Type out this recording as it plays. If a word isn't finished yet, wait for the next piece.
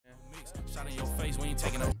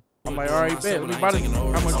I'm like, all right, bet. We about to, how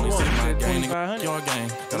much you want? He said 2,500. You know what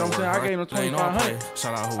I'm saying? I gave him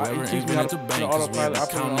 2,500. He teach me how to put the autopilot. I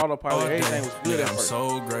put in the autopilot. Everything was good at first.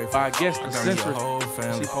 But I guess the sensor,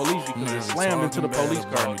 see, police, because it slammed into the police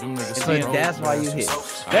car. So that's why you hit.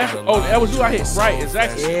 That was who I hit. Right,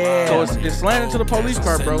 exactly. Yeah. So it slammed into the police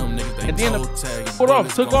car, bro. And then it pulled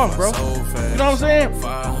off, took off, bro. You know what I'm saying?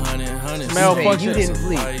 Malfunction. You didn't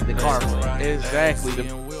flee. The car went. Exactly.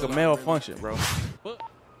 The malfunction, bro.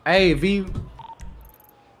 Hey, V1,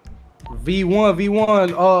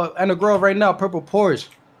 and the girl right now, purple Porsche.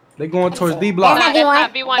 They going towards D block. That's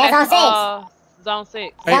not V1. That's zone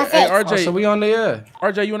 6. Hey, RJ. Oh, so we on the air.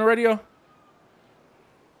 RJ, you on the radio?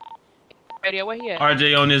 Radio, where he at?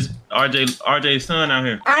 RJ on his RJ's son out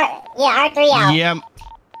here. Yeah, R3 out. Yeah,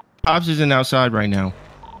 Pops isn't outside right now.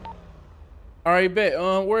 All right, bet.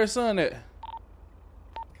 Where's his son at?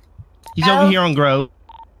 He's over here on Grove.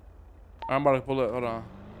 I'm about to pull up. Hold on.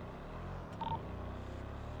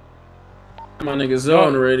 My niggas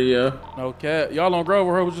on the radio. Okay, y'all on Grove?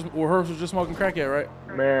 Where Herbs was just smoking crack at, right?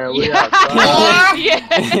 Man, we outside.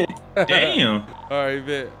 Yeah. Damn. All right,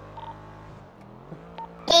 bet.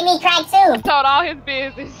 Gave me crack too. Told all his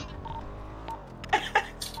business.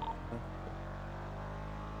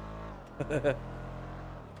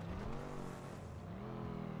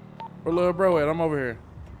 Where little bro at? I'm over here.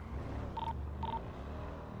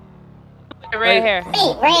 Right here.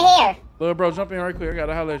 Hey, right here. Little bro, jump in right quick. I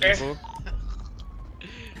gotta holler at you, fool.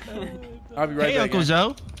 I'll be right back. Hey, Uncle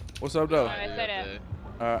Zoe. What's up, though? Alright, say that.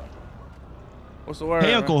 Alright. What's the word? Hey,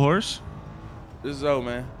 man? Uncle Horse. This is Zoe,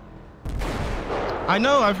 man. I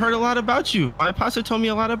know. I've heard a lot about you. My pastor told me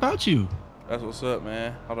a lot about you. That's what's up,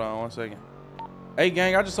 man. Hold on 1 second. Hey,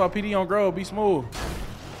 gang, I just saw PD on Grove. Be smooth.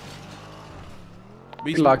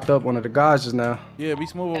 He locked up one of the guys just now. Yeah, be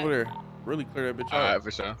smooth over there. Really clear that bitch out. Alright,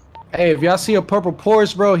 for sure. Hey, if y'all see a purple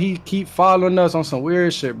Porsche, bro, he keep following us on some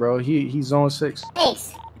weird shit, bro. He's on 6.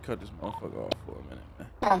 Thanks. Cut this motherfucker off for a minute,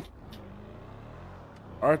 man.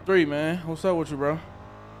 R3, man. What's up with you, bro?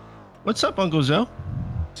 What's up, Uncle Zoe?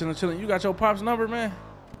 Chillin'. You got your pop's number, man?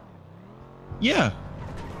 Yeah.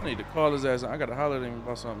 I need to call his ass. I gotta holler at him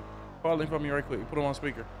about something. Call him for me right quick. Put him on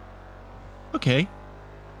speaker. Okay.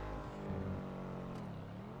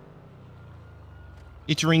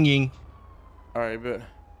 It's ringing. All right, bet.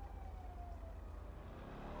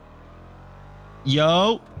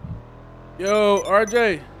 Yo. Yo,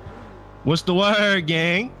 RJ. What's the word,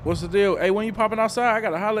 gang? What's the deal? Hey, when you popping outside, I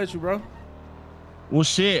gotta holler at you, bro. Well,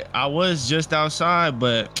 shit, I was just outside,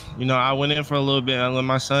 but you know, I went in for a little bit and let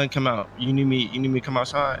my son come out. You need me to come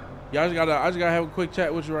outside? Yeah, I just gotta have a quick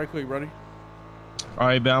chat with you right quick, buddy. All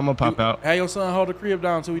right, bet. I'm gonna pop out. Have your son hold the crib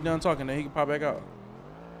down until we done talking, then he can pop back out.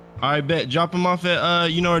 All right, bet. Drop him off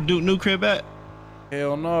at you know where Duke new crib at?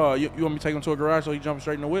 Hell no. You want me to take him to a garage so he jump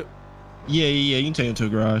straight in the whip? Yeah. You can take him to a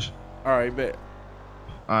garage. All right, bet.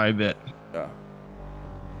 All right, bet. Yeah.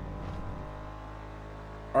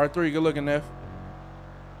 R3, good looking, Neff.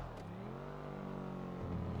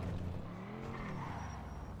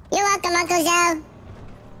 You're welcome, Uncle Joe.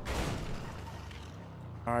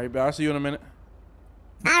 All right, bet. I'll see you in a minute.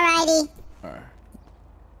 Alrighty. All right.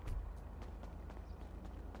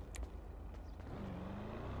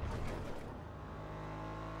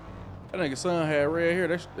 That nigga son had red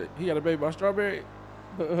hair. He got a baby by Strawberry.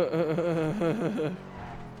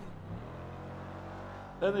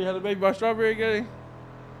 That nigga had a baby by Strawberry gang.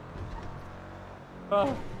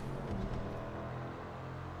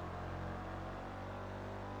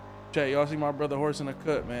 Chat, y'all see my brother Horse in the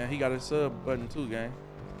cut, man. He got his sub button too, gang.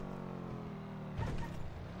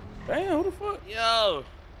 Damn, who the fuck? Yo.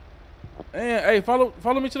 Damn, hey,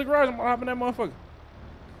 follow me to the garage. I'm gonna hop in that motherfucker.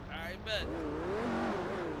 Alright, bet.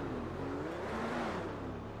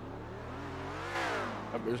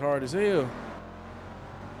 That bitch hard as hell.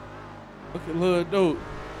 Look at Lil Dope.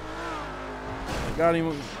 Got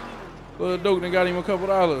him. Lil Dope done got him a couple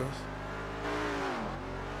dollars.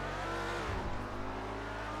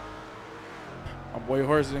 My boy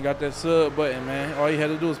Horse done got that sub button, man. All he had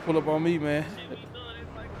to do was pull up on me, man.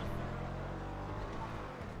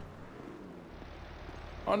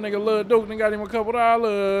 Our nigga Lil Dope done got him a couple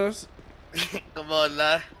dollars. Come on,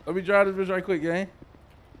 nah. Let me drive this bitch right quick, gang.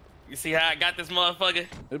 You see how I got this motherfucker?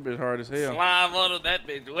 This bitch hard as hell. Slime on him, that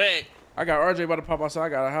bitch wet. I got RJ about to pop outside. I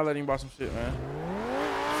gotta holler at him about some shit, man.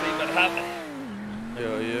 So you better hop in.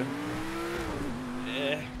 Hell yeah.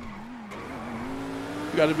 Yeah.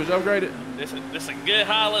 You got this bitch upgraded? This a good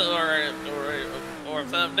holler or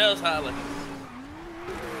something else holler?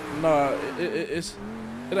 Nah, it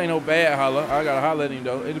ain't no bad holler. I gotta holler at him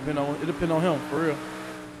though. It depend on him for real.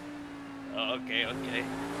 Oh, okay.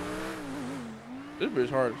 This bitch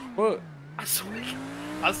hard as fuck. I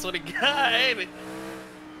swear to God, ain't it?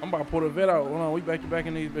 I'm about to pull the vet out. Hold on, we back to back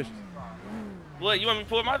in these bitches. What, you want me to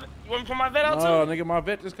pull my vet out too? No, nigga, my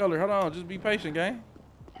vet this color. Hold on, just be patient, gang.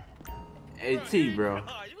 Hey, T, bro.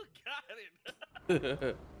 Oh, you got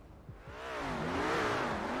it.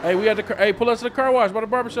 Hey, we had the hey, pull us to the car wash by the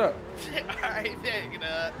barbershop. Alright, thank you,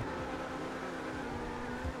 dog.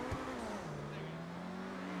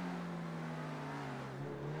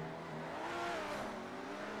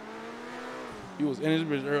 You was in this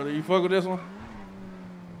bitch earlier. You fuck with this one? Of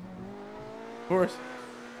course.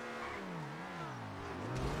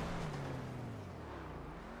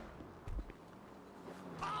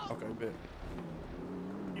 Okay, bet.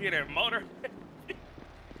 You hear that motor?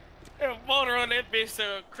 That motor on that bitch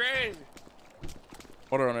so crazy.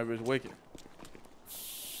 Motor on that bitch wicked.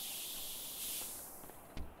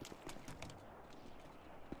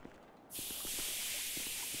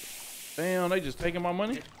 Damn, they just taking my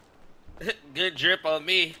money? Good drip on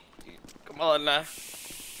me. Come on now.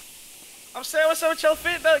 I'm saying, what's up with your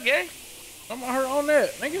fit though, gang? I'm on her on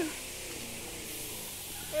that, nigga.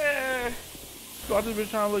 Yeah. So I just been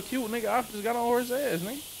trying to look cute, nigga. I just got on horse ass,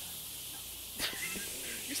 nigga.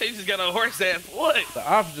 You say you just got on horse ass. What? The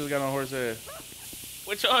ops just got on horse ass.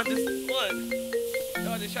 What y'all just what?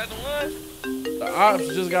 Y'all just shot the one? The ops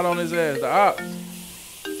just got on his ass. The ops.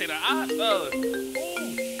 You say the ops? Oh. Ooh.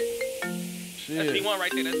 Shit. That's V1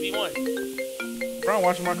 right there. That's V1. Bro, I'm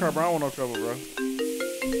watching my car, bro. I don't want no trouble, bro.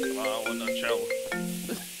 Oh, I don't want no trouble.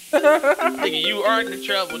 Nigga, you are in the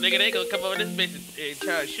trouble. Nigga, they gonna come over this bitch and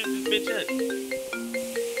try to shoot this bitch up.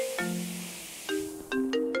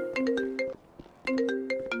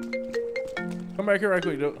 Come back here right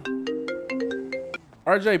quick, dude.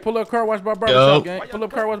 RJ, pull up car wash by barbershop, gang. Pull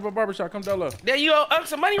up car wash by barbershop. Come down low. There you owe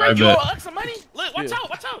some money, right? You owe some money? Look, watch out,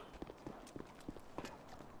 watch out.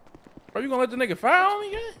 Bro, you gonna let the nigga foul on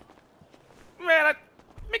me, gang? Man,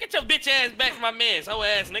 get your bitch ass back from my man's hoe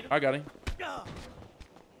ass nigga. I got him. Yeah.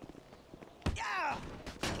 Yeah.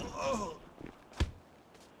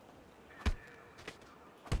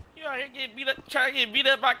 You out here getting beat up, trying to get beat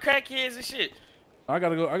up by crackheads and shit. I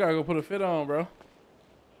gotta go put a fit on, bro.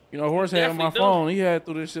 You know, Horse had my Definitely phone. He had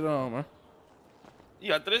threw this shit on, man. You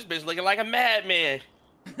got through this bitch looking like a madman.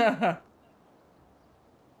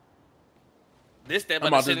 This that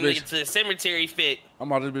about to send a nigga to the cemetery fit.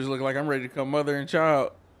 I'm out this bitch looking like I'm ready to become mother and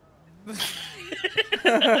child. Duh,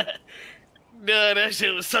 that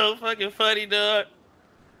shit was so fucking funny, dog.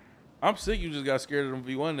 I'm sick you just got scared of them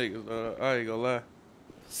V1 niggas, I ain't gonna lie.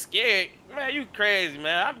 Scared? Man, you crazy,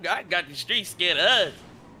 man. I got the streets scared of us.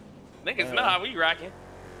 Niggas know how we rocking.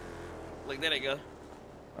 Look, there they go. All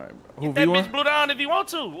right, bro. Who Get that V1? bitch blew down if you want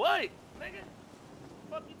to. What? Nigga?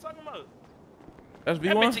 What you talking about? That's V1?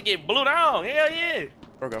 That bitch get blew down. Hell yeah.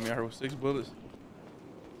 Bro got me out here with 6 bullets.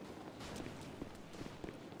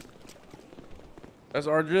 That's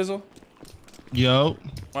our drizzle. Yo.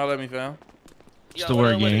 Why let me found? It's the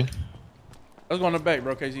word game. Let's go in the back,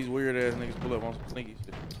 bro, in case these weird ass niggas pull up on some sneaky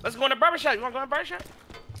shit. Let's go in the barbershop. You wanna go in the barbershop?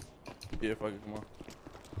 Yeah, fuck it, come on.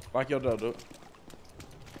 Lock your door, dude.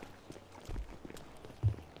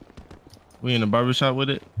 We in the barbershop with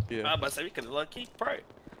it? Yeah. I was about to say we could have lucky part.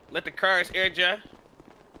 Let the cars air dry.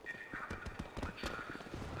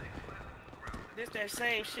 This that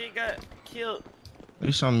same shit got killed.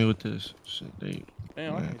 They saw me with this shit. They.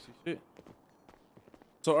 Damn, I can't see shit.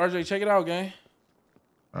 So RJ, check it out, gang.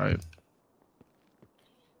 All right.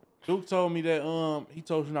 Duke told me that he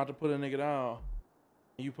told you not to put a nigga down,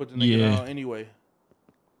 and you put the nigga down anyway.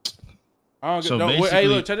 I don't get. So wait, hey,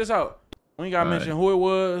 look, check this out. We ain't gotta mention who it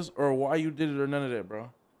was or why you did it or none of that, bro.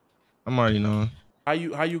 I'm already knowing. How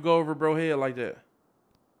you go over bro head like that?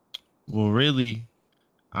 Well, really,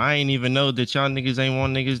 I ain't even know that y'all niggas ain't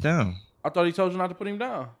want niggas down. I thought he told you not to put him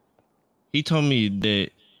down. He told me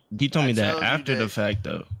that. He told me that after the fact,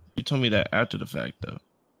 though. You told me that after the fact, though.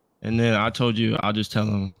 And then I told you I'll just tell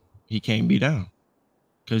him he can't be down.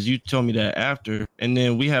 Because you told me that after. And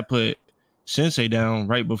then we had put Sensei down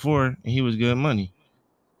right before, and he was good money.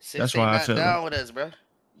 Sensei that's why I felt down with us, bro.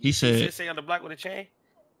 He said Sensei on the block with a chain.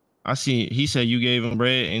 I see. He said you gave him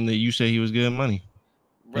bread, and that you said he was good money.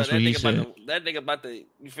 Bro, that nigga about to,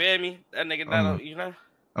 you feel me? That nigga down, you know?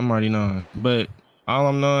 I'm already knowing. But all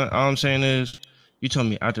I'm saying is, you told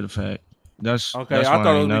me after the fact. That's okay. That's I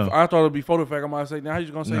thought it would be before the fact. I might say, now how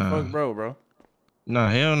you gonna say fuck bro? Nah,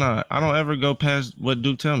 hell nah. I don't ever go past what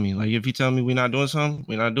Duke tell me. Like if he tell me we not doing something,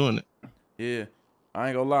 we not doing it. Yeah, I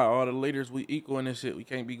ain't gonna lie. All the leaders we equal in this shit. We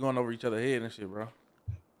can't be going over each other's head and shit, bro.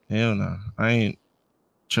 Hell nah. I ain't.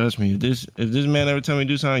 Trust me. If this man ever tell me to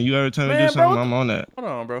do something, you ever tell me to do something, I'm on that. Hold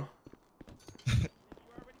on, bro. You already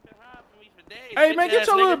been hiding from me for days. Hey, man, get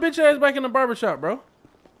your little bitch ass back in the barbershop, bro.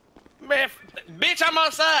 Man, bitch, I'm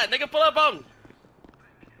outside. Nigga, pull up on me.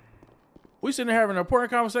 We sitting there having an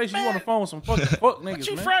important conversation. Man. You on the phone with some fucking fuck niggas,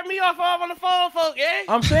 you man. front me off on the phone, folk, eh?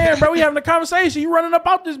 I'm saying, bro, we having a conversation. You running up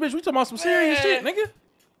out this bitch. We talking about some serious shit, nigga.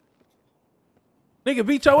 Nigga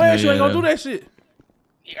beat your ass. You ain't gonna do that shit.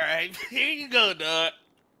 All right, here you go, dog.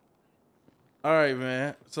 All right,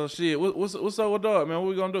 man. So shit, what's up with dog, man? What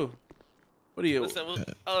we gonna do? What are you? What's up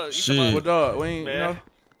with, shit. With dog, we ain't, man. You know.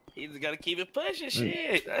 He just gotta keep it pushing,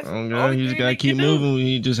 shit. That's he just gotta keep moving.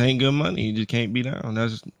 He just ain't good money. He just can't be down.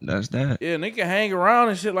 That's that. Yeah, and they can hang around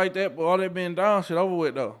and shit like that, but all that being down, shit over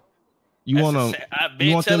with though. You want them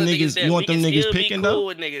niggas picking though?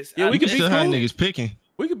 With niggas. Yeah, we can still have niggas picking.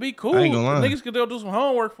 We could be cool. I ain't gonna lie. Niggas could do some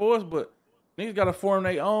homework for us, but niggas gotta form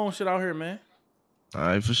their own shit out here, man. All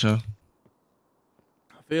right, for sure.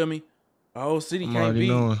 Feel me? The whole city I'm can't be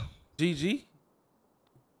knowing. GG.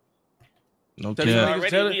 No cap.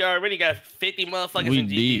 We already got 50 motherfuckers in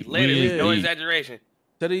GG. Literally, no exaggeration.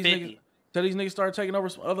 Tell these niggas start taking over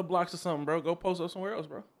some other blocks or something, bro. Go post up somewhere else,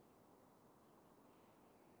 bro.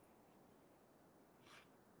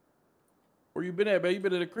 Where you been at, babe? You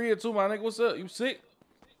been at the crib too, my nigga. What's up? You sick?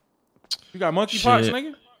 You got monkeypox,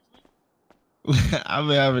 nigga?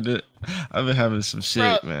 I've been having some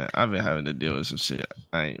shit, man. I've been having to deal with some shit.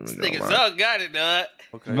 I ain't even gonna lie. Niggas got it, dog.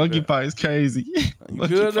 Okay, monkeypox is crazy. You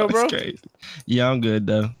good though, bro? Crazy. Yeah, I'm good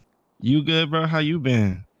though. You good, bro? How you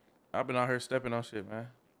been? I've been out here stepping on shit, man.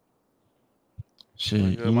 Shit,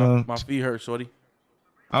 you know, my feet hurt, shorty.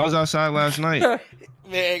 I was outside last night.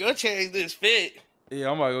 Man, go change this fit.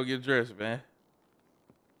 Yeah, I'm about to go get dressed, man.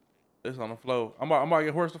 It's on the floor. I'm about to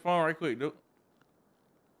get horse the phone right quick, dude.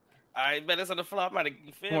 All right, bet it's on the floor. I'm about to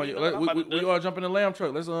Come on, we all jump in the lamb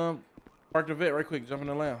truck. Let's park the vet right quick. Jump in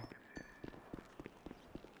the lamb.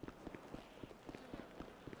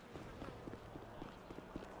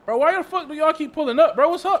 Bro, why the fuck do y'all keep pulling up, bro?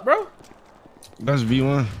 What's up, bro? That's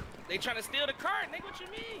V1. They trying to steal the car, nigga. What you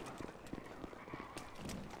mean?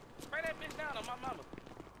 Spray that bitch down on my mama.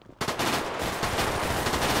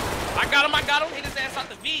 I got him. Hit his ass out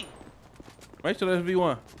the V. Make sure that's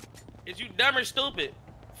V1. Is you dumb or stupid?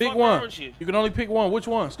 Pick one. You can only pick one. Which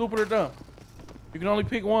one? Stupid or dumb? You can only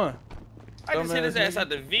pick one. I just hit his ass out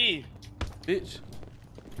the V. Bitch.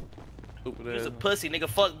 Stupid ass. He's a pussy, nigga.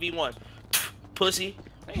 Fuck V1. Pussy.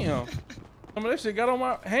 Damn. Some of that shit got on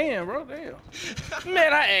my hand, bro. Damn.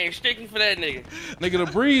 Man, I ain't strictly for that nigga. Nigga,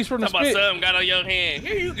 the breeze from the spit. Talk about something got on your hand.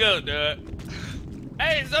 Here you go, dog.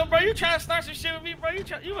 Hey, so bro, you trying to start some shit with me, bro?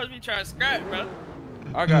 You must be trying to scrap, bro.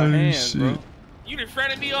 I got hands, bro. You done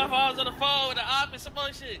fronted me off. I was on the phone with the op and some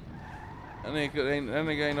more shit. That nigga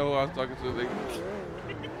ain't know who I was talking to. Nigga.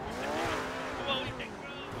 Come on, we take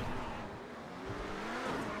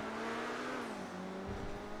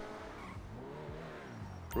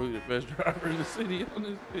really the best driver in the city on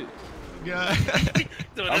this bitch. God.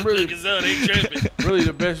 So I'm really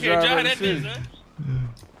the best driver in the city.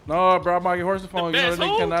 No, bro, I might get horse the phone. You know that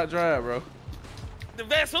nigga cannot drive, bro. The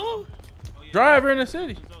best who? Driver in the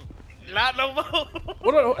city. Not no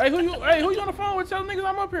more. Hey, who you on the phone with? Telling niggas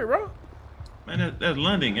I'm up here, bro. Man, that's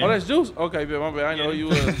London, gang. Oh, that's Juice. Okay, man, my bad. I know who you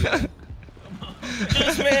was.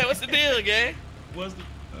 Juice, man, what's the deal, gang? What's the?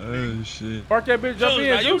 Oh shit. Park that bitch, jump in.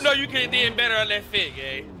 Now, you know you could have did better on that fit,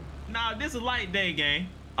 gang. Nah, this is a light day, gang.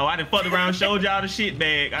 Oh, I done fucked around, showed y'all the shit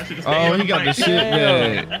bag. I should have stayed. Oh, he got the shit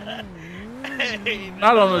bag. Hey,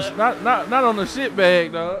 not on the shit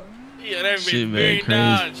bag, dog. Yeah, that bitch very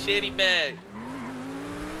down, shitty bag.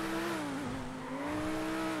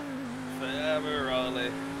 Forever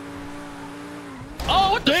rolling.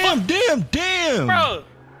 Oh, what the fuck? Damn.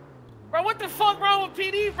 Bro, what the fuck wrong with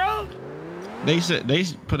PD, bro? They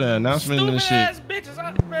put an announcement in the shit. Stupid ass bitches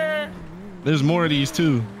out there. There's more of these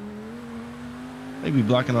too. They be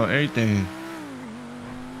blocking out everything.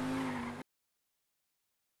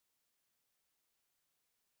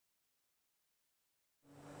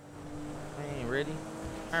 I ain't ready.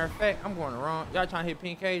 Matter of fact, I'm going wrong. Y'all trying to hit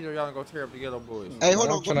Pink Cage or y'all gonna go tear up the Yellow Boys? Hey, hold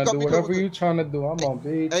on. I'm trying to do whatever you trying to do. I'm on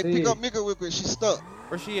BT. Hey, pick up Mika real quick. She's stuck.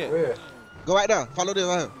 Where she at? Where? Go right down. Follow this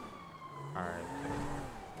right here. Alright.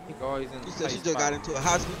 Mika always in the She said she just got into a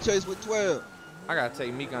high speed chase with 12. I gotta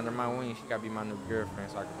take Mika under my wing. She gotta be my new girlfriend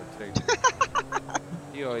so I can protect her.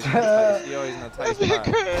 She always in a tight spot.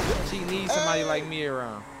 She needs somebody like me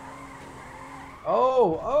around.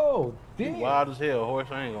 Oh, damn. Wild as hell, horse.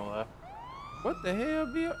 I ain't gonna lie. What the hell,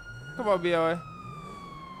 Bill? Come on, BOA.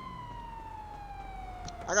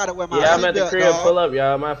 I gotta wear my I'm at the crib. Dog. Pull up,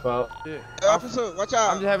 y'all. My fault. Yeah. Hey, officer, watch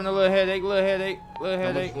out. I'm just having a little headache. How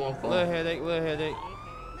many?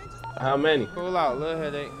 How How many? Cool out, little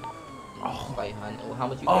headache. Oh, wait, honey. How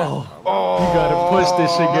much you got? Oh, you gotta push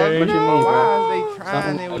this shit, gang. What you mean, why is they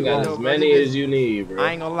trying it? I got as many as you need, bro.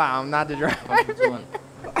 I ain't gonna lie, I'm not the driver.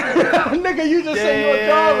 Nigga, you just said you a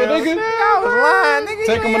driver, nigga. I was lying, nigga.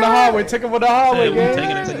 Take him on the highway. Take him on the highway, gang.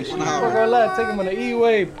 Take Take him on the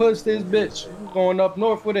E-way. Push this bitch. Going up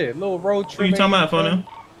north with it. Little road trip. What you talking about, for them?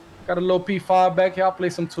 Got a little P5 back here. I'll play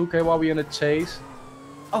some 2K while we in the chase.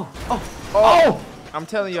 Oh. I'm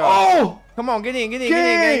telling y'all. Oh! Come on, get in, gang.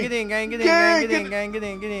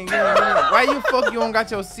 Why you fuck you don't got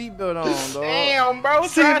your seatbelt on, dog? Damn, bro.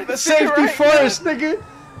 Safety first, nigga.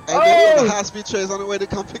 Hey, the high-speed train's on the way to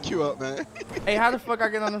come pick you up, man. Hey, how the fuck I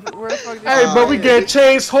get on the... Where the fuck... Hey, bro, we get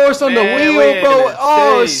chased horse on the wheel, bro.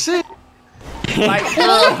 Oh, shit. Like,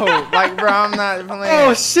 bro, I'm not playing.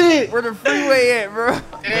 Oh, shit. Where the freeway at, bro?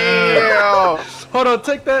 Damn. Hold on,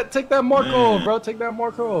 take that marker off, bro. Take that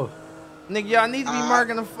marker off. Nigga, y'all need to be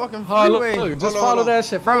marking the fucking freeway. Look, just follow that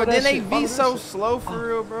shit. Bro, then they be so slow for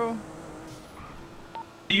real, bro.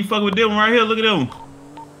 You fuck with them right here. Look at them.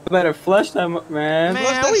 Better flush them, man.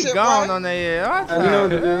 Man, we gone on there.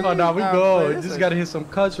 Oh, no, we go. Just gotta hit some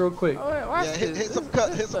cuts real quick. Yeah, hit some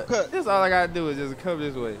cut. This all I gotta do is just come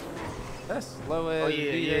this way. That's slow ass. Oh,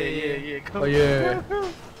 yeah. Oh, yeah.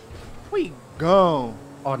 We gone.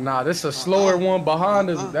 Oh, nah, this is a slower one behind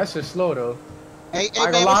us. That's just slow, though. Hey,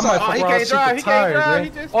 I man, might what's up? fuck around, shoot the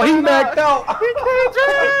tires, man. Oh, he knocked out. He can't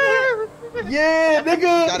drive. Yeah, nigga.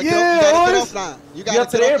 You gotta get offline. You We out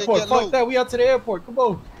to the airport. Fuck that. We out to the airport. Come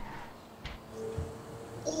on.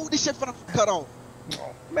 Oh, this shit finna cut on.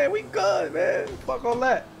 Man, we good, man. Fuck all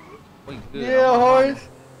that. We good. Yeah, Horace.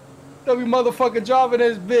 Don't be motherfucking driving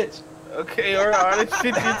this bitch. Okay, all right. Shit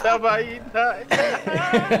you talking about, you died.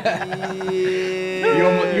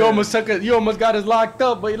 Yeah. You almost got us locked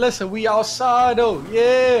up, but listen, we outside though.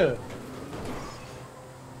 Yeah.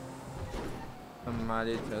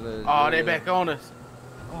 Somebody tell us. Oh, they back on us.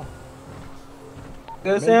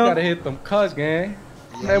 Man, you gotta hit them cuts, gang.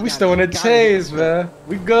 Yeah, man, we still in the chase, man.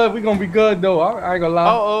 We good. We gonna be good though. I ain't gonna lie.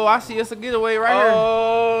 Oh, I see us a getaway right here.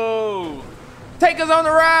 Oh. Take us on the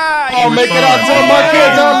ride. Oh, make it out to my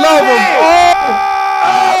kids. I love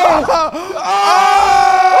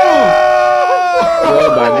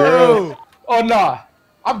them. Oh, nah.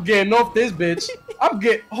 I'm getting off this bitch.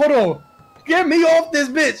 Hold on. Get me off this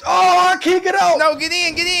bitch. Oh, I can't get out. No, get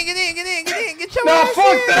in. Get your nah, ass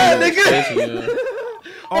fuck in. that, nigga.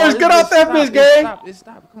 First, get out that bitch, gang.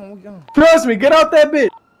 Stop. Come on, we going. Trust me, get out that bitch.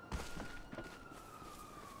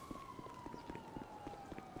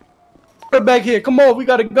 Put it back here. Come on, we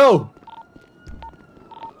gotta go.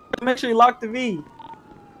 Make sure you lock the V.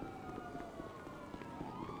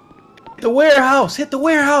 Hit the warehouse. Hit the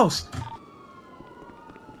warehouse.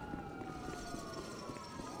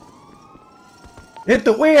 Hit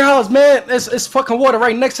the warehouse, man. It's fucking water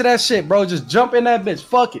right next to that shit, bro. Just jump in that bitch.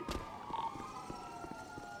 Fuck it.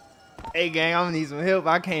 Hey, gang, I'm gonna need some help.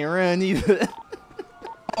 I can't run either.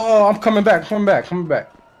 Oh, I'm coming back.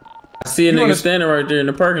 I see a nigga standing right there in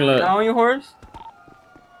the parking lot. On your horse?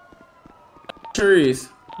 Trees.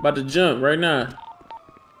 About to jump right now.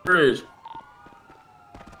 Bridge.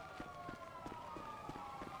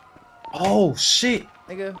 Oh, shit.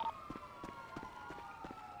 Nigga.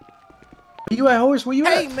 Where you at, horse? Where you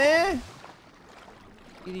at? Hey, man.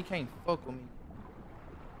 He can't fuck with me.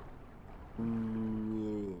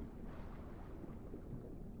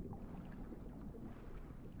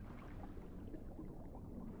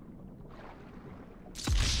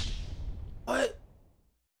 What?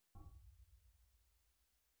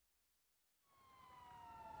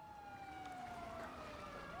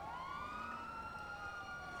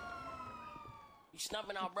 You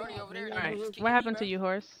snuffing out Brody over there? Alright, what happened to you,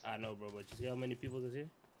 horse? I know, bro, but you see how many people is here?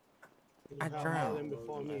 I drowned.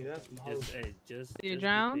 Before me. Just You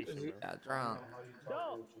drowned? I drowned.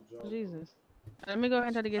 Jesus. Let me go ahead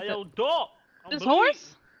and try to get Yo, dog. This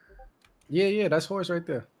horse? Yeah, that's horse right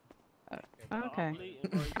there. Okay.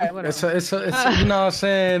 Alright, whatever. It's you know what I'm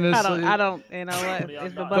saying? It's, I don't, you know what?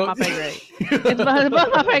 It's above my pay grade. It's above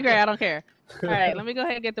my pay grade. I don't care. Alright, let me go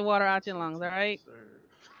ahead and get the water out your lungs, alright?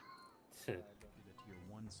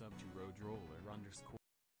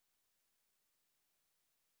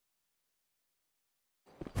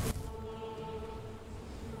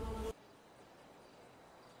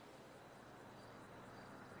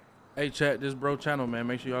 Hey, chat, this bro channel, man.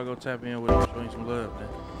 Make sure y'all go tap in with him, show him some love, man.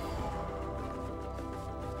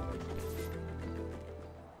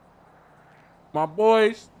 My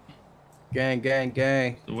boys. Gang.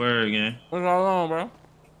 The word, gang. What's all on, bro?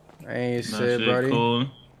 I ain't shit, buddy. Cool.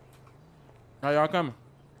 How y'all coming?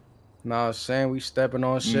 Nah, I'm saying we stepping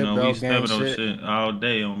on shit, you know, though. we stepping on shit all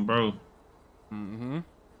day on bro. Mm-hmm.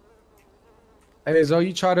 Hey, so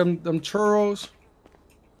you try them churros?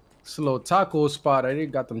 It's a little taco spot. They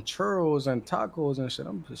got them churros and tacos and shit.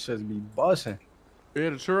 Them shits be busting.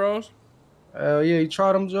 Yeah, the churros? Hell yeah, you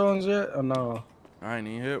try them Jones yet? Or no? I ain't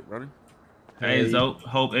even hit, brother. Hey, Zo,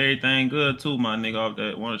 hope everything good too, my nigga, off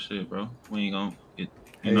that one shit, bro. We ain't gonna get,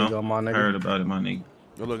 you know, go, my nigga. heard about it, my nigga.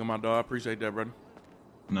 Good looking, my dog. I appreciate that, brother.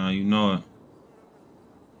 Nah, you know it.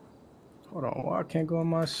 Hold on, why I can't go on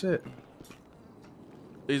my shit?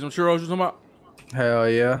 These some churros you talking about? Hell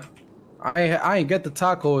yeah. I ain't get the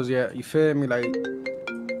tacos yet. You feel me? Like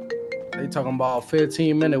they talking about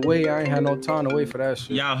 15-minute wait. I ain't had no time to wait for that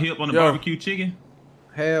shit. Y'all hip on the barbecue chicken?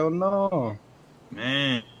 Hell no.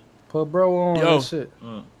 Man. Put bro on that shit.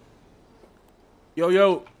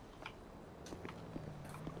 Yo.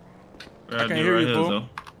 I can't hear you, fool.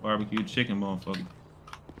 Barbecue chicken, motherfucker.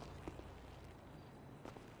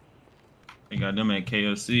 They got them at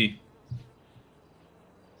KFC.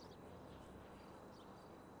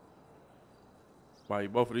 Buy you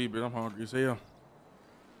both of these, bitch. I'm hungry as hell.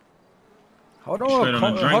 Hold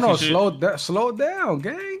on, slow down,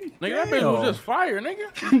 gang. Nigga, that bitch was just fire,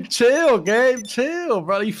 nigga. Chill, gang, chill,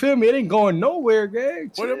 bro. You feel me? It ain't going nowhere,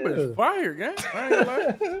 gang. What that bitch fire, gang? I ain't gonna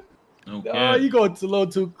lie. Okay. Oh, you go a little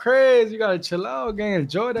too crazy. You gotta chill out, gang.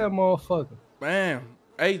 Enjoy that motherfucker. Man,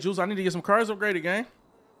 hey, Juice, I need to get some cars upgraded, gang.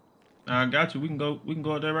 I got you. We can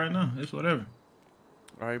go out there right now. It's whatever.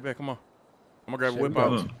 All right, bet. Come on. I'm gonna grab a whip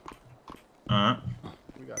out. All right.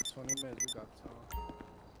 We got 20 minutes. We got time.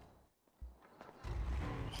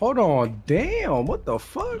 Hold on, damn! What the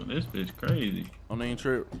fuck? Oh, this bitch crazy. On the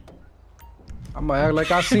trip. I'm gonna act like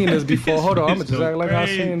I seen this before. Hold on, I'm gonna just act like I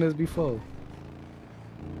seen this before.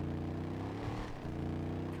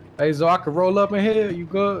 Hey, so I can roll up in here. You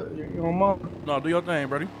good? You on mom? No, do your thing,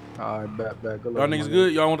 buddy. All right, bet. Good y'all niggas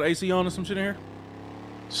good? Y'all want the AC on or some shit in here?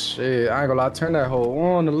 Shit, I ain't gonna lie. Turn that hoe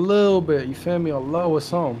on a little bit. You feel me? On low or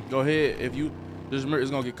something. Go ahead. If you, this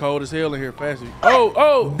it's gonna get cold as hell in here fast.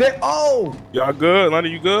 Oh! Y'all good?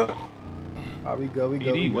 London, you good? Oh, we good. We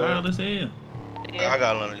good. PD wild as hell. I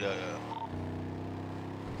got London. Yeah.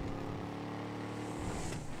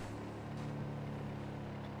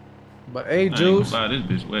 But hey, Juice. Wow, this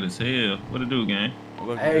bitch wet as hell. What it do, gang?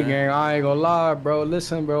 Hey, gang, I ain't gonna lie, bro.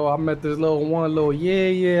 Listen, bro, I met this little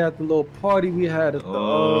yeah at the little party we had at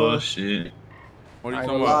the shit. What are you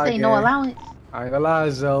talking about? Say no allowance. I ain't gonna lie,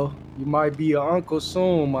 Zo. You might be your uncle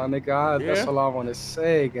soon, my nigga. That's all I wanna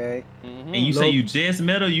say, gang. And you say you just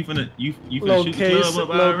met her? You finna shoot the club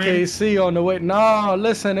up already? KC on the way. Nah,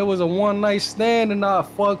 listen, it was a one-night stand and I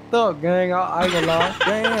fucked up, gang. I ain't gonna lie.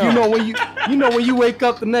 Damn. You know when you wake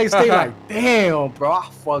up the next day like, damn, bro, I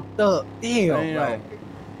fucked up. Damn. Like,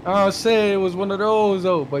 I'm saying it was one of those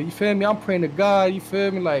though, but you feel me? I'm praying to God, you feel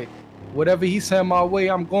me? Like, whatever he sent my way,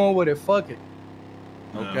 I'm going with it. Fuck it.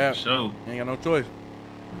 No cap. Sure. Ain't got no choice.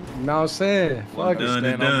 You know what I'm saying? Fuck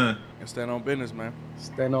it. Stand on business, man.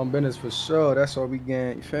 Stand on business for sure. That's what we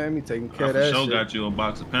getting. You feel me? Taking care of I that for sure shit. got you a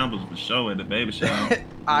box of Pampers for sure at the baby shower.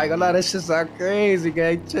 I ain't gonna lie, that shit sound crazy,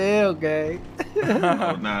 gang. Chill, gang.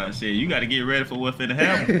 Oh, nah, shit. You gotta get ready for what's finna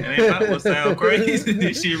happen. It ain't about what sound crazy.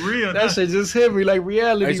 This shit real. That shit just hit me like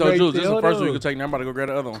reality. Hey, so right Jules, there. this is the first one you can take. Now I'm about to go grab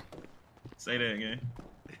the other one. Say that again.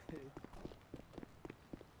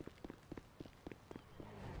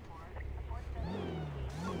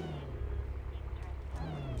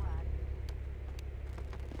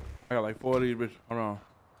 I got like 4 of these, bitch. Hold on.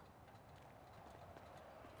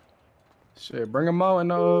 Shit, bring them out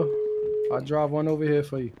and I'll drive one over here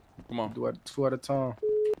for you. Come on. Do it 2 at a time.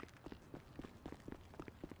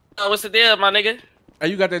 Oh, what's the deal, my nigga? Hey,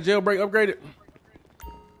 you got that jailbreak upgraded?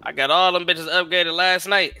 I got all them bitches upgraded last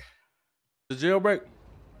night. The jailbreak?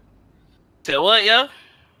 Tell what, yo?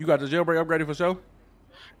 You got the jailbreak upgraded for sure?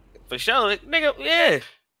 For sure, nigga, yeah.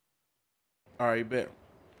 All right, bet.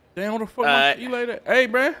 Damn, what the fuck you like that? Hey,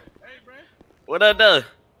 bruh. What up, though?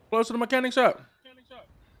 Close to the mechanic shop.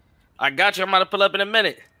 I got you. I'm about to pull up in a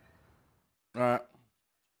minute. All right.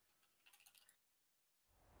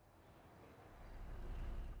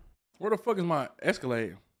 Where the fuck is my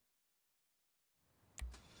Escalade?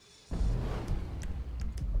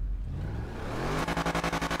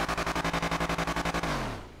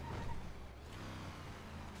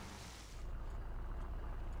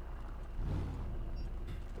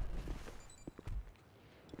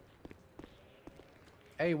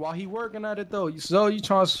 Hey, while he working at it though, you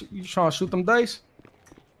trying to shoot them dice?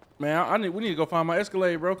 Man, we need to go find my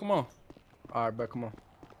Escalade, bro. Come on. All right, bet. Come on.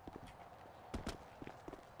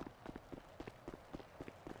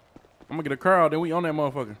 I'm gonna get a car out, then we on that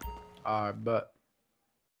motherfucker. All right, bet.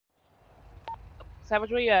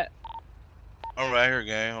 Savage, where you at? I'm right here,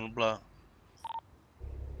 gang, on the block.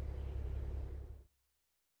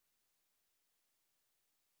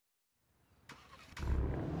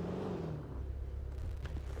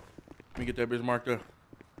 me get that bitch marked up.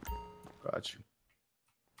 Got you.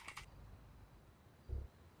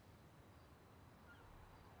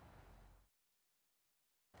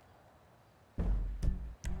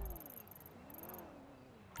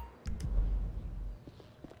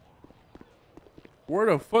 Where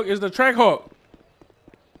the fuck is the track hawk?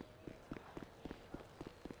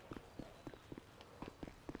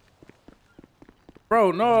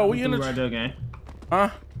 Bro, no, we in the right there, gang.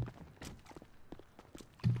 Huh?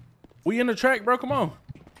 We in the track, bro. Come on.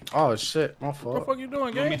 Oh shit, my fault. What the fuck you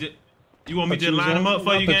doing, gang? You want me to line them up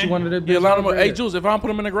for you, gang? Yeah, line them up. Hey, Jules, if I don't put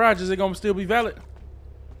them in the garage, is it gonna still be valid?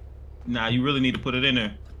 Nah, you really need to put it in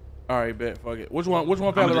there. All right, bet. Fuck it. Which one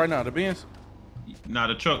valid right now? The Benz? Nah,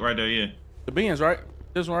 the truck right there, yeah. The Benz, right?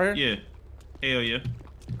 This one right here? Yeah. Hell yeah.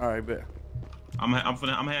 All right, bet. I'm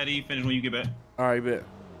gonna have these finish when you get back. All right, bet.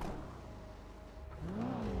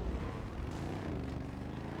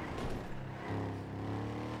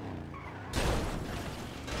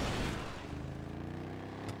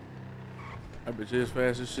 That bitch is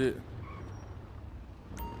fast as shit.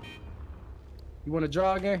 You want to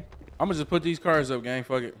jog, gang? I'm gonna just put these cars up, gang.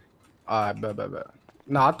 Fuck it. All right, bet.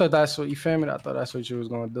 Nah, I thought that's what you feel me. I thought that's what you was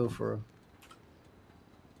gonna do for real.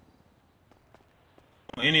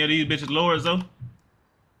 Any of these bitches lowers though?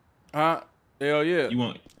 Hell yeah. You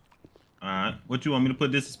want? All right. What you want me to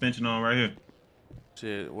put this suspension on right here?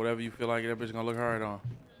 Shit, whatever you feel like that bitch gonna look hard on.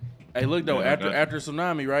 Hey, look though, Yeah, after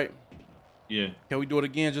tsunami, right? Yeah. Can we do it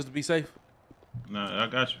again just to be safe? Nah, I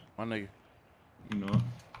got you. My nigga. You know.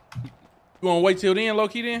 You wanna wait till then, low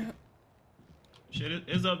key then? Shit,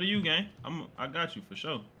 it's up to you, gang. I got you for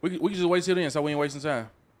sure. We can just wait till then, so we ain't wasting time.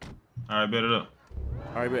 All right, bet it up.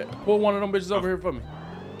 All right, bet. Pull one of them bitches over here for me.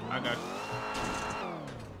 I got you.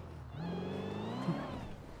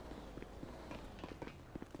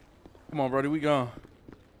 Come on, Brody, we gone.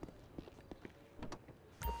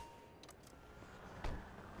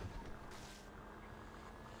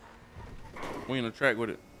 We in the track with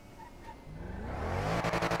it.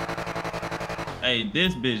 Hey,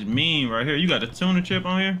 this bitch mean right here. You got the tuner chip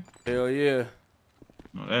on here? Hell yeah.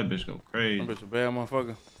 No, that bitch go crazy. That bitch a bad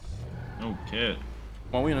motherfucker. No cat.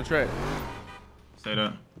 Come on, we in the track. Say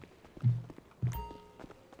that.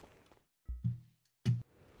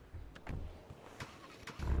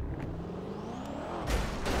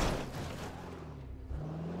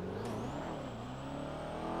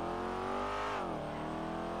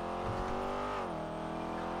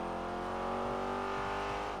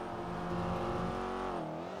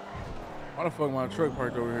 Why the fuck my truck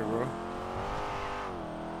parked over here, bro?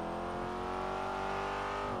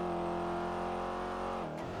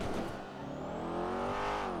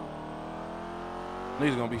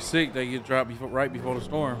 Niggas gonna be sick. They get dropped right before the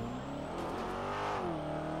storm.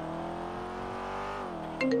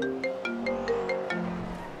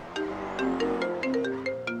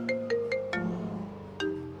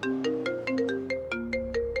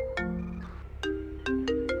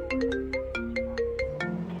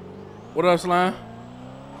 What up, Slime?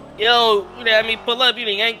 Yo, you let me pull up. You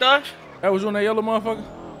didn't yank off? That was you on that yellow motherfucker?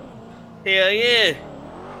 Hell yeah.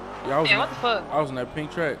 Yeah, what the fuck? I was in that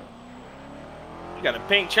pink track. You got a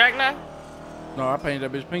pink track now? No, I painted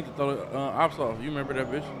that bitch pink to throw the ops off. You remember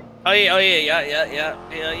that bitch? Oh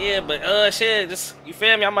yeah. But shit, just you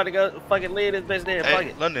feel me? I'm about to go fucking leave this bitch there. Fuck Hey,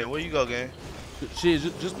 it. London, where you go, gang? Shit,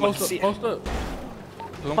 just post up. Post up.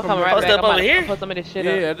 I'm coming right Post back. up over here? Put some of this shit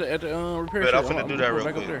Yeah, up. at the repair Bet, shop. I'm finna do that real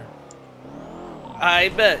back quick. up there. I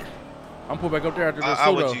bet. I'm pull back up there after this.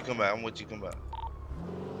 I'm with you. Come back. I'm with you. Come back.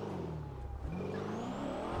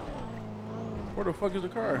 Where the fuck is the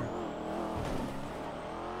car?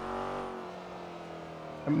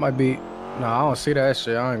 It might be. Nah, I don't see that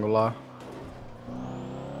shit. I ain't gonna lie.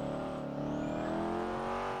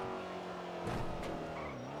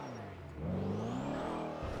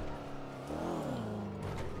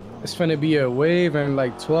 It's finna be a wave and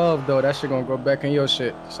like 12 though. That shit gonna go back in your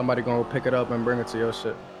shit. Somebody gonna pick it up and bring it to your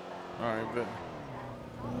shit. All right, bet.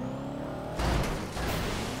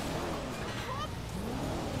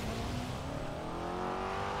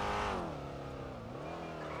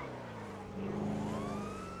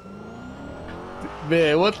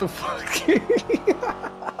 Man, what the fuck? I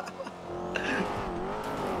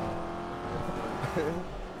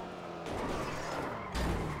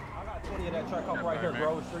got 20 of that track up right here,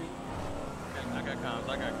 Grove Street. I got comms.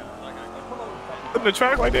 In the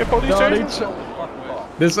track like that, police chasing?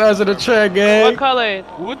 This as of the track, gang. What color?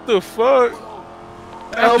 What the fuck?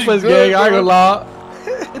 Help us, gang. I ain't gonna lie.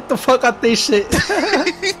 Get the fuck out this shit.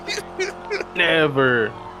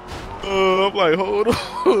 Never. I'm like, hold on.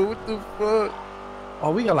 What the fuck? Oh,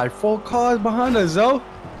 we got like 4 cars behind us, though.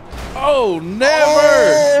 Oh,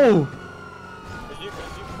 never. Oh,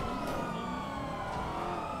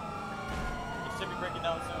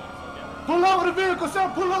 Pull over the vehicle,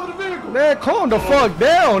 son. Pull over the vehicle. Man, calm the fuck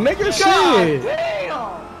down, nigga. Shit.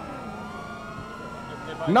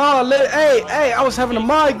 Nah, hey, I was having a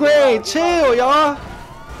migraine. Chill, y'all.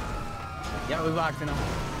 Yeah, we boxing him.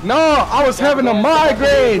 No, I was having a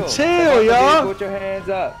migraine. Chill, y'all. Put your hands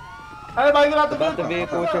up. Everybody get out the vehicle.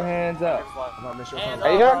 Vehicle with your hands up.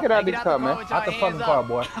 Hey, y'all get out the car, man. Out the fucking car,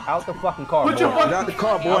 boy. Out the fucking car, boy. Get out the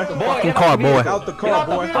car, boy. Fucking car, boy. Out the car,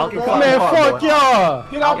 boy. Out the fucking Man, car, fuck boy. y'all.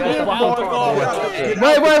 Get out the vehicle.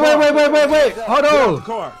 Wait. Hold on.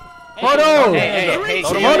 Hold on.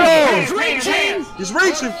 He's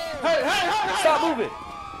reaching. Hey. Stop moving.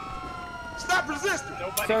 Stop resisting.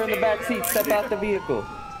 Sir in the back seat, step out the vehicle.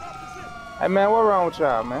 Hey, man, what wrong with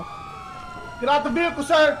y'all, man? Get out the vehicle,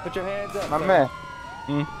 sir. Put your hands up, my sir. man.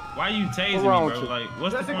 Why you tasing me, wrong bro? with you? Like,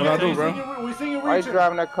 what's the point What I of do, bro? tasing? We seen you Why you reaching.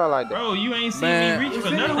 driving that car like that? Bro, you ain't seen Man, me reach for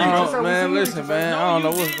seen nothing, you bro. reaching. Man, listen, man. I don't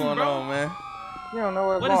know you what's didn't, going bro. on, man. You don't know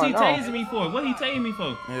what's What is he going on. tasing me for? What he tasing me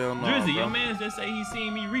for? Hell no, Drizzy, bro. your man just say he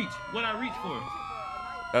seen me reach. What I reach for?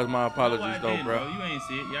 That's my No, I apologies, though, didn't, bro. You ain't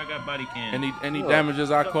see it. Y'all got body cam. Any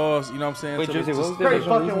damages I caused, you know what I'm saying? Wait, to Drizzy, the, what was the Great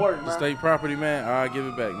original fucking reason? work, the man. state property, man, I'll give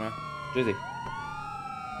it back, man. Drizzy,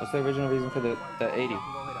 what's the original reason for the 80?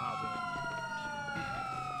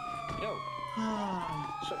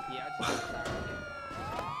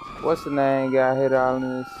 What's the name? Got hit on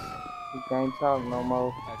this. He can't talk no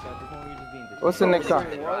more. What's in the car?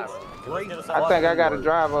 I think I gotta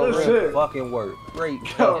drive over Good here. shit. Fucking work. Great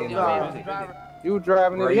fucking work. You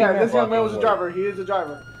driving it? Yeah, this young man Fucking was a work. driver. He is a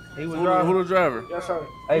driver. He was Who driving. the driver? Yes, sir.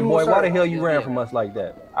 Hey, You boy, was, why sir. the hell you ran from us like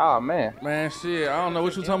that? Oh man. Man, shit, I don't know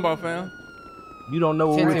what you talking about, fam. You don't know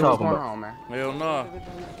what we're talking about. man? Hell no.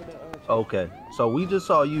 Okay, so we just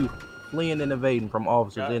saw you fleeing and evading from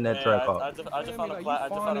officers in that track car. I just found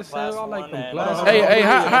a class one. Hey,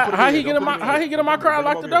 how he get in my car? I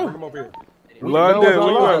locked the door. London,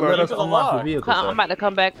 Let us unlock the vehicle, I'm about to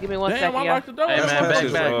come back. Give me one Damn, I second, locked the door. Hey,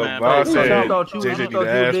 man, back, man. Bob We said thought you JJ were need to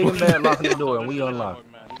big and ask. bad locking the door, and we unlocked.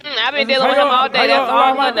 I've been dealing with him all day. That's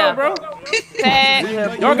all good now. bro.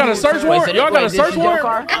 Sad. Y'all got a search warrant? Y'all got a search warrant?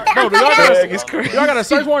 Bro, do y'all got a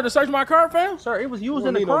search warrant to search my car, fam? Sir, it was used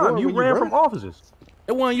in the crime. You ran from officers.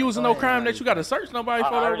 It wasn't using no crime that you got to search nobody for,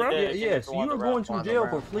 though, bro. Yes, you were going to jail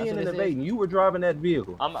for fleeing and evading. You were driving that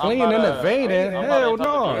vehicle. Fleeing and evading? Hell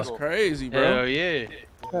no. That's crazy, bro. Hell yeah.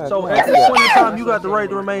 So at this point in time, you got the right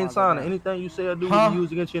to remain silent. Anything you say or do will be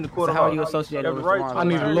used against you in the court of law. How are you associated with right. I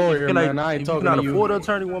need a lawyer, man. I ain't If you talking cannot to afford you. an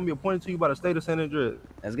attorney, won't be appointed to you by the state of San Andreas.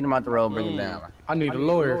 Let's get him out the road, bring him down. I need a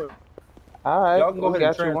lawyer. All right, Y'all can go we ahead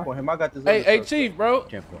and got you transport him. I got this. Hey, other stuff. Chief, bro.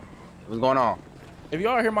 What's going on? If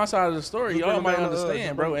y'all hear my side of the story, y'all might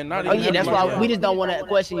understand, bro. And not Oh even yeah, that's why we just. just don't want to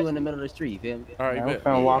question you in the middle of the street, feel me? All right, I'm bet.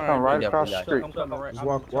 finna walk him right bet. across the street. Just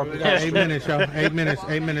walk. Yeah, 8 minutes, y'all. 8 minutes.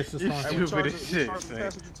 8 minutes to start. Stupid as shit, man.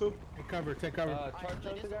 Take cover. Take cover.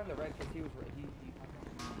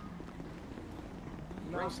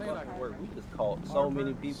 You know what I'm saying? Like, We just caught so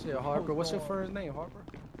many people. shit, Harper. What's your first name, Harper?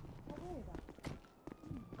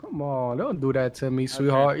 Come on, don't do that to me,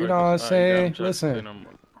 sweetheart. You know what I'm saying? Listen.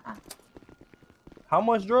 How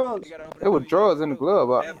much drugs? It was drugs in the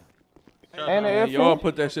glove, and the air Y'all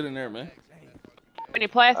put that shit in there, man. Any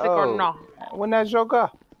plastic or no? When that's your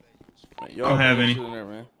car? Y'all Don't put have that any. shit in there,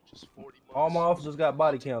 man. All my officers got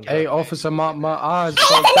body cams. Hey, officer, my eyes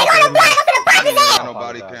fucked up right now. No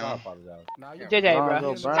body cam.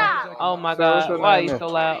 JJ, bro. Oh my God. Why are you so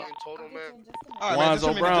loud? All right, man, just Lonzo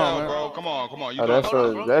put me in the Brown, jail, man. bro. Come on.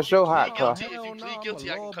 Oh, that's your hot car. If you plead guilty,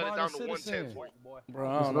 I can cut it down to 110 for you. Bro,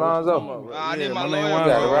 I don't Mr. know what you're Lonzo. talking about, bro. I need Yeah, my name lawyer, You got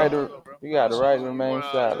the Lonzo. right to, you got the right to remain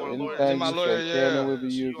silent. Anything my you lawyer, say yeah. can will be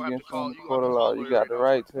used against you in the court of law. You got the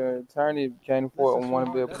right to an attorney if you can't afford one, want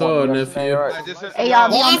to be a Call, point. nephew. Hey, y'all,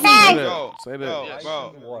 be on Say time. that. Say that.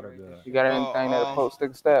 Bro. You got anything that'll poke,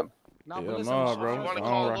 stick, stab? Hell no, bro. If you want I to don't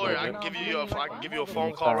call a rock lawyer, like I that. can give you a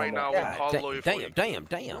phone call right now. We'll call a lawyer for you. Damn.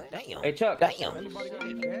 Hey, Chuck. Damn.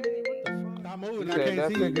 I'm moving. You I said can't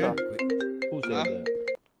that's see you, it, man. Who said that?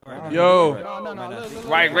 Yo,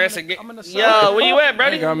 Right, rest again. Yo, where you at, they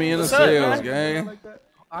buddy? got me in the What's up, sales, man?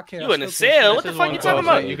 gang. You in the cell? What the fuck you talking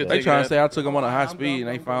about? They trying to say I took them on a high speed and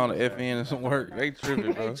they found the FN and some work. They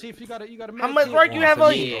tripping, bro. How much work you have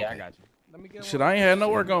on you? Yeah, I got you. Shit, I ain't had no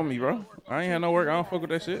work on me, bro. I ain't had no work. I don't fuck with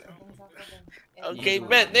that shit. Okay,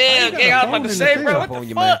 bet. Damn, gang, I was about to say, bro, what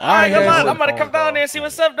the fuck? I ain't gonna lie. I'm about to come down there and see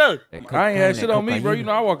what's up, though. I ain't had shit on me, bro. You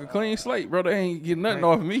know I walk a clean slate, bro. They ain't getting nothing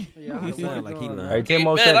off of me. Hey, 10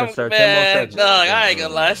 more seconds, sir. 10 more seconds. Dog, I ain't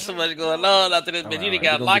gonna lie. There's so much going on after this, bitch. You done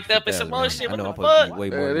got locked up and some more shit. What the fuck?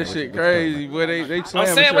 Yeah, this shit crazy, boy. They slamming.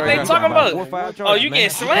 I'm saying what they talking about. Oh, you getting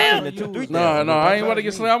slammed? No, I ain't about to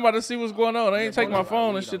get slammed. I'm about to see what's going on. They ain't take my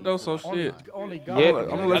phone and shit though, so shit. I'm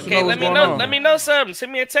gonna let you know what's going on. Let me know something.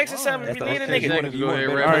 Send me a text or something if you need a nigga.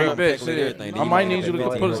 Alright, bet. Shit. I might need you to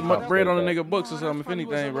put some bread on the nigga books or something, if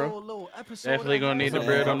anything, bro. Definitely gonna need the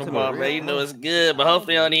bread on the bar, man. You know it's good, but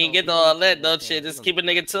hopefully I don't even get to all that though. Shit, just keep a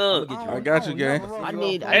nigga tuned. I got you, gang.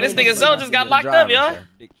 Hey, this nigga Zoe just got locked up, y'all.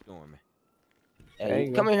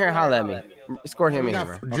 Hey, come in here and holler at me. Escort him in here,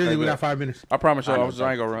 bro. Drizzy, we got 5 minutes. I promise y'all, officer,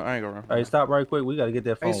 I ain't gonna run. Hey, stop right quick. We gotta get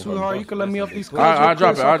that phone. Hey, sweetheart, you can let me off these calls. I'll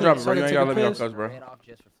drop it, bro. You ain't gotta let me off cuz, bro.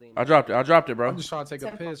 I dropped it, bro. I'm just trying to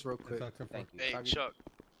take a piss real quick. Hey, Chuck.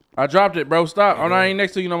 I dropped it, bro. Stop. Oh, no, I ain't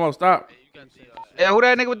next to you no more. Stop. Hey, who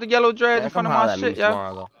that nigga with the yellow dreads in front of my shit,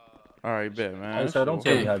 y'all? All right, bet, man. Hey, sir, don't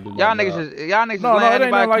tell me how to do Y'all niggas just let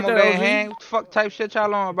anybody come over there and hang. What the fuck type shit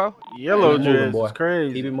y'all on, bro? Yellow dreads is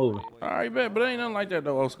crazy. Keep it moving. All right, bet, but ain't nothing like that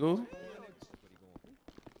though, old school.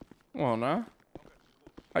 Come on now.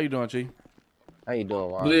 How you doing, Chief? How you doing,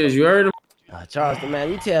 Juan? Liz, you heard him? Charleston, man,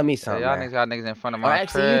 you tell me something. Y'all man. niggas in front of my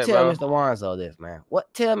actually, crib, you tell bro. Mr. Wanzo this, man.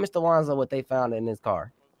 Tell Mr. Wanzo what they found in his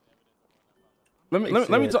car. Let me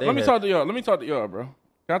talk to y'all. Let me talk to y'all, bro.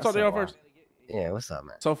 Can I talk to y'all first? Yeah, what's up,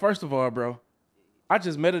 man? So first of all, bro, I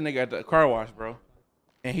just met a nigga at the car wash, bro,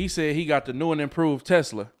 and he said he got the new and improved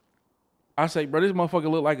Tesla. I say, bro, this motherfucker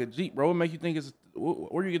look like a Jeep, bro. What make you think it's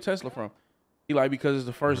where you get Tesla from? He like, because it's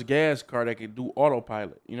the first gas car that can do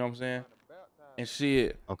autopilot. You know what I'm saying? And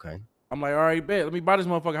shit. Okay. I'm like, all right, bet. Let me buy this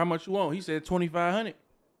motherfucker. How much you want? He said 2,500.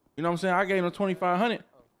 You know what I'm saying? I gave him 2,500.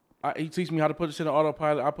 He teach me how to put this shit in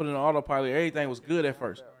autopilot. I put it in autopilot. Everything was good at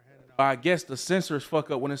first. But I guess the sensors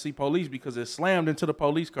fuck up when it see police because it slammed into the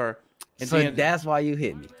police car. And so then, that's why you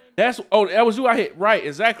hit me. That was you I hit. Right,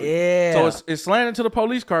 exactly. Yeah. So it slammed into the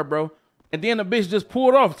police car, bro. And then the bitch just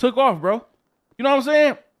pulled off, took off, bro. You know what I'm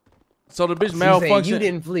saying? So the bitch malfunctioned. You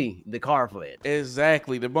didn't flee. The car fled.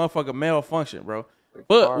 Exactly. The motherfucker malfunctioned, bro.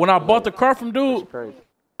 But when I bought the car from dude,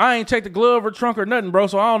 I ain't checked the glove or trunk or nothing, bro.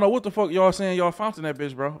 So I don't know what the fuck y'all saying y'all found in that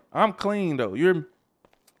bitch, bro. I'm clean, though.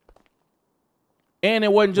 And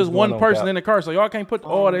it wasn't just one person in the car, so y'all can't put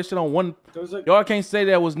all that shit on one. Y'all can't say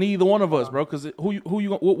that was neither one of us, bro. Because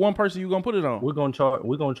what one person you gonna put it on? We're gonna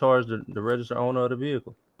charge the registered owner of the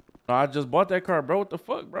vehicle. No, I just bought that car, bro. What the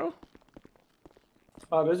fuck, bro?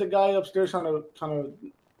 There's a guy upstairs trying to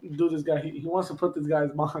do this guy. He wants to put this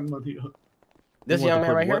guy's behind money up. This young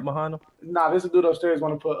man right here behind him? Nah, this dude upstairs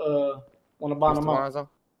want to bond him up. All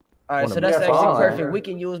right, so that's actually perfect. We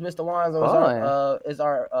can use Mr. Wanzo as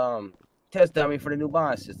our test dummy for the new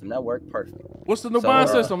bond system. That worked perfect. What's the new bond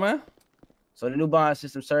system, man? So the new bond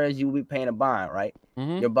system, sir, is you will be paying a bond, right?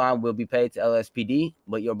 Your bond will be paid to LSPD,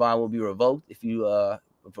 but your bond will be revoked if you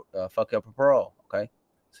fuck up a parole, okay?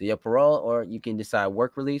 So your parole, or you can decide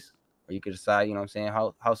work release, or you can decide, you know what I'm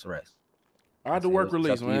saying, house arrest. I had to work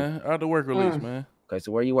release, man. Man. Okay,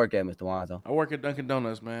 so where you work at, Mr. Wanzo? I work at Dunkin'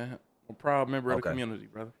 Donuts, man. I'm a proud member of the community,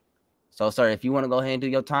 brother. So, sir, if you want to go ahead and do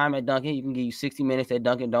your time at Dunkin', you can give you 60 minutes at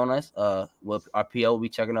Dunkin' Donuts. Our PO will be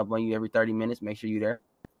checking up on you every 30 minutes. Make sure you're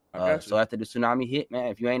there. So after the tsunami hit, man,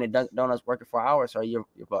 if you ain't at Dunkin' Donuts working for hours, sir, your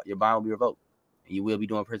bond will be revoked. And you will be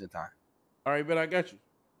doing prison time. All right, bet I got you.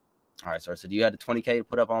 All right, sir. So do you have the 20K to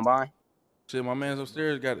put up on bond? Shit, my man's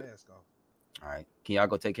upstairs got it. All right. Can y'all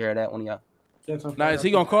go take care of that, one of y'all? Now, is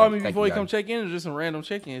he gonna call me before he come check in, or just some random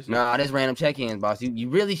check-ins? Nah, this random check-ins, boss. You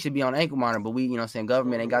really should be on ankle monitor, but we, you know what I'm saying,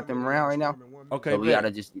 government ain't got them around right now. Okay, so we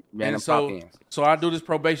gotta just random pop-ins. So I do this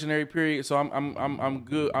probationary period, so I'm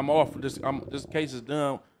good. I'm off. This case is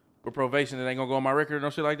done with probation. It ain't gonna go on my record or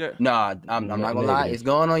no shit like that. Nah, I'm not gonna lie. It's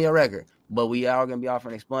going on your record, but we are gonna be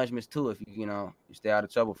offering expungements too if you stay out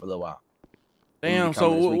of trouble for a little while. Damn.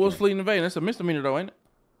 So what's fleeing evading? That's a misdemeanor though, ain't it?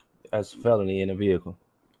 That's felony in a vehicle.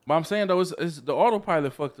 But I'm saying though, it's the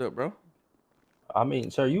autopilot fucked up, bro. I mean,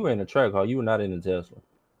 sir, you were in a track car. You were not in a Tesla.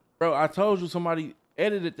 Bro, I told you somebody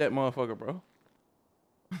edited that motherfucker, bro.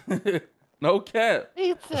 No cap.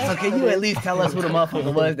 So can you at least tell us who the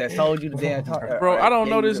motherfucker was that sold you the damn car? Bro, I don't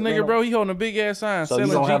know this nigga, bro. He holding a big ass sign selling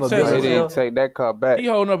Jeep Teslas. Take that car back. He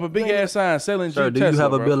holding up a big ass sign selling Jeep Teslas. Sir, do you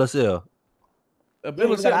have a bill of sale? A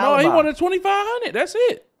bill of sale? No, he wanted 2,500. That's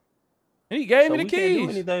it. And he gave me the keys. Can't do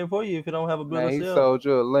anything for you if you don't have a bill of sale. He sold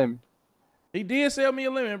you a lemon. He did sell me a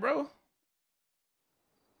lemon, bro.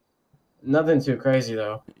 Nothing too crazy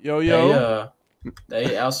though. Yo.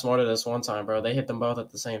 They outsmarted us one time, bro. They hit them both at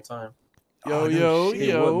the same time.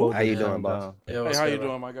 Yo. How you doing, boss? Hey, how you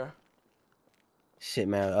doing, my guy? Shit,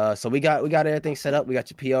 man. So we got everything set up. We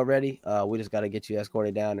got your PO ready. We just gotta get you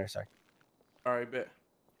escorted down there, sir. All right, bet.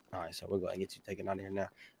 All right, so we're going to get you taken out of here now.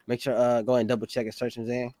 Make sure, go ahead and double check and search him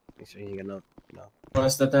in. Make sure you ain't got no, Want to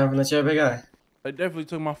step down from the chair, big guy? They definitely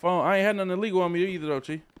took my phone. I ain't had nothing illegal on me either, though,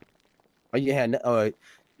 Chief. Oh, you had,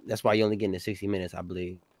 that's why you only getting the 60 minutes, I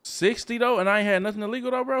believe. 60 though, and I ain't had nothing illegal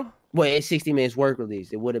though, bro. Well, it's 60 minutes work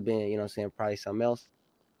release. It would have been, you know what I'm saying, probably something else.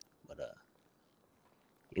 But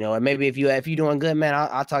you know, maybe if you doing good, man,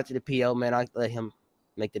 I'll talk to the PO, man. I'll let him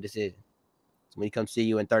make the decision. So when he comes see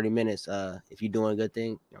you in 30 minutes, if you doing a good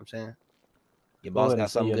thing, you know what I'm saying? Your boss got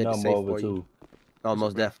something good to say for you. Oh,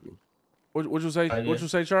 most definitely. What you say? What you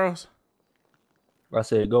say, Charles? I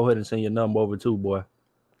said, go ahead and send your number over too, boy.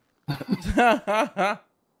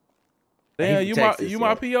 Damn, you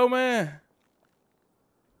my PO, man.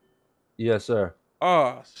 Yes, sir.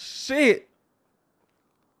 Oh shit.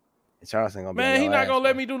 Charles ain't gonna be man, he not gonna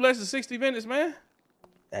let me do less than 60 minutes, man.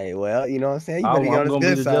 Hey, well, you know what I'm saying? You better get on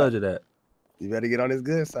his good side. Judge of that. You better get on his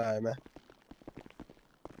good side, man.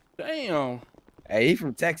 Damn. Hey, he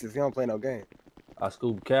from Texas. He don't play no game. I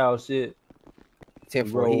scoop cow shit.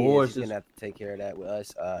 10-4 horses. He's gonna have to take care of that with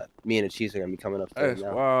us. Me and the Chiefs are gonna be coming up. That's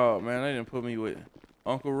wild, man. They didn't put me with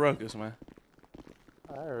Uncle Ruckus, man.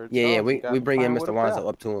 Yeah, we bring in Mr. Wanzo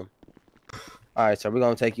up to him. All right, so we're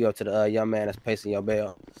gonna take you up to the young man that's pacing your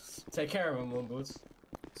bail. Take care of him, Moon Boots.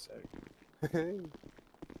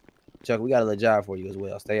 Chuck, we got a little job for you as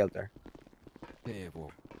well. Stay up there. Yeah, boy.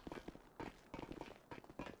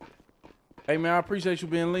 Hey man, I appreciate you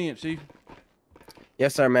being lenient, Chief.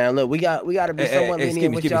 Yes, sir, man. Look, we got to be somewhat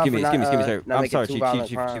lenient with y'all for sir. I'm sorry, Chief.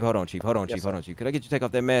 Crimes. Hold on, Chief. Hold on, Chief. Could I get you to take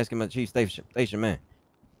off that mask in my Chief station, man?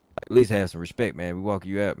 At least have some respect, man. We walk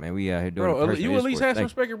you out, man. We out here doing. Bro, you at least have some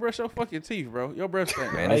respect and brush your fucking teeth, bro. Your breath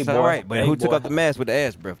stink. Man, it's all right. But who took off the mask with the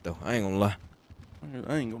ass breath, though? I ain't gonna lie.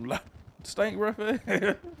 I ain't gonna lie. Stink breath.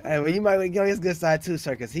 Hey, well, you might get on his good side too,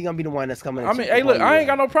 sir, because he gonna be the one that's coming. I mean, hey, look, I ain't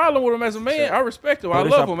got no problem with him as a man. Sure. I respect him. I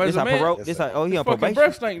love him as a man. Oh, he on fucking probation.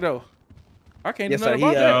 breath stink though. I can't do nothing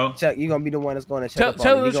about that. Chuck, you gonna be the one that's going to check.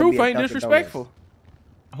 Telling the truth ain't disrespectful.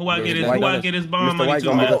 Who I get his bond money White to?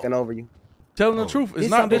 gonna be looking over you. Telling the truth is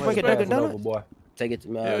not disrespectful. Take it to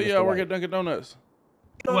me. Yeah, I work at Dunkin' Donuts.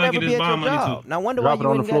 Who I get his bond money to? Now wonder why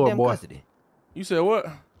you in goddamn custody. You said what?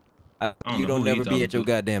 You don't never be at your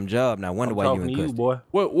goddamn job. Now wonder why you in custody. Boy.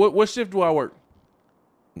 What shift do I work?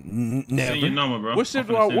 Never. Send your number, bro. What shift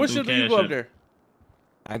do you go up there?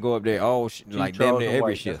 I go up there all like damn near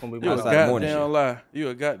every shift. You a goddamn lie. You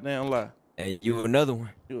a goddamn lie. And you another one.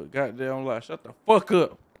 You a goddamn lie. Shut the fuck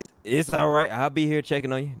up. It's all right. I'll be here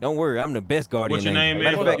checking on you. Don't worry. I'm the best guardian. What's your name,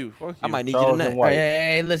 man? Fuck you. I might need you tonight.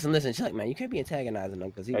 Hey, listen, Chuck, man. You can't be antagonizing him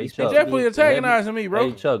because he's definitely antagonizing me,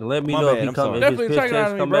 bro. Hey, Chuck, let me know if he come. Definitely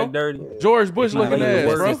antagonizing me, bro. Dirty. George Bush looking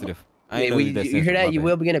ass, bro. Hey, you hear that? You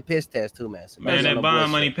will be getting a piss test too, man. Man, that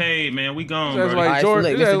bond money paid, man. We gone, bro.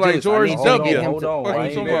 That's like George W. Hold on.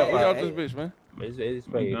 We out this bitch, man. It's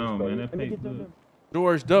paid.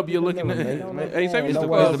 George W. looking at it. Hey, say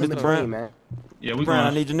Mr. Brown, man. Yeah, we Brown, I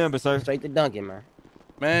need your number, sir. Straight to Dunkin', man.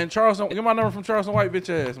 Man, Charleston, get my number from Charleston White, bitch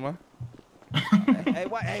ass, man. Hey,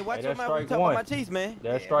 watch your mouth. Talk about my cheese, man.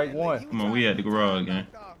 That's strike one. Come on, we at the garage, gang.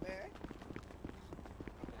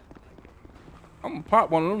 I'm gonna pop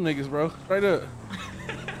one of them niggas, bro. Straight up.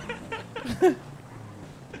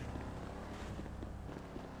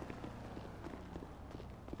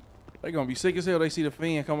 They gonna be sick as hell. They see the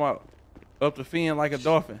fin come out up the fin like a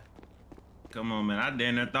dolphin. Come on, man. I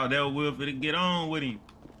damn near thought that was Will for to get on with him.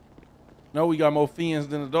 No, we got more fins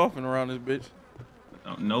than a dolphin around this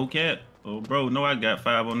bitch. No cap. Oh, bro, no, I got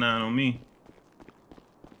 509 on me.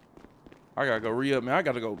 I gotta go re-up, man. I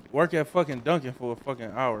gotta go work at fucking Dunkin' for a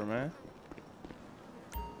fucking hour, man.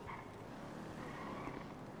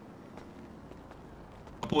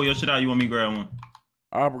 I'll pull your shit out. You want me to grab one?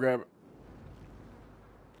 I'll grab it.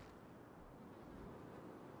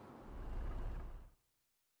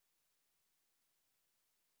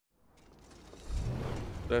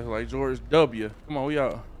 That's like George W. Come on, we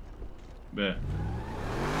out. Bet.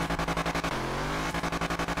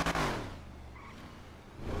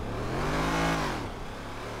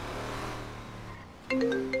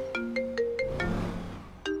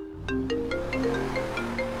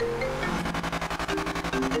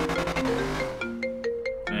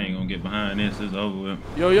 I ain't gonna get behind this. It's over with.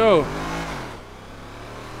 Yo.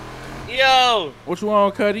 What you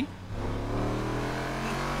want, Cuddy?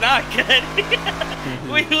 Not Cuddy.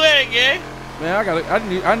 Where you at, gang? Man,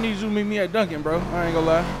 I need you to meet me at Dunkin', bro. I ain't gonna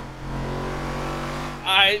lie.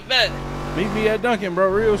 I bet. Meet me at Dunkin', bro.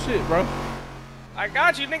 Real shit, bro. I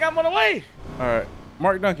got you, nigga. I'm on the way. All right,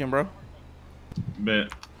 Mark Duncan, bro.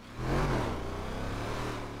 Bet.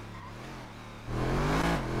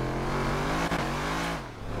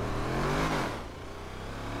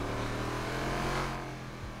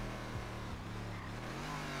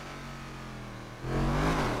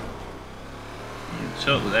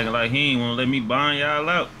 Chuck was acting like he ain't want to let me bond y'all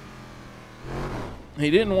out.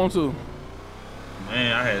 He didn't want to.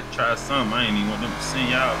 Man, I had to try something. I ain't even want them to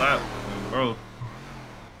send y'all out, bro.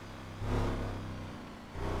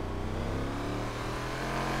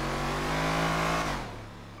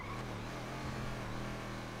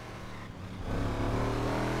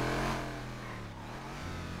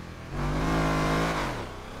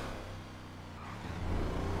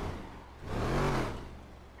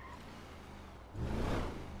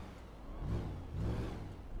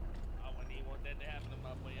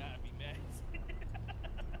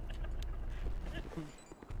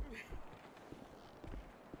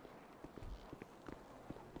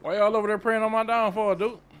 Why y'all over there praying on my downfall,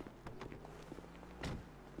 dude?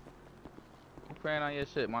 I'm praying on your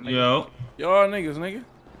shit, my nigga. Yo. Y'all niggas, nigga.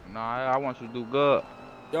 Nah, I want you to do good.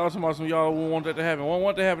 Y'all talking about some y'all won't want that to happen. Won't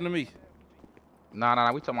want that to happen to me.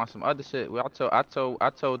 Nah, we talking about some other shit. I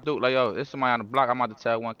told Duke, like, yo, there's somebody on the block. I'm about to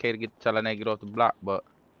tell 1K to tell that nigga get off the block, but.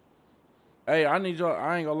 Hey, I need y'all.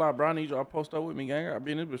 I ain't gonna lie, bro. I need y'all to post up with me, gang. I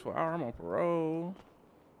be in this bitch for an hour. I'm on parole.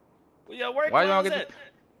 Where y'all work? Why y'all get?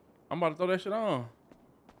 I'm about to throw that shit on.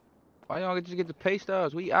 Why y'all just get the pay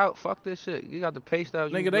stubs? We out. Fuck this shit. You got the pay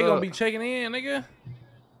stubs. Nigga, they gonna be checking in, nigga.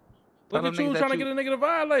 Look at you trying to get a nigga to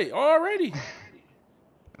violate already.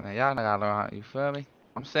 Man, y'all gotta learn how. You feel me?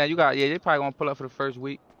 I'm saying you got. Yeah, they probably gonna pull up for the first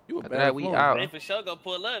week. You a After bad that, we out. They for sure gonna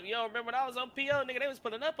pull up. You don't remember when I was on PO, nigga? They was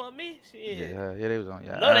pulling up on me. Shit. Yeah, they was on.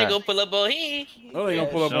 Yeah. No, they gonna pull up on him. No, they gonna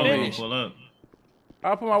pull up on me. Pull up.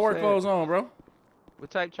 I'll put my work clothes on, bro.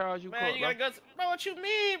 What type charge you Man, caught, you bro? gotta go. Bro, what you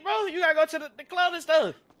mean, bro? You gotta go to the clothing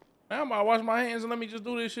stuff. Man, I'm about to wash my hands and let me just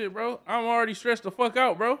do this shit, bro. I'm already stressed the fuck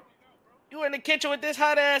out, bro. You in the kitchen with this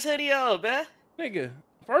hot ass hoodie on, man. Nigga,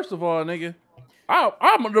 first of all, nigga,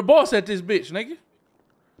 I'm the boss at this bitch, nigga.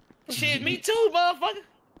 Shit, me too, motherfucker.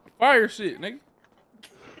 Fire shit, nigga.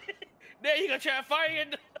 There you gonna try to fire your.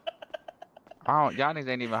 Y'all niggas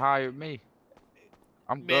ain't even hired me.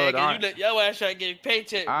 I'm Man, good. cause you let your ass try to get a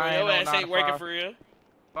paycheck, bro. Your ass ain't working for real.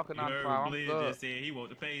 Fucking you heard I'm Blizz good. just said he want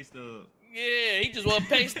the pay stub. Yeah, he just want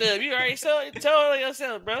pay stub. You already told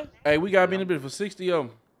yourself, bro. Hey, we gotta be in the bitch for 60 of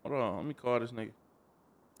them. Hold on, let me call this nigga.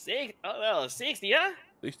 60, huh?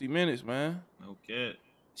 60 minutes, man. Okay.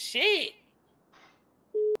 Shit.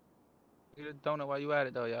 Get a donut while you at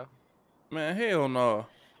it, though, y'all. Man, hell no.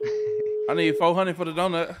 I need 400 for the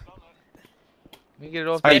donut. Let me get it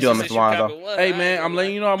off. How you doing, Mr. Wanzo? Hey, man, I'm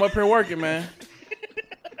letting you know I'm up here working, man.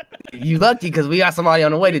 You lucky because we got somebody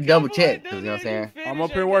on the way to double check. You know what I'm saying? I'm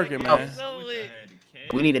up here working, man.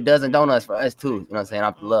 We need a dozen donuts for us too. You know what I'm saying?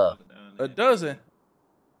 Out the love. A dozen?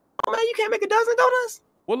 Oh man, you can't make a dozen donuts?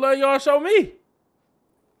 What love y'all show me?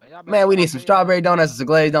 Man, we need some strawberry donuts and some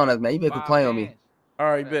glazed donuts, man. You better complain on me. All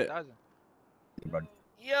right, bet.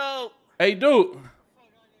 Yo. Hey, dude.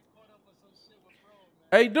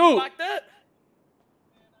 Hey, dude. Locked up.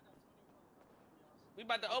 We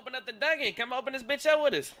about to open up the Dunkin. Come open this bitch up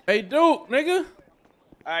with us. Hey, dude, nigga.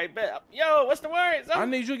 All right, bet. Yo, what's the word? I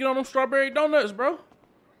need you to get on them strawberry donuts, bro.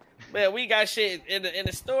 Man, we got shit in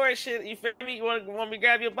the store and shit. You feel me? You want me to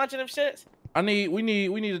grab you a bunch of them shits? We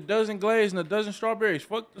need a dozen glazed and a dozen strawberries.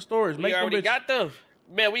 Fuck the stores. We Make them already bitches. got them.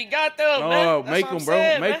 Man, we got them, No, man. make them,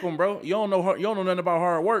 bro. Make them, bro. You don't know nothing about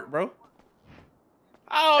hard work, bro.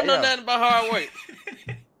 I don't know nothing about hard work.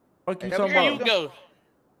 Fuck you Here talking about? you go.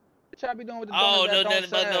 What y'all be doing with the I donuts don't know that nothing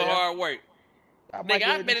about sell, no yeah? hard work. Y'all might Nigga, get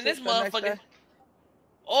I've been in this the next motherfucker day.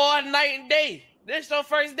 all night and day. This your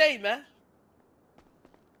first day, man.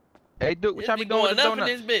 Hey, Duke, what It y'all be be doing with the going up in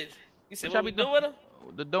donuts? this bitch. You said What y'all what we be do with them?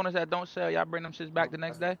 The donuts that don't sell, y'all bring them shits back the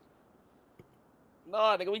next day? No,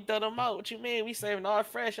 nigga, we throw them out. What you mean? We saving all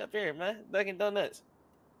fresh up here, man. Dunkin' Donuts.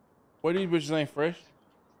 What, these bitches ain't fresh?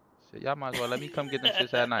 Shit, y'all might as well let me come get them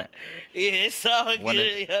shits at night. Yeah, it's all When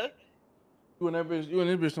good, yeah. You and this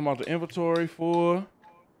bitch talking about the inventory for.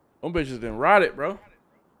 Them bitches done rotted, bro.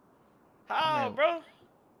 How, bro?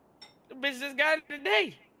 The bitch just got it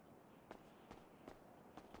today.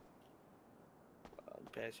 I'll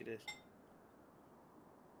pass you this.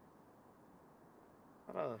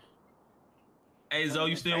 Hold on. Hey, Zo,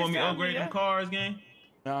 you still want me to upgrade them cars, gang?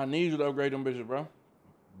 Nah, I need you to upgrade them bitches, bro.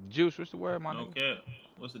 Juice, what's the word, my nigga? Okay.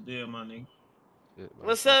 What's the deal, my nigga?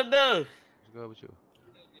 What's up, though? What's good with you?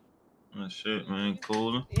 Oh, shit, man.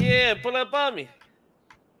 Cool. Yeah, pull up on me.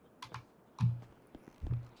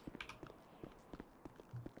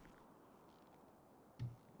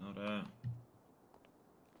 Know that.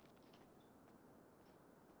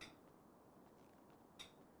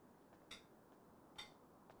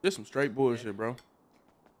 This some straight bullshit, bro.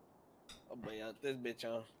 Oh boy, this bitch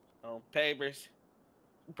on papers.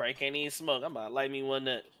 Probably can't even smoke. I'm about to light me one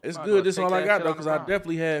nut. It's good. This is all I got though, cause I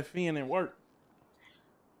definitely had Finn in work.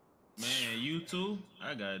 Man, you too.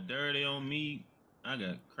 I got dirty on me. I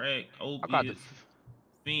got crack, opiates,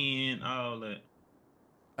 Finn, all that.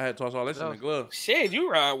 I had to toss all this in the glove. Shit, you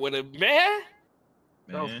ride with a man.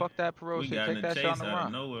 Bro, fuck that parole shit. Take that shit on the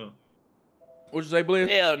run. What'd you say, Blizz?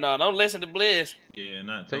 Hell no, don't listen to Blizz. Yeah,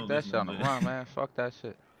 not take that shit on the run, man. Fuck that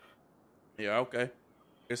shit. Yeah, okay.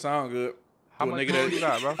 It sound good. How much parole you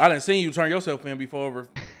got, bro? I done seen you turn yourself in before over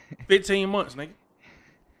 15 months, nigga.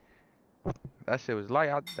 That shit was light.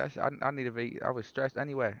 I needed I was stressed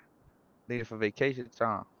anyway. Needed for vacation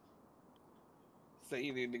time. So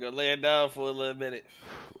you need to go lay it down for a little minute.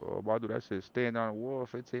 Oh, boy, I do that shit. Stand on the wall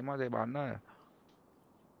 15 months, ain't about nothing.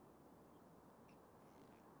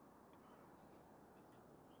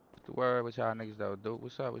 What's the word with y'all niggas though, dude?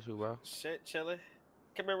 What's up with you, bro? Shit, chillin'.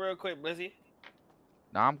 Come here real quick, Blizzy.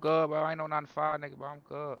 Nah, I'm good, bro. I ain't no 9 to 5 nigga, bro. I'm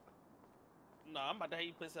good. Nah, I'm about to have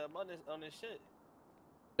you put something on this shit.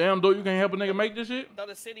 Damn, dude, you can't help a nigga make this shit? Throw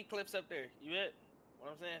the city clips up there. You hit?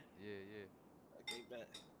 What I'm saying? Yeah. Okay, bet.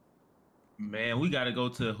 Man, we gotta go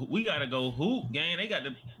hoop, gang. They got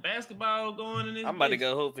the basketball going in this. I'm about to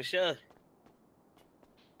go hoop for sure.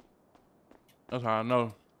 That's how I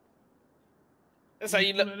know. That's how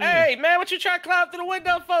you look. Hey, man, what you trying to climb through the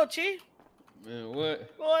window for, Chief? Man, what?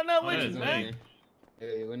 What's going on with you, man?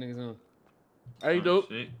 Hey, what niggas on? Hey, dude.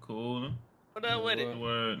 Shit, cool. What up with it?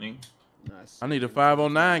 Word, nigga. I need a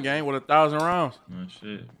 509 game with 1,000 rounds. Oh,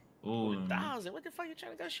 shit. Ooh, 1,000? What the fuck you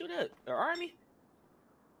trying to go shoot up? The army?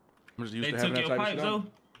 I'm just used they to took having your that type pipes, of though?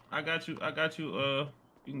 stuff. I got you.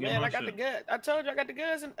 You can get Man, my I got shit. the gun. I told you I got the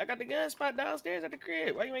guns. I got the gun spot downstairs at the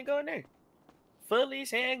crib. Why you ain't going there?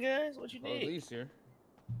 Fullies, handguns. What you need? Police here.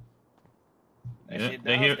 Yeah,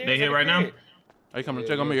 they here right now. They coming to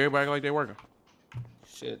check on me. Everybody like they working.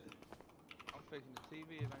 Shit. I'm fixing the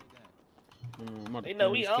TV if anything. They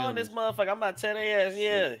know we on this motherfucker. I'm about to tell their ass,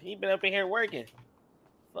 yeah, he been up in here working.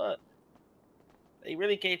 Fuck. They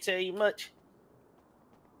really can't tell you much.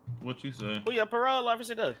 What you say? Who your parole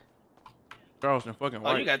officer does? Charleston fucking Oh,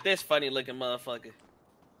 white. you got this funny looking motherfucker.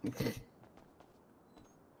 You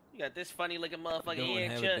got this funny looking motherfucker here,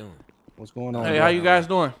 Chuck. What's going on? Hey, how you guys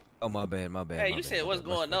doing? Oh, my bad. Hey, you said what's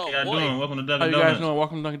going on, How you boy? doing? Welcome to How Dunkin' you guys Donuts. doing?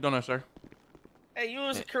 Welcome to Dunkin' Donuts, sir. Hey, you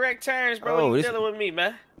was the correct terms, bro. Oh, you this- dealing with me,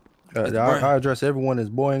 man. I address everyone as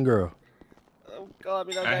boy and girl. Oh, God,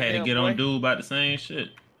 me no I had to goddamn get boy. on dude about the same shit.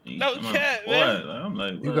 No cap, man. I'm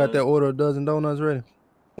like, You got that order a dozen donuts ready?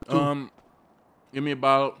 Give me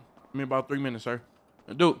about 3 minutes, sir.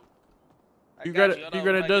 Dude, you got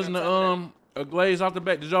a dozen of a glaze off the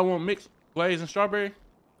back. Did y'all want mixed glaze and strawberry?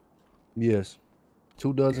 Yes.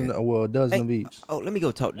 2 dozen, well, a dozen of each. Oh, let me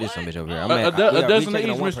go talk to this bitch over here. A dozen of each,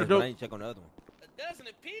 Mr. Duke. I ain't check on the other one. A dozen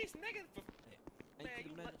apiece, nigga.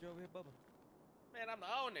 Man, I'm the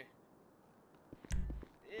owner.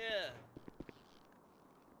 Yeah.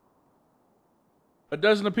 A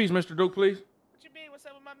dozen apiece, Mr. Duke, please. What you mean? What's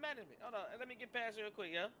up with my management? Hold on, let me get past real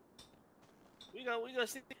quick, yo. We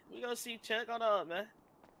go see Chuck. Hold on, man.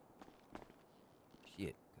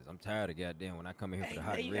 Shit, because I'm tired of goddamn when I come in here for the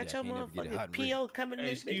hot Hey, and you ready. got I your can't never get it hot and ready. PO coming in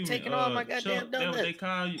Hey, this bitch, excuse me, taking all my goddamn Chuck, that what donuts. they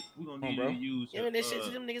call you. We're gonna need you to use Giving this shit to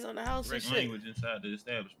them niggas on the house and correct shit. language inside the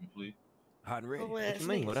establishment, please. Hot and ready. Oh, What ass you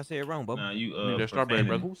mean? niggas. What I said wrong, Bubba? Nah, you Need that strawberry,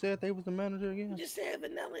 brother. Who said they was the manager again? You just said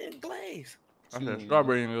vanilla and glaze. I said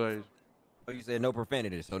strawberry and glaze. Oh, you said no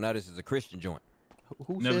profanity, so now this is a Christian joint.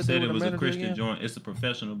 Who Never said said they it were was the a manager Christian again? joint. It's a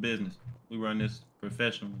professional business. We run this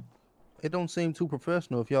professionally. It don't seem too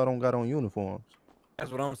professional if y'all don't got on uniforms. That's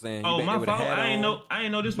what I'm saying. Oh, my fault. I ain't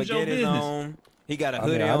know this was your business. On. He got a I mean,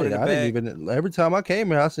 hoodie I on in the back. didn't even. Every time I came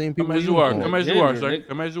here, I seen people. Come as with you are. uniforms. Come as you are, sir.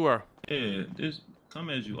 Come as you are. Yeah, this come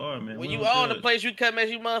as you are, man. When We you don't own the judge. place, you come as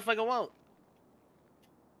you motherfucking want.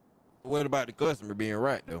 What about the customer being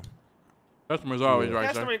right though? Customers always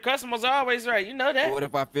right, sir. Customers are always right. You know that. What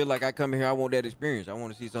if I feel like I come in here, I want that experience? I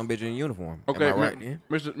want to see some bitch in uniform. Okay, Am I right then?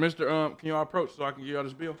 Mr. Can y'all approach so I can give y'all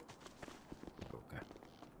this bill? Okay.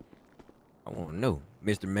 I want to know,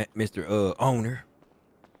 Mr. Owner.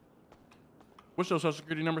 What's your social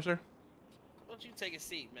security number, sir? Don't you take a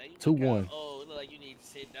seat, man? You 2-1. Oh, it look like you need to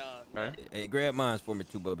sit down. Okay. Hey, grab mine for me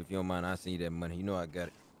too, Bub, if you don't mind. I send you that money. You know I got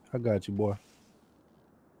it. I got you, boy.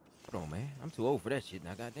 Hold on, man. I'm too old for that shit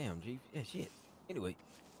now. Goddamn, G. Yeah, shit. Anyway.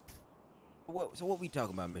 So what we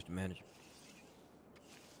talking about, Mr. Manager?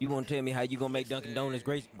 You gonna tell me how you gonna make Dunkin' Donuts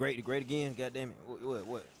great again? Goddamn it.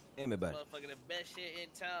 What? Tell me about it. Motherfucker, the best shit in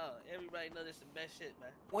town. Everybody know this the best shit,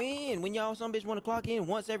 man. When y'all some bitch wanna clock in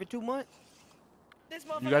once every 2 months? This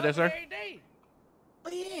motherfucker You got that, open sir? every day.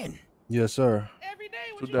 In. Yes, sir. Every day.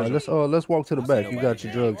 What All right, let's walk to the back. You got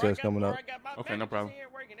your drug test coming up. Okay, no problem.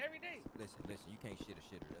 Listen, you can't shit a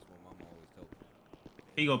shitter. That's what my mom always told me.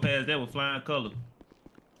 He gonna pass that with flying colors.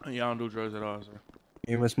 Yeah, I don't do drugs at all, sir.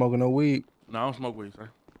 You ain't been smoking no weed? No, I don't smoke weed, sir.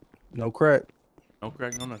 No crack? No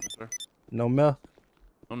crack, no nothing, sir. No meth?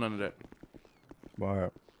 No none of that. All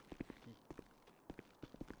right.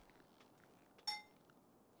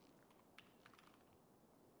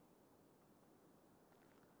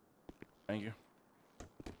 Thank you.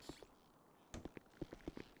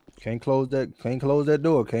 Can't close that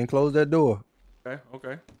door. Can't close that door. Okay,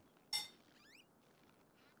 okay.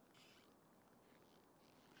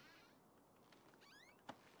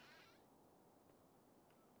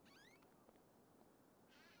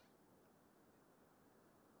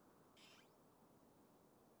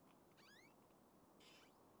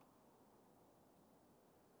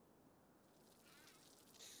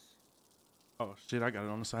 Oh shit, I got it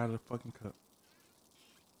on the side of the fucking cup.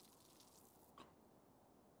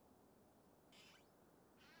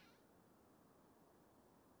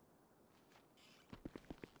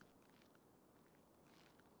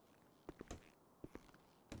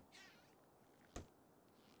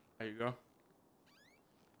 There you go.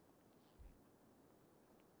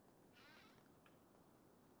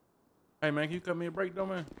 Hey man, can you cut me a break though,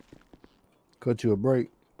 man? Cut you a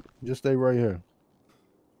break. Just stay right here.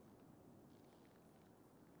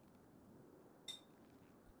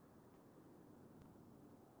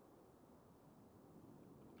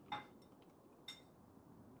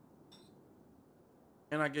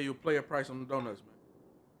 And I gave you a player price on the donuts, man.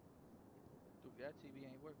 Dude, that TV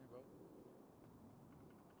ain't working, bro.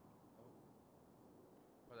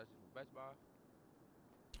 Oh, that's just Best Buy.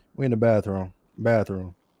 We in the bathroom. No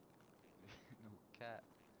cat.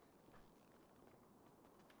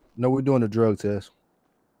 No, we're doing the drug test.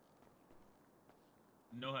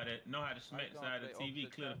 Know how to smack side of the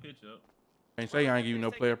TV, clear the picture up. Ain't say I ain't give you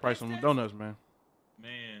no player price on the donuts, man.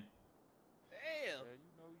 Man. Damn. Yeah,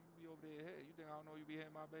 you know you be over there. Hey, you think I don't know you be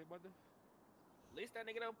hitting my baby mother? At least that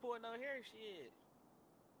nigga don't pull no hair shit.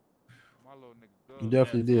 My little nigga good. You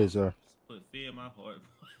definitely did, sir. Put fear in my heart.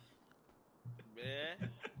 Man.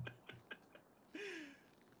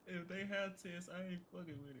 If they have tests, I ain't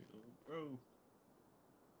fucking with it, bro.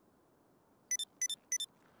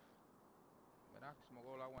 Man, I can smoke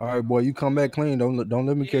all I want. All right, boy, you come back clean. Don't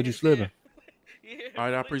let me catch you slipping. All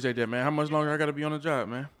right, I appreciate that, man. How much longer I gotta be on the job,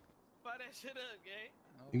 man? Fire that shit up, gang.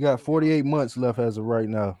 You got 48 months left as of right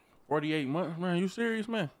now. 48 months, man. You serious,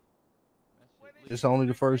 man? It's only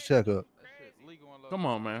the first checkup. Come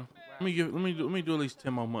on, man. Let me do at least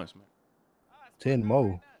 10 more months, man. 10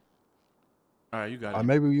 more. All right, you got it.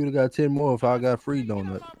 Maybe you'd have got 10 more if I got free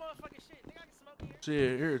donuts.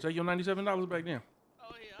 Shit, here, take your $97 back then.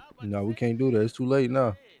 No, we can't do that. It's too late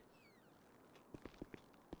now.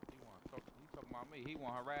 He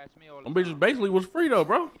want to harass me all the Them time. bitches basically was free though,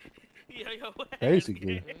 bro.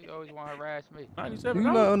 Basically. He always want to harass me. $97. You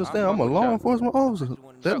not understand? I'm a law enforcement officer.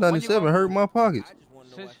 That 97 hurt my pockets.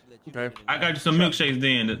 Okay. I got you some milkshakes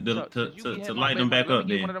then to light them back up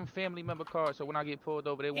Get then. one of them family member cards so when I get pulled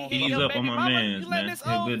over, they won't. Ease up on my mans, man. He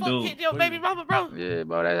a good dude. Hit your baby mama, bro. Yeah,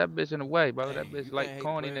 bro, that bitch in the way, bro. That bitch like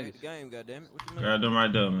corny niggas. Grab them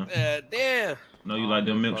right there, man. Damn. No, you like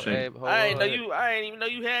them milkshakes. I ain't even know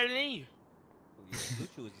you had it in you.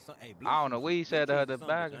 I don't know what he said to her the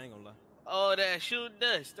bag. Oh, that shoe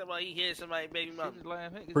dust. That's why he hit somebody baby mama.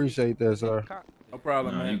 Appreciate that, sir. No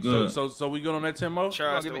problem, Nah, man. you good. So we good on that 10 more?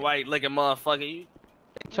 Charles the white looking motherfucker. You.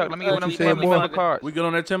 Chuck, let me get one of them you said, family boy? member cards. We good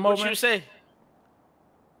on that 10 more, What man? you say?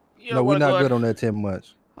 You No, don't we're wanna not go good on that 10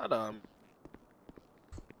 months. Hold on.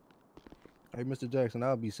 Hey, Mr. Jackson,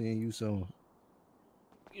 I'll be seeing you soon.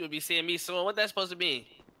 You'll be seeing me soon. What that supposed to mean?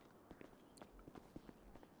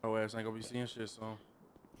 Oh, ass ain't gonna be seeing shit soon.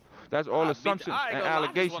 That's all assumptions and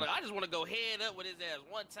allegations. I just want to go head up with his ass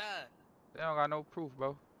one time. They don't got no proof,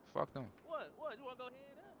 bro. Fuck them. What? You want to go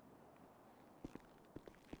head up?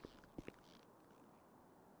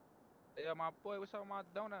 Yeah, my boy, what's up with my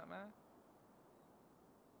donut, man?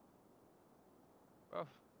 Bro.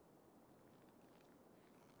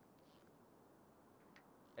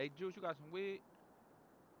 Hey, Juice, you got some weed?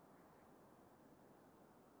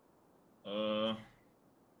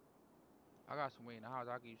 I got some weed in the house.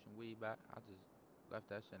 I'll give you some weed back. I just left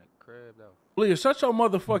that shit in the crib, though. Leah, shut your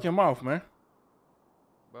motherfucking mouth, man.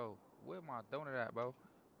 Bro, where my donut at, bro?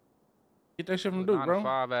 Get that shit from Duke, bro.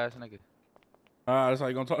 5 ass nigga. That's how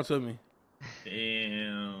you gonna talk to me.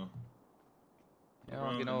 Damn. You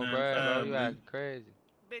don't get no bread, bro. You acting crazy.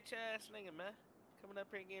 Bitch ass nigga, man. Coming up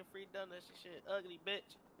here getting free donuts and shit. Ugly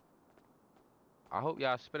bitch. I hope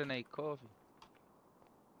y'all spitting a coffee.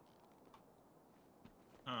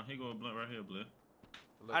 He go a blunt right here, Bliss.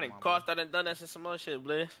 I done coughed, I done that since some more shit,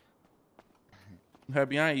 Bliss. I'm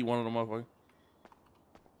happy I ain't eat one of them motherfuckers.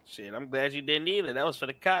 Shit, I'm glad you didn't either. That was for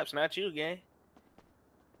the cops, not you, gang.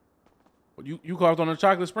 You coughed on the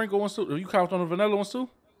chocolate sprinkle ones too? You coughed on the vanilla ones too?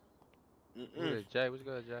 Good, Jay. What's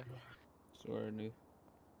good, Jay? Sorry, nigga.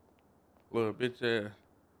 Little bitch ass.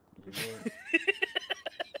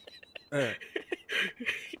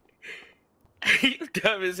 You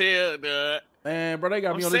dumb as hell, dog. Man, bro, they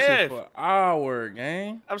got me on this shit for an hour,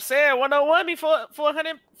 gang. I'm saying 101 me for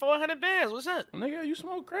 400 bands. What's up? Nigga, you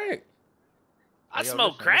smoke crack. I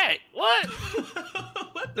smoke crack. What?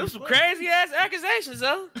 Those some crazy ass accusations,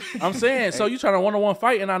 though. I'm saying, so you trying to 1-on-1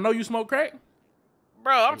 fight and I know you smoke crack?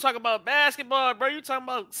 Bro, I'm talking about basketball, bro. You talking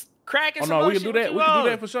about crack and Oh some no, we shit? can do that. We can do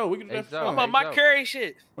that for sure. We can do that for sure. I'm about my Curry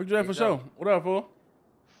shit. We can do that for sure. What up, fool?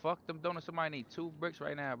 Fuck them donuts. Somebody need 2 bricks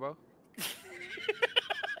right now, bro.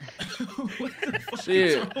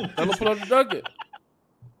 Shit. Tell them pull up the Dunkin.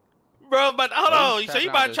 Bro, but hold on. So you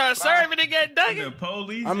about to try to serve it and get Dunkin?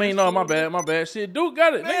 Police. I mean, no, my bad. Shit, Duke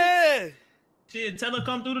got it, man. Nigga. Shit, tell her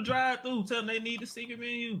come through the drive-thru. Tell them they need the secret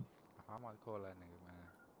menu. I'm gonna call that nigga, man.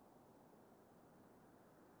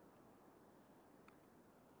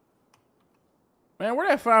 Man, where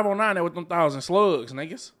that 509 at with them 1,000 slugs,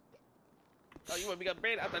 niggas? Oh, you want me to get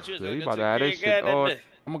bread? I thought you was Yeah, going you to about go to have to this the shit on.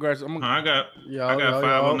 I'm gonna grab. I got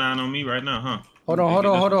 509 on me right now, huh? Hold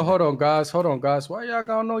on, guys. Why y'all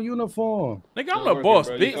got no uniform? Nigga, I'm the boss,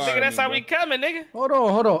 bitch. Nigga, that's how we coming, nigga. Hold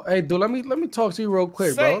on. Hey, dude, let me talk to you real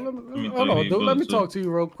quick, bro. Hold on, dude. Let me talk to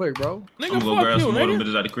you real quick, bro. Nigga, I'm gonna go grab some more of them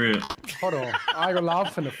bitches out the crib. Hold on. I ain't gonna lie, I'm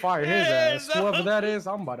finna fire his ass. Whoever that is,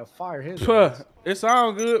 I'm about to fire his Puh, ass. it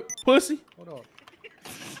sound good, pussy. Hold on.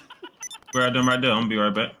 Grab them right there. I'm gonna be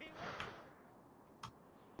right back.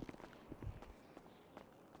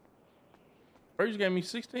 Bro, you just gave me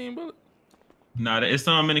 16 bullets. Nah, it's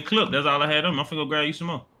some in the clip. That's all I had them. I'm finna go grab you some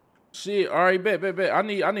more. Shit, all right, bet. I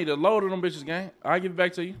need a load of them bitches, gang. I'll give it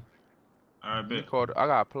back to you. All right, bet. I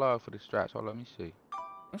got a plug for the straps. Hold on, let me see.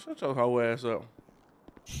 Shut your hoe ass up.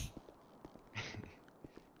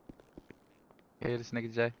 Hey, this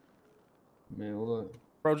nigga Jay. Man, what?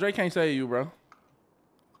 Bro, Jay can't save you, bro.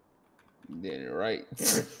 Did it right.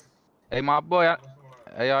 Hey, my boy.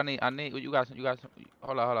 Hey, I need. You got some.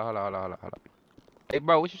 Hold on. Hey,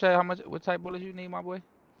 bro, what you say? What type bullets you need, my boy?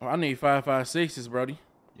 Oh, I need 5.56s, brody.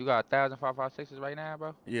 You got 1,000 5.56s right now,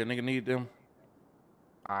 bro? Yeah, nigga need them.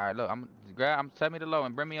 All right, look, tell me the low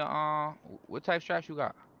and bring me a what type straps you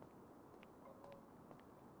got?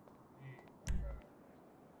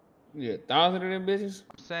 Yeah, 1,000 of them bitches.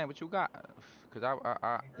 I'm saying what you got, cause I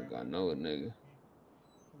think I know it, nigga.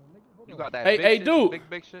 You got that? Hey, dude.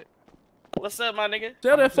 Big shit. What's up, my nigga?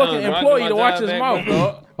 Tell that fucking employee to watch his mouth,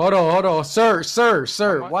 dog. Hold on, sir.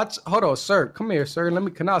 Watch. Hold on, sir. Come here, sir.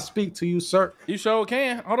 Can I speak to you, sir? You sure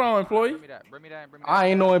can. Hold on, employee. Bring me that. I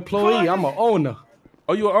ain't no employee. I'm an owner.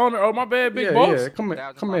 Oh, you an owner? Oh, my bad, big boss. Yeah. Come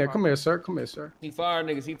here, sir. He fired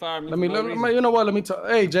niggas. He fired me. Let me. You know what? Let me talk.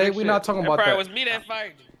 Hey, Jay, we not talking about that. Probably was me that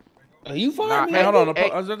fired you. You fired me? Hey, hold on.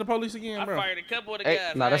 Is that the police again, bro? I fired a couple of the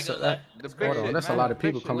guys. Nah, that's a lot of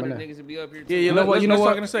people coming in. Yeah, you know what? Let's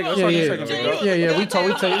talk in a second. Yeah. We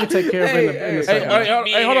take care of it in a second.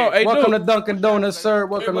 Hey, hold on. Hey, welcome to Dunkin' Donuts, sir.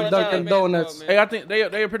 Welcome to Dunkin' Donuts. Hey, I think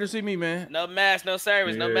they appear to see me, man. No mask, no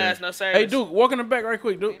service. No mask, no service. Hey, Duke, walk in the back right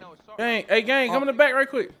quick, Duke. Gang, come in the back right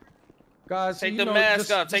quick. Guys, take the mask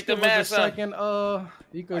off. Take the mask off. Second,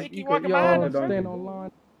 you could stand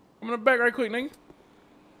online. Come in the back right quick, nigga.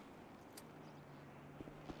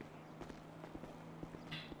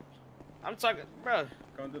 I'm talking, bro.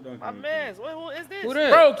 My man, who is this?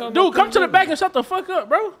 Bro, dude, come to the back and shut the fuck up,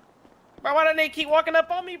 bro. Bro, why don't they keep walking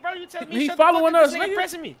up on me, bro? You tell me He following us, nigga. nigga.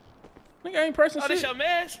 Pressing me. Nigga ain't pressing shit. Oh, this your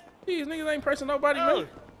man? These niggas ain't pressing nobody, man.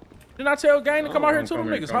 Didn't I tell gang to come out here too? Them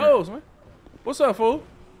niggas hoes, man. What's up, fool?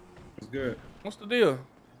 It's good. What's the deal?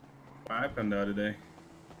 What happened the other day?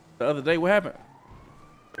 The other day, what happened?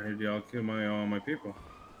 I heard y'all kill my people.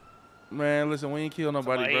 Man, listen, we ain't kill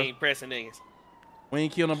nobody, bro. We ain't pressing niggas. We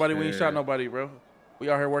ain't kill nobody. We ain't shot nobody, bro. We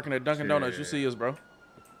out here working at Dunkin' Donuts. You see us, bro.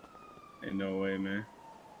 Ain't no way, man.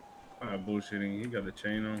 Bullshitting. He got a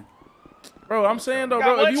chain on. Bro, I'm saying though,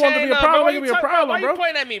 bro, if you want to be a problem, it can be a problem, bro. Why you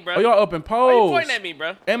pointing at me, bro? Oh, y'all up in polls. Why you pointing at me,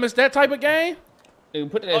 bro? And it's that type of game?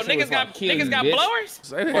 Put that niggas got blowers?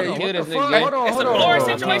 Hold on. It's a blower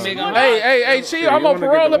situation. Hey, chill. I'm on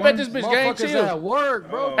parole up at this bitch, gang. Chill. At work,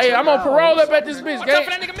 bro. Hey, I'm on parole up at this bitch, gang. What's up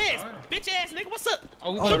for that nigga miss? Bitch ass nigga, what's up?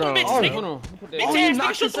 Shoot them bitches, nigga. Bitch Bitch ass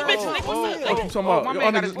nigga, shoot them bitches, nigga, what's up? What you talking about? My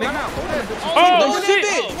man got his gun out. Oh, shit.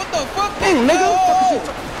 What the fuck, nigga?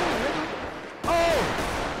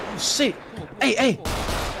 Oh, shit. Hey.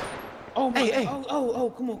 Oh, my. Hey.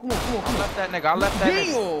 Oh, come on. I left that nigga.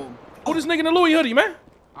 Damn. Oh, this nigga in the Louis hoodie, man.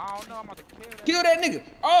 I don't know. I'm about to Kill that nigga.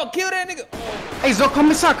 Oh, kill that nigga. Hey, Zo, come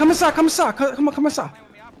inside. Come inside. Come inside.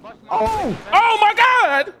 Oh my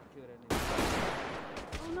God.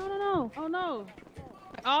 Oh no.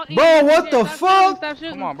 All bro, what the fuck?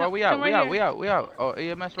 Come on, bro. We out. Oh,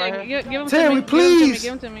 EMS right here. Give him Terry, to me. please.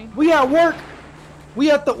 Give him to me. We at work.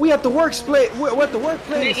 We at the workplace. We're at the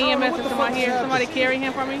workplace. The EMS is somebody here. Somebody carry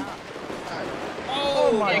him for me.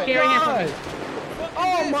 Oh my carry him for me.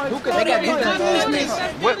 Oh my God.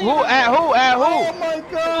 Who at who? Oh my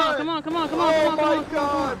God. Come on. Oh my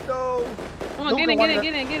God, though. Come on, get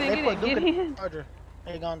in.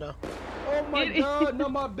 Hey, gone though. Oh my God,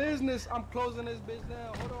 not my business. I'm closing this bitch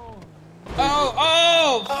down. Hold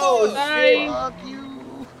on. Oh, sorry. Fuck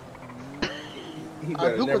you.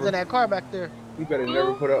 Duke was in that car back there. You better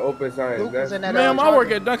never put an open sign. Duke was in that Ma'am, I work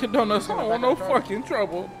at Dunkin' Donuts. I don't want no fucking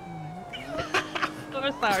trouble.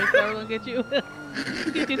 We're sorry, sir. We're gonna get you.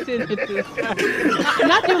 Get you tended to.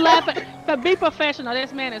 Not you laughing, but be professional.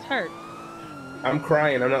 This man is hurt. I'm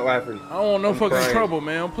crying. I'm not laughing. I don't want no fucking trouble,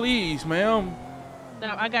 ma'am. Please, ma'am.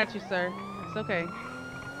 No, I got you, sir. It's okay.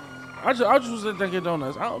 I just was at Dunkin'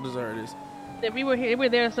 Donuts. I don't deserve this. If we were here, we were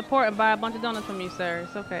there to support and buy a bunch of donuts from you, sir.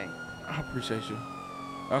 It's okay. I appreciate you.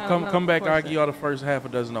 Come back. I'll give you all the first half a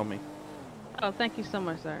dozen on me. Oh, thank you so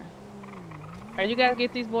much, sir. All right, you gotta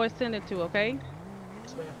get these boys tended to, okay?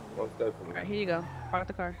 Most definitely. All right, here you go. Park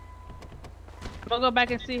the car. We'll go back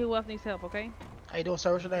and see who else needs help, okay? How you doing,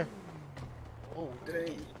 sir? What's your name? Oh,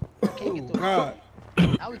 dang. I can't get through. God.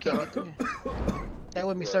 Now we can't get through. Stay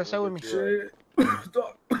with me, sir. Stay with me.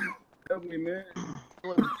 Stop. Help me, man.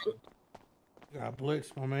 Got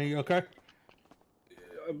blitz, my man. You okay? Yeah,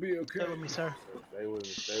 I'll be okay. Stay with me, sir. Stay with me.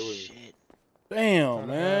 Shit. Damn,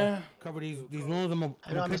 man. Cover these wounds. I'm gonna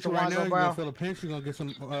pinch Mr. you right now. Wanzo You're Brown. gonna feel a pinch. You're gonna get some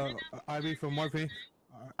IV for morphine.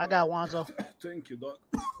 I got Wanzo. Thank you, doc.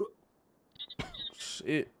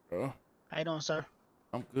 Shit, bro. How you doing, sir?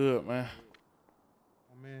 I'm good, man.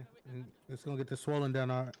 Oh, man. And it's gonna get the swelling down.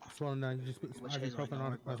 You just put some ibuprofen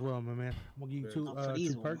on it as well, my man. I'm gonna give you two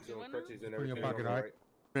perks. Put in your pocket, all right?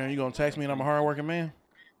 Man, you gonna tax me and I'm a hard-working man?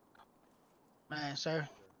 Man, sir.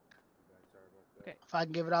 If I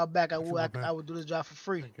can give it all back, I would do this job for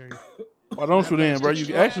free. Why don't you then, bro?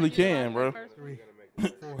 You actually can, bro.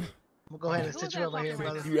 We'll go ahead and stitch you up right here,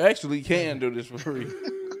 brother. You actually can do this for free.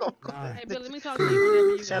 Hey, Bill, let me talk to you whenever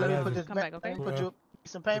you Sir, let me come put this back, okay? Put you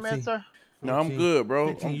some payment, sir. No, I'm good,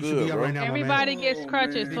 bro. I'm good, bro. Everybody gets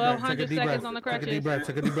crutches. 1,200 seconds on the crutches.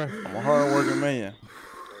 Take a deep breath. I'm a hard-working man.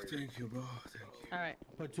 Thank you, bro. All right.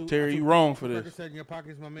 Terry, you wrong for this.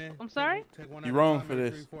 I'm sorry? You wrong for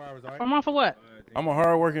this. I'm wrong for what? I'm a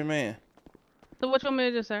hard-working man. So what you want me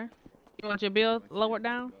to do, sir? You want your bill lowered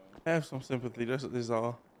down? Have some sympathy. That's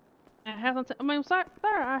all. Have some. I mean, sir,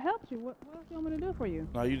 I helped you. What else do you want me to do for you?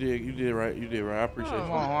 No, you did right. You did right. I appreciate Come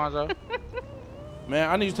you. on, Wanzo. Man,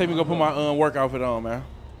 I need you to take me to go put my work outfit on, man.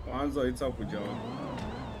 Wanzo, it's up with y'all.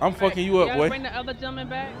 I'm fucking you up, y'all boy. Bring the other gentleman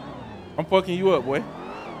back. I'm fucking you up, boy.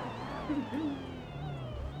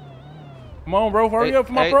 Come on, bro. Hurry up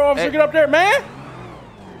for my pro officer. Get up there, man.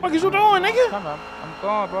 What is you doing, nigga? Come on. I'm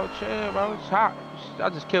going, bro. Chill, bro. It's hot. I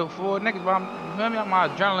just killed 4 niggas, bro. You feel me? My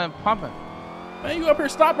adrenaline pumping. Man, you up here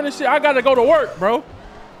stopping this shit. I gotta go to work, bro.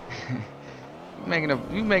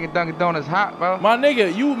 You making Dunkin' Donuts hot, bro. My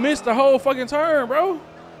nigga, you missed the whole fucking turn, bro.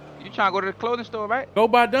 You trying to go to the clothing store, right? Go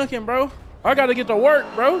buy Dunkin', bro. I gotta get to work,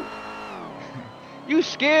 bro. You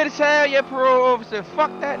scared as hell, your parole officer. Fuck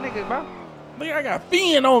that nigga, bro. Nigga, I got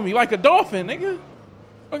fin on me like a dolphin, nigga.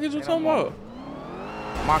 What is you talking about?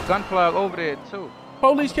 My gun plug over there, too.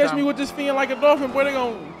 Police catch me with this fin like a dolphin, boy, they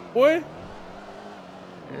gon' boy.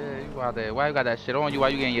 Yeah, you out there. Why you got that shit on you? Why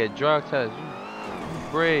you getting your drug test?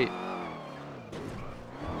 You great.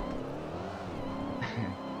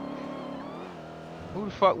 Who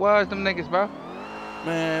the fuck was them niggas, bro?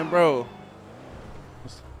 Man, bro.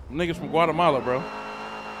 Niggas from Guatemala, bro.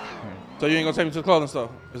 So you ain't gonna take me to the clothing store?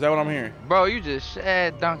 Is that what I'm hearing? Bro, you just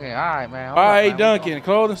said Dunkin'. All right, man. Buy Dunkin'.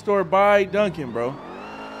 Clothing store, buy Dunkin', bro.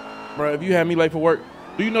 Bro, if you had me late for work,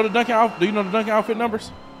 do you know the Dunkin' outfit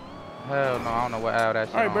numbers? Hell no, I don't know what out that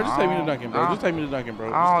shit. All right, bro, just take me to Dunkin', bro. Just take me to Dunkin',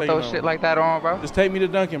 bro. I don't throw shit like that on, bro. Just take me to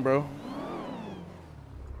Dunkin', bro.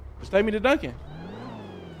 Just take me to Dunkin'.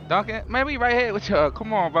 Dunkin'? Man, we right here with you.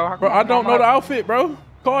 Come on, bro. Bro, I don't know the outfit, bro.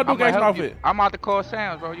 Call Duke Action outfit. I'm out to call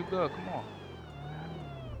Sam's, bro. You good? Come on.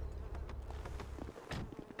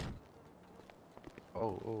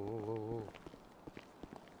 Oh.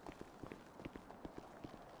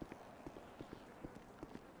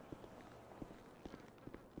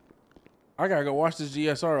 I gotta go wash this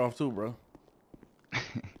GSR off too, bro.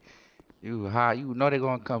 You hot. You know they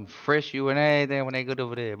gonna come frisk you and everything when they get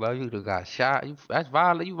over there, bro. You done got shot. That's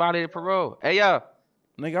violent. You violated parole. Hey, yo.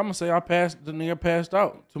 Nigga, I'm gonna say I passed. The nigga passed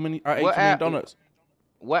out. I ate too many donuts.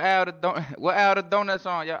 What out of donuts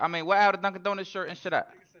on, yo? I mean, what out of Dunkin' Donuts shirt and shit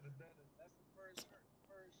at?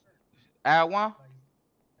 Al one?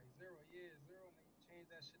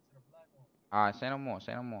 Alright, say no more.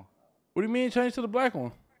 Say no more. What do you mean change to the black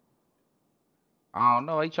one? I don't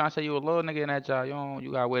know. He trying to say you a little nigga in that job.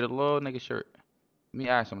 You gotta wear the little nigga shirt. Let me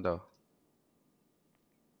ask him though.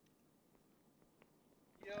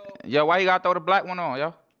 Yo, why you gotta throw the black one on,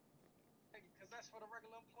 yo?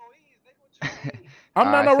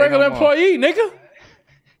 I'm not no regular employee, nigga.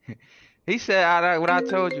 He said what I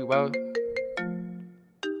told you, bro.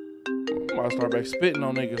 I'm about to start back spitting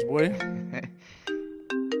on niggas, boy.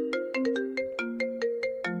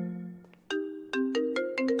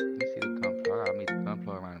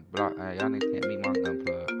 Block. Hey, y'all niggas can't meet my gun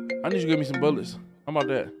plug. I need you to give me some bullets. How about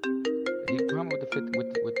that? You come with the 50,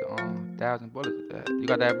 with the 1,000 bullets. You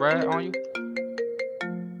got that bread on you?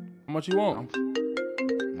 How much you want?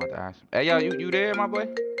 I'm about to ask him. Hey, yo, you there, my boy?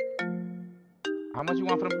 How much you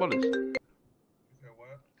want for them bullets?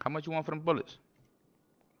 How much you want for them bullets?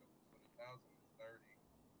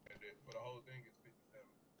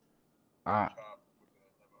 Alright.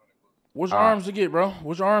 Which arms to get, bro?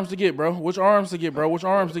 Which arms to get, bro? Which arms to get, bro? Which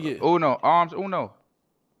arms to get? Uno. Arms, uno.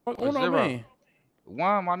 Uno, man.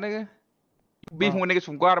 One, my nigga. You beefing with niggas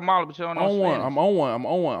from Guatemala, but you don't know Spanish. I'm on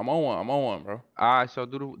one, bro. Alright, so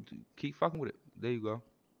keep fucking with it. There you go.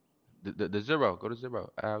 The zero. Go to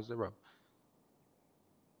zero. I have zero.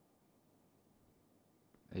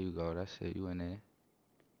 There you go. That's it. You in there.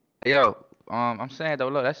 Hey, yo, I'm saying though,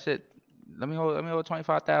 look, that shit. Let me hold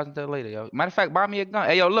 25,000 till later, yo. Matter of fact, buy me a gun.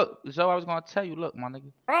 Hey, yo, look. So I was gonna tell you, look, my nigga.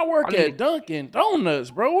 I work at Dunkin'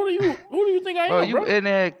 Donuts, bro. Who do you think I am, bro? You in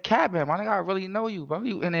there cabin, my nigga. I really know you, bro.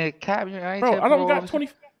 You in there cabin. I don't got 20.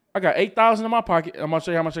 I got 8,000 in my pocket. I'm gonna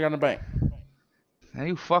show you how much I got in the bank. And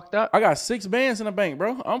you fucked up. I got 6 bands in the bank,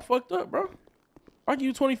 bro. I'm fucked up, bro. I give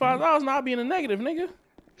you $25, I'll be in the negative, nigga.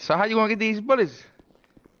 So how you gonna get these bullets?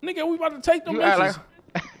 Nigga, we about to take them bitches.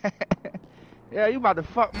 Yeah, you about to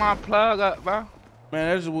fuck my plug up, bro.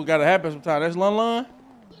 Man, that's what gotta happen sometimes. That's Lun.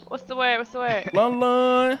 What's the word?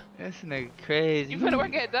 Lun. This nigga crazy. You finna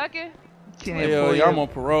work at Dunkin'? Yeah, I'm on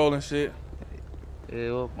parole and shit.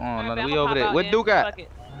 Yeah, we over there. What Duke got?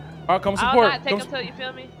 I'll come support. I'll not take them till you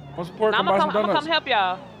feel me. Come support. I'm gonna come help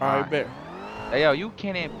y'all. All right, bet. Hey, yo, you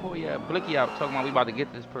can't even pull your blicky out talking about we about to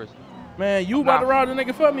get this person. Man, you about to rob the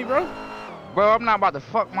nigga for me, bro. Bro, I'm not about to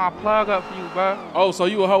fuck my plug up for you, bro. Oh, so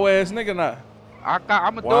you a hoe ass nigga now? I'ma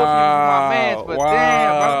do it for you, my mans, but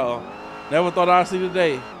damn, bro. Never thought I'd see the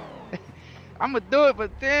day. I'ma do it,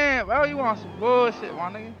 but damn, bro, you want some bullshit,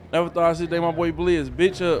 my nigga. Never thought I'd see the day my boy Blizz,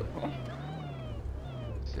 bitch up.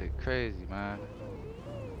 Shit crazy, man.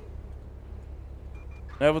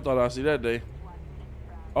 Never thought I'd see that day.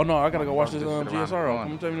 Oh no, I gotta go watch this GSR.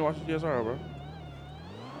 Come tell me to watch the GSR, bro.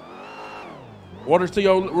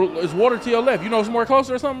 Is water to your left? You know somewhere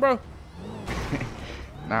closer or something, bro?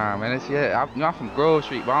 Nah, man, I'm from Grove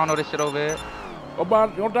Street, but I don't know this shit over here.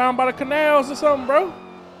 Go down by the canals or something, bro.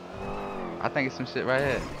 I think it's some shit right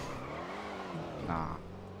here. Nah.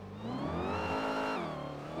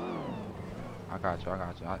 I got you.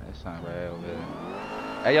 There's something right over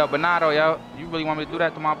there. Hey, yo, Bernardo, yo, you really want me to do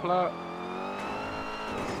that to my plug?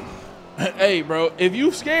 Hey, bro, if you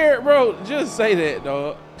scared, bro, just say that,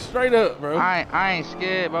 dog. Straight up, bro. I ain't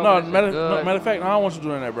scared, bro. No, matter of fact, I don't want you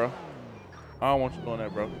doing that, bro. I don't want you doing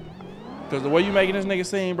that, bro. Because the way you making this nigga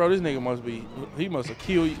seem, bro, this nigga he must have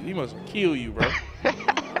killed you. He must have killed you, bro.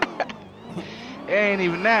 It ain't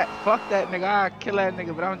even that. Fuck that nigga. I'll kill that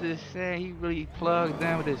nigga, but I'm just saying he really plugs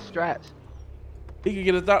in with his straps. He could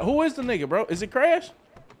get a thought. Who is the nigga, bro? Is it Crash?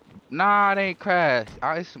 Nah, it ain't Crash.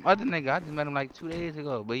 It's some other nigga. I just met him like 2 days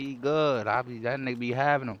ago, but he good. That nigga be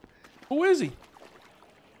having him. Who is he?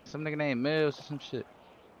 Some nigga named Mills or some shit.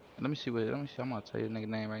 Let me see. I'm gonna tell you the nigga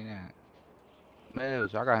name right now.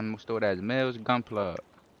 Mills. I got him stored as Mills Gunplug.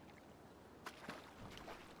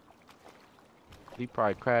 He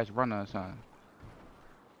probably Crash Runner or something.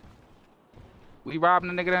 We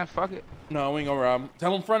robbing the nigga then? Fuck it. No, we ain't gonna rob him.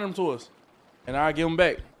 Tell him front him to us, and I'll give him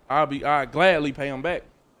back. I'll gladly pay him back.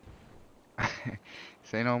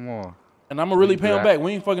 Say no more. And I'm gonna really pay him back.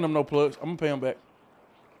 We ain't fucking him no plugs. I'm gonna pay him back.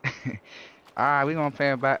 Alright, we gonna pay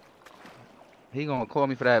him back. He gonna call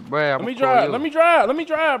me for that bread. Let me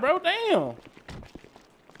drive, bro. Damn.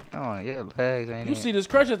 Oh yeah, legs ain't. You see this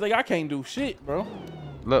crusher thing? I can't do shit, bro.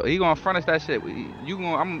 Look, he gonna front us that shit.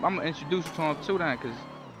 I'm gonna introduce you to him too then, cause.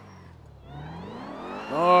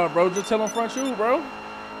 No, bro, just tell him front you, bro.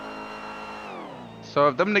 So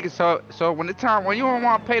if them niggas, so when you don't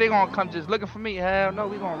want to pay, they gonna come just looking for me. Hell no,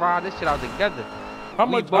 we gonna ride this shit out together. How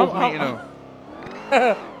much?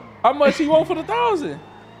 How much he want for the 1,000?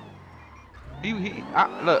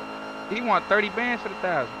 Look, he want 30 bands for the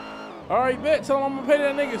 1,000. All right, bet. Tell him I'm gonna pay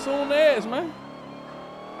that nigga soon as, man.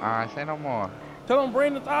 All right, say no more. Tell him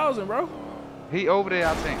bring the 1,000, bro. He over there,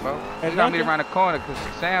 I think, bro. He got me around the corner because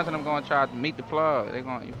Sam's and them gonna try to meet the plug. They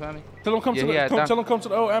gonna, you feel me? Tell him come to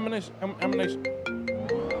the old ammunition.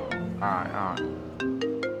 All right.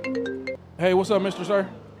 Hey, what's up, Mr. Sir?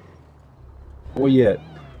 Where you at?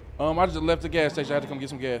 I just left the gas station. I had to come get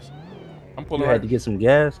some gas. I'm pulling. You had to get some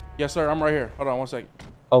gas? Yes, sir. I'm right here. Hold on 1 second.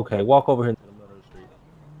 Okay, walk over here to the middle of the street.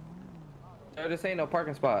 Sir, this ain't no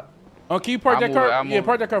parking spot. Can you park that car? Yeah,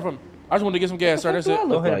 park that car for me. I just want to get some gas, sir. That's it.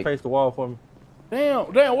 Go ahead and face the wall for me. Damn.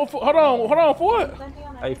 What for? Hold on for what?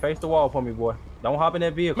 Hey, face the wall for me, boy. Don't hop in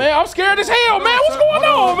that vehicle. Man, I'm scared as hell, man. What's going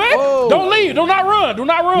on, man? Whoa. Don't leave. Do not run. Do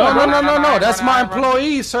not run. No. That's my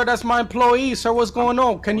employee, sir. That's my employee, sir. What's going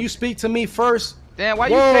on? Can you speak to me first? Damn, why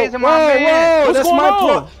you tasing my man? Whoa, that's my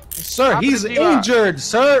employee. Sir, he's injured,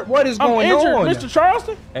 sir. What is going on? Mr.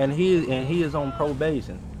 Charleston? And he is on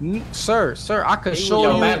probation. Sir, I could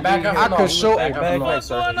show you. I could show. Back,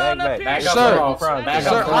 sir. Back,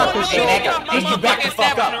 sir. I could show. You back the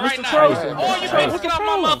fuck up, Mr. Charleston. Oh, you can't look at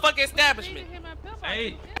my motherfucking establishment.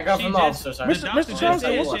 Hey, I got from the officer, sir. Mr.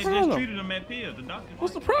 Charleston, what's the problem? treated him at Pier. The doctor.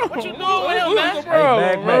 What's the problem? What you doing with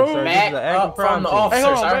him, man? Back up from the officer, Hey,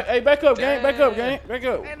 hold on. sir. Hey, back up, gang. Back up.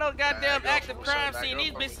 Ain't no goddamn active crime scene.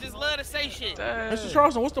 These bitches just love to say shit. Mr.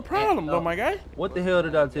 Charleston, what's the problem, though, my guy? What the hell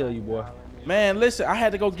did I tell you, boy? Man, listen, I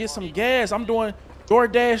had to go get some gas. I'm doing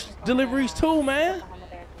DoorDash deliveries too, man.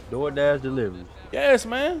 DoorDash deliveries? Yes,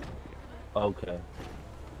 man. Okay.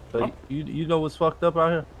 So you know what's fucked up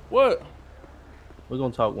out here? What? We're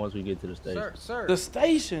gonna talk once we get to the station. Sir. The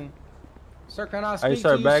station? Sir, can I speak hey,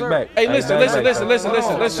 sir, to you, back, sir? back. Hey, listen, sir.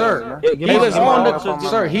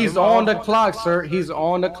 Sir, he's on the clock, sir. He's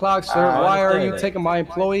on the clock, sir. Why are you taking my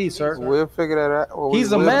employee, sir? We'll figure that out. Well,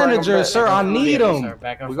 He's a manager, sir. I need him.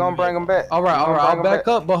 We're gonna bring him back. All right. I'll back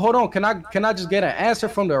up. But hold on. Can I just get an answer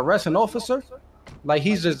from the arresting officer? Like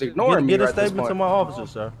he's just ignoring me. Get a right statement to my officer,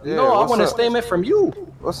 sir. Yeah, no, I want a statement from you.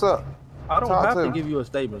 What's up? I don't have to give you a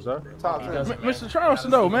statement, sir. Talk to him. Mr.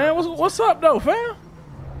 Charleston, though, man. What's up, though, fam?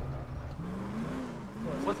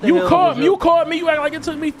 You called me. You act like it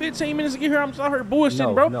took me 15 minutes to get here. I'm sorry,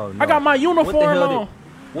 bullshitting, bro. No. I got my uniform on.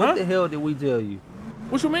 What the hell did we tell you?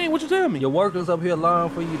 What you mean? What you tell me? Your workers up here lying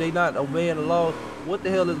for you. They not obeying the law. What the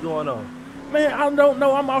hell is going on? Man, I don't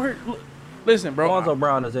know. I'm out here. Listen, bro. Lonzo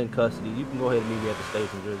Brown is in custody. You can go ahead and meet me at the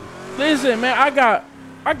station, Jersey. Listen, man. I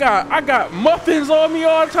got muffins on me,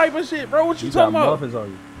 all type of shit, bro. What you talking about? Muffins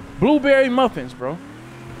on you. Blueberry muffins, bro.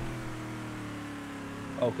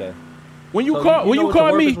 Okay. When you called me, what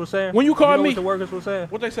the workers were saying?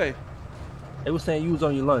 What they say? They were saying you was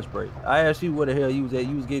on your lunch break. I asked you where the hell you was at.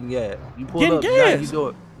 You was getting gas. You pulled getting up. Gas. Now you do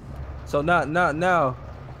it. So now,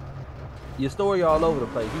 your story all over the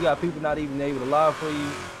place. You got people not even able to lie for you.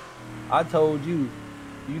 I told you,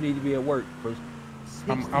 you need to be at work for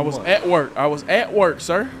 60 I was months. at work. I was at work,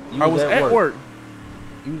 sir. I was at work.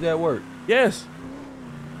 You was at work? Yes.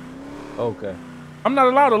 Okay. I'm not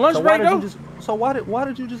allowed a lunch break, though? So why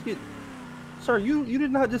did you just get... Sir, you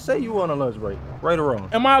did not just say you were on a lunch break, right or wrong?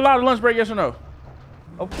 Am I allowed a lunch break, yes or no?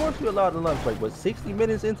 Of course you're allowed a lunch break, but 60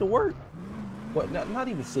 minutes into work? What, not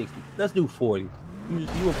even 60. Let's do 40.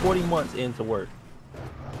 You were 40 months into work.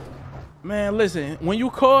 Man, listen, when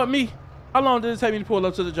you called me, how long did it take me to pull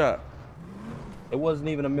up to the job? It wasn't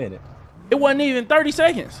even a minute. It wasn't even 30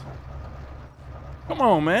 seconds. Come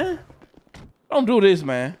on, man. Don't do this,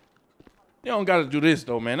 man. You don't got to do this,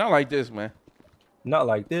 though, man. Not like this, man. Not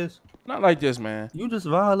like this? Not like this, man. You just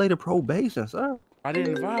violated probation, sir. I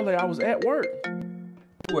didn't violate. I was at work.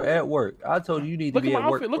 You were at work. I told you need to be at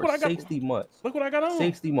work for 60 months. Look what I got on.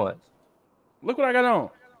 60 months. Look what I got on.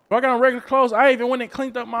 If I got on regular clothes, I even went and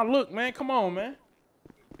cleaned up my look, man. Come on, man.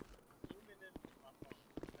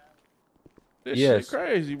 This shit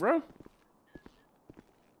crazy, bro.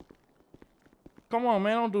 Come on,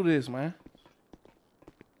 man. Don't do this, man.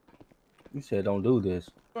 You said don't do this.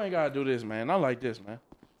 You ain't got to do this, man. Not like this, man.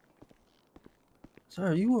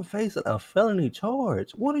 Sir, you were facing a felony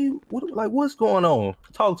charge. What's going on?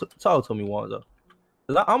 Talk to me, Wanzo.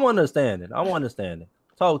 I'm understanding.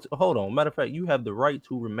 Hold on. Matter of fact, you have the right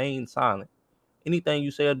to remain silent. Anything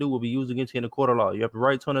you say or do will be used against you in the court of law. You have the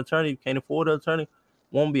right to an attorney. You can't afford an attorney.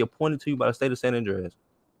 Won't be appointed to you by the state of San Andreas.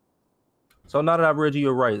 So now that I've read you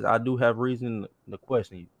your rights, I do have reason to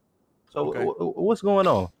question you. So what's going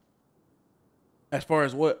on? As far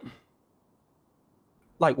as what?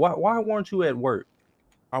 Like, why weren't you at work?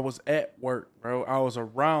 I was at work, bro. I was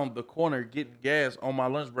around the corner getting gas on my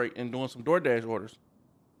lunch break and doing some DoorDash orders.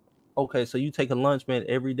 Okay, so you take a lunch, man,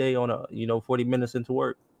 every day on a 40 minutes into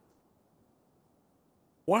work.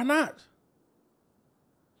 Why not?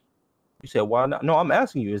 You said why not? No, I'm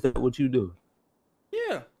asking you. Is that what you do?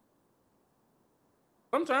 Yeah.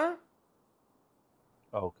 Sometimes.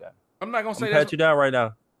 Okay. I'm not gonna say I'm that. pat you down right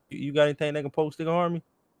now. You got anything that can poke, stick, or harm me?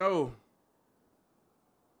 No.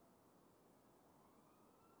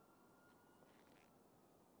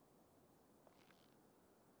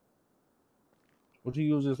 What you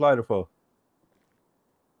use this lighter for?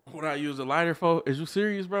 What I use a lighter for? Is you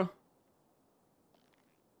serious, bro?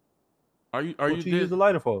 Are you What you use the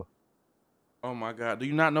lighter for? Oh my God. Do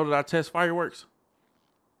you not know that I test fireworks?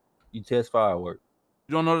 You test fireworks.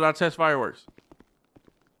 You don't know that I test fireworks?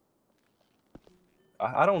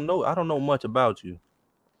 I don't know. I don't know much about you.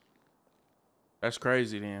 That's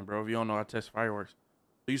crazy then, bro. If you don't know I test fireworks.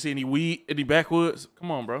 Do you see any weed, any backwoods?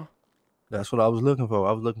 Come on, bro. That's what I was looking for.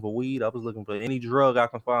 I was looking for weed. I was looking for any drug I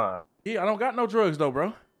can find. Yeah, I don't got no drugs though,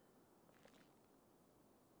 bro.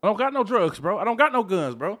 I don't got no drugs, bro. I don't got no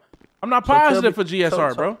guns, bro. I'm not positive for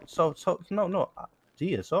GSR, bro. So no,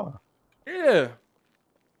 GSR. Yeah.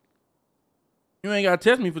 You ain't gotta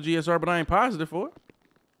test me for GSR, but I ain't positive for it.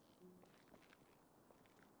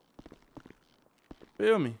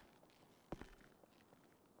 Feel me?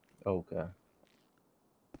 Okay.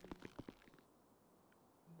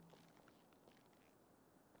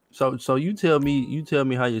 So you tell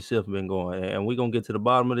me how your shift been going, and we're gonna get to the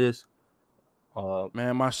bottom of this.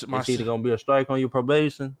 Man, my it's either gonna be a strike on your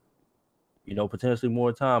probation, potentially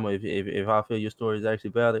more time. If I feel your story is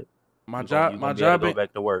actually valid, my job go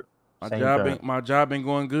back to work. My job been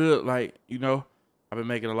going good. Like, I've been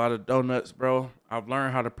making a lot of donuts, bro. I've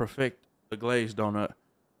learned how to perfect the glazed donut.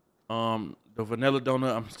 The vanilla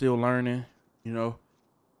donut, I'm still learning.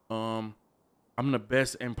 I'm the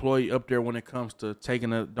best employee up there when it comes to taking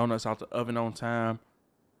the donuts out the oven on time.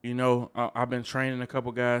 I've been training a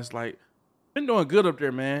couple guys. Like, been doing good up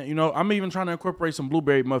there, man. I'm even trying to incorporate some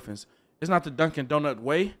blueberry muffins. It's not the Dunkin' Donut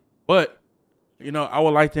way, but I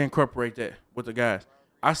would like to incorporate that with the guys.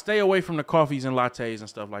 I stay away from the coffees and lattes and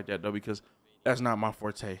stuff like that though, because that's not my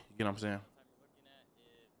forte. You know what I'm saying?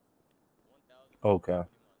 Okay.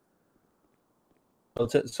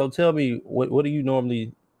 So tell me, what do you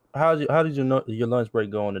normally? How did your lunch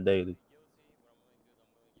break go on the daily?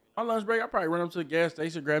 My lunch break, I probably run up to the gas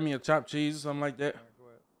station, grab me a chopped cheese or something like that.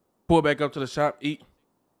 Pull back up to the shop, eat.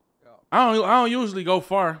 I don't usually go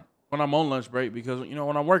far when I'm on lunch break because when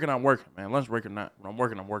I'm working, man. Lunch break or not, when I'm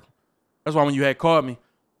working. That's why when you had called me,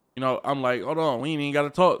 I'm like, hold on, we ain't even got to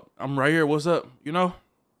talk. I'm right here. What's up?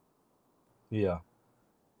 Yeah.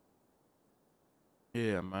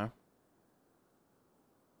 Yeah, man.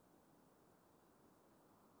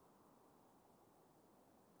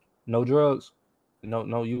 No drugs,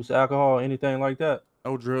 no use of alcohol, anything like that.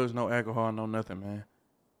 No drugs, no alcohol, no nothing, man.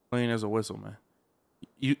 Clean as a whistle, man.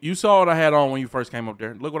 You saw what I had on when you first came up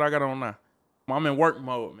there. Look what I got on now. I'm in work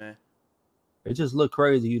mode, man. It just looked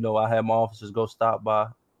crazy, I had my officers go stop by.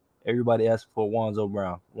 Everybody asking for Wanzo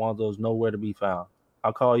Brown. Wanzo's nowhere to be found.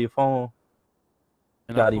 I call your phone.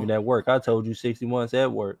 Not even at work. I told you 60 months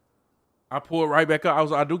at work. I pulled right back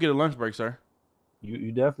up. I do get a lunch break, sir.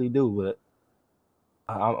 You definitely do, but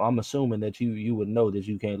I'm assuming that you would know that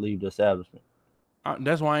you can't leave the establishment.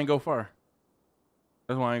 That's why I ain't go far.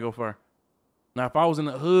 Now, if I was in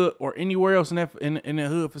the hood or anywhere else in the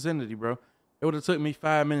hood vicinity, bro, it would have took me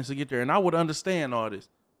 5 minutes to get there, and I would understand all this.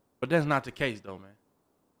 But that's not the case, though, man.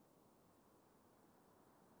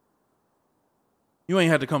 You ain't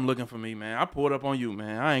had to come looking for me, man. I pulled up on you,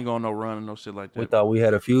 man. I ain't going no run and no shit like that. We thought we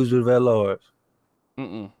had a fugitive at large.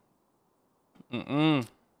 Mm-mm. All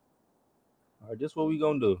right, this is what we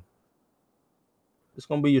gonna do. It's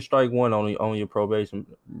gonna be your strike one on your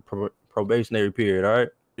probationary period. All right.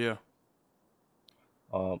 Yeah.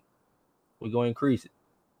 We're gonna increase it.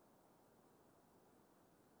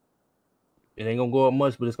 It ain't gonna go up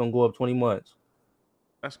much, but it's gonna go up 20 months.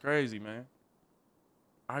 That's crazy, man.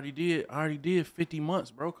 I already did 50 months,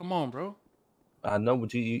 bro. Come on, bro. I know,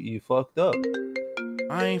 but you fucked up.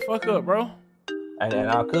 I ain't fuck up, bro. And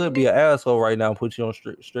I could be an asshole right now and put you on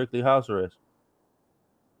strictly house arrest.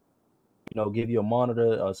 Give you a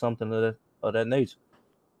monitor or something of that nature.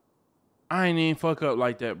 I ain't even fuck up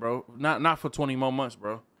like that, bro. Not for 20 more months,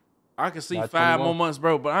 bro. I can see Not 5 21. more months,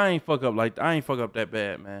 bro, but I ain't fuck up that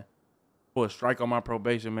bad, man. Put a strike on my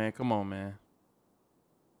probation, man. Come on, man.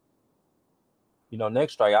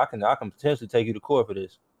 Next strike, I can potentially take you to court for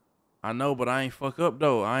this. I know, but I ain't fuck up,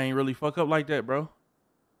 though. I ain't really fuck up like that, bro.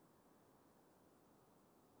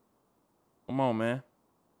 Come on, man.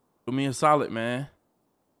 Do me a solid, man.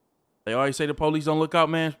 They always say the police don't look out,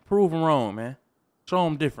 man. Prove them wrong, man. Show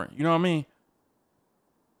them different. You know what I mean?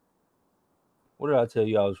 Where did I tell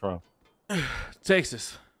you I was from?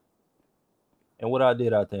 Texas. And what I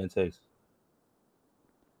did out there in Texas?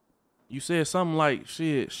 You said something like,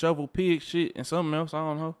 shit, shovel pig shit and something else. I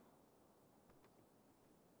don't know.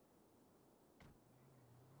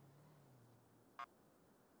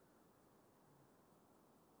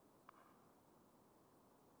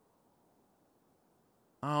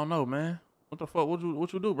 I don't know, man. What the fuck?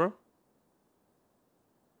 What you do, bro?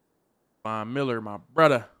 Von Miller, my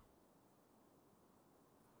brother.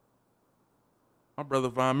 My brother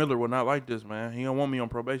Von Miller would not like this, man. He don't want me on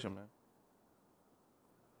probation, man.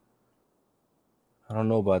 I don't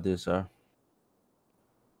know about this, sir.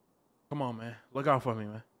 Come on, man. Look out for me,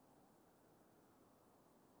 man.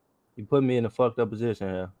 You put me in a fucked up position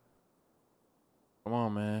here. Come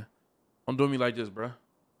on, man. Don't do me like this, bro.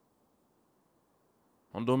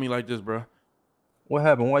 Don't do me like this, bro. What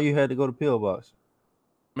happened? Why you had to go to pillbox?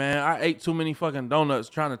 Man, I ate too many fucking donuts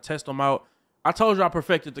trying to test them out. I told you I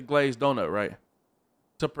perfected the glazed donut, right?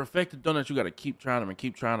 To perfect the donuts, you got to keep trying them and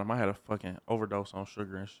keep trying them. I had a fucking overdose on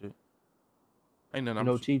sugar and shit. Ain't nothing. You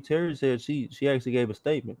know, Chief Terry said she actually gave a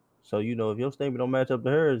statement. So, you know, if your statement don't match up to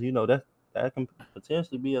hers, you know, that can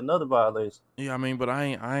potentially be another violation. Yeah, I mean, but I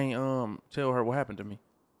ain't tell her what happened to me.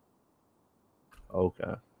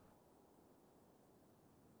 Okay.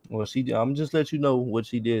 Well, I'm just let you know what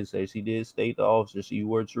she did say. She did state the officer you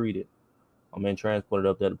were treated. Transported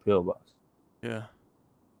up there to pillbox. Yeah.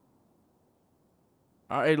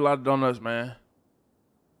 I ate a lot of donuts, man.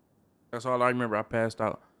 That's all I remember. I passed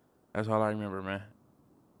out. That's all I remember, man.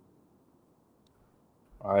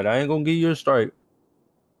 All right, I ain't gonna give you a strike.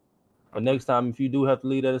 But next time, if you do have to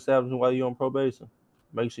leave that establishment while you're on probation,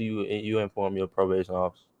 make sure you inform your probation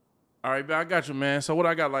officer. All right, I got you, man. So what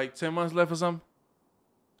I got, like 10 months left or something?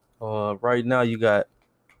 Right now you got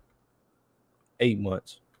 8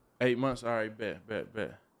 months. 8 months. All right, bet.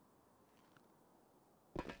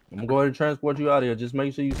 I'm going to transport you out of here. Just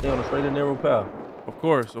make sure you stay on a straight and narrow path. Of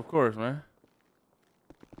course, man.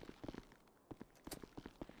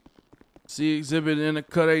 See exhibit in the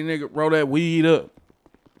cut, a nigga, roll that weed up.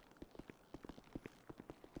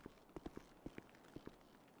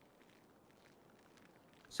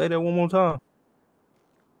 Say that one more time.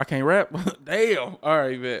 I can't rap? Damn. All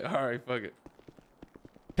right, bet. All right, fuck it.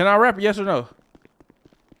 Can I rap, yes or no?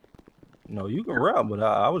 No, you can rap, but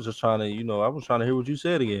I was just trying to, I was trying to hear what you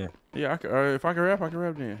said again. Yeah, if I can rap, I can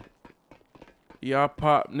rap then. Yeah, I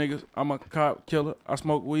pop niggas. I'm a cop killer. I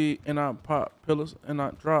smoke weed and I pop pillars and I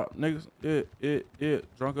drop niggas. Yeah.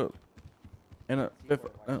 Drunk up. And a fifth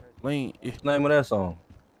lean. Yeah. Name of that song?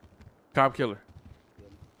 Cop Killer.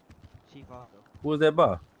 Who was that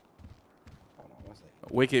by?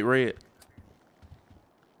 Wicked Red.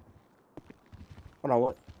 Hold on,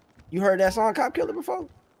 what? You heard that song Cop Killer before?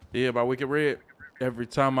 Yeah, by Wicked Red. Every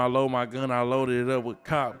time I load my gun, I loaded it up with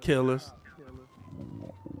cop killers.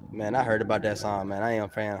 Man, I heard about that song, man. I ain't a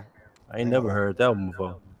fan. I ain't never heard that one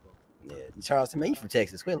before. Yeah, Charles, man, you from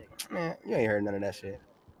Texas. Man, you ain't heard none of that shit.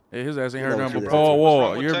 Yeah, his ass ain't heard nothing but Paul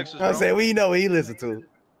Wall. I said, we know what he listen to.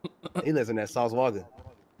 He listen to that Sauce Walker.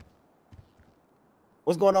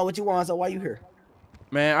 What's going on with you, Juan? So why you here?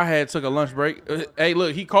 Man, I took a lunch break. Hey,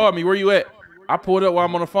 look, he called me. Where you at? I pulled up while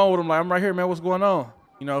I'm on the phone with him. Like, I'm right here, man. What's going on?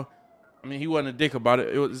 You know, I mean, he wasn't a dick about it.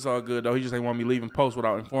 It's all good, though. He just didn't want me leaving post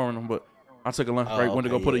without informing him. But I took a lunch break. Went to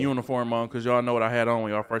go put a uniform on because y'all know what I had on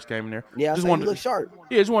when y'all first came in there. Yeah, just wanted to look sharp.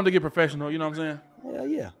 Yeah, just wanted to get professional. You know what I'm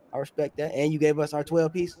saying? Yeah. I respect that. And you gave us our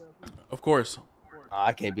 12 piece. Of course.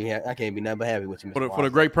 I can't be nothing but happy with you, Mr. For the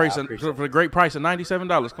great price of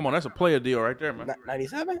 $97. Come on, that's a player deal right there, man.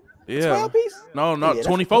 97? Yeah. 12 piece? No,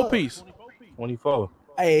 24 piece. 24.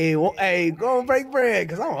 Hey, go and break bread,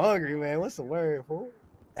 cause I'm hungry, man. What's the word, fool?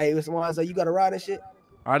 Hey, Mr. Juan, so you got a ride and shit?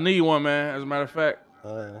 I need one, man. As a matter of fact.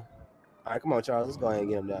 All right, come on, Charles. Let's go ahead and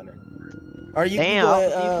get him down there. Are you? Damn,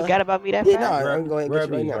 you forgot about me that fast? No, I'm going to get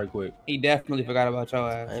you right now. Right quick. He definitely forgot about your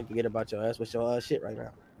ass. I ain't forget about your ass. What's your shit right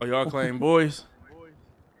now? Oh, y'all claim boys?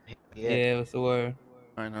 Yeah, what's the word?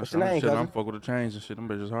 I ain't know. What's your name, cousin? I'm fuck with the chains and shit. Them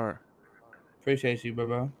bitches hard. Appreciate you,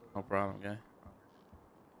 bro. No problem, gang.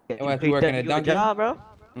 You want to be working at Dunkin? Job, bro?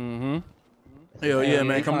 Mm-hmm. Hell yeah,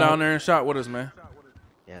 man. Come down there and shop with us, man.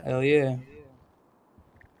 Yeah. Hell yeah.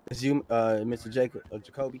 It's you, Mr.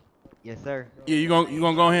 Jacoby? Yes, sir. Yeah, you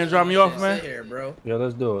gonna go ahead and drop me off, man? Sit here, bro. Yeah,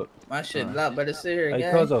 let's do it. My shit a lot better sit here, Hey,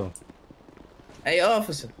 gang. Cuzzo. Hey,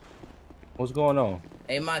 officer. What's going on?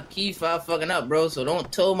 Hey, my key fob fucking up, bro. So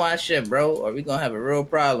don't tow my shit, bro, or we gonna have a real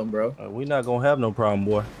problem, bro. We not gonna have no problem,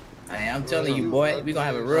 boy. Hey, I'm telling you, boy, we gonna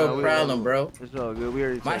have a real problem, bro. It's all good. We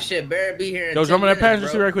already My shit better be here in Yo, 10 jump in that minutes, passenger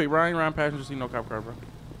bro. seat right quick, Ryan. Ryan, passenger seat, no cop car, bro.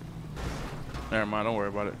 Never mind, don't worry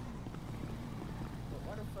about it.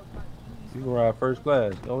 You can ride first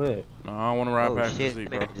class. Go ahead. No, I don't want to ride passenger shit, seat,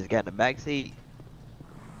 man, bro. I just got in the back seat.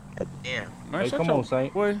 God damn. Man, Hey, shut come your on,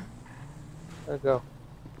 Saint. boy. Let's go.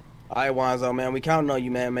 All right, Wanzo, man. We counting on you,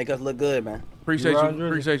 man. Make us look good, man. Appreciate you.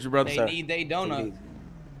 Appreciate you, brother. They need they donuts.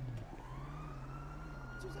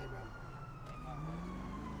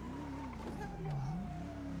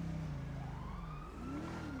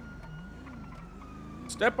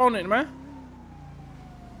 Step on it, man.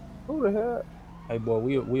 Who the hell? Hey, boy,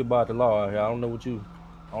 we about the law out here. I don't know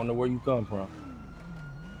where you come from.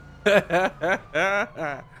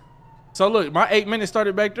 So look, my 8 minutes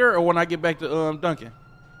started back there, or when I get back to Dunkin.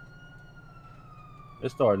 It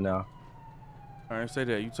started now. All right, say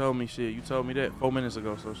that. You told me shit. You told me that 4 minutes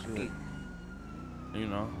ago. So shit. You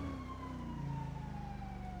know.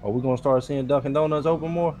 Are we gonna start seeing Dunkin' Donuts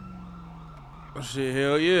open more? Oh, shit,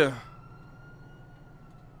 hell yeah.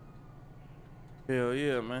 Hell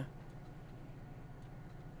yeah, man.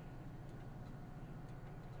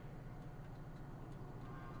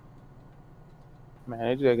 Man,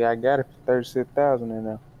 they just got it for 36,000 in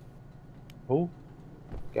there. Who?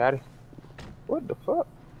 Got it. What the fuck?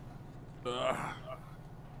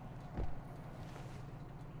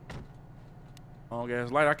 Long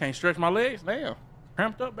ass light. I can't stretch my legs. Damn.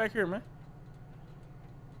 Cramped up back here, man.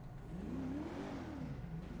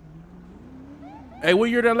 Hey,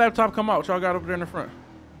 what year that laptop come out? Y'all got up there in the front.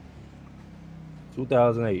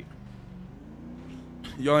 2008.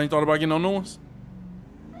 Y'all ain't thought about getting no new ones?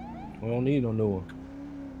 We don't need no new one.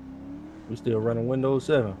 We still running Windows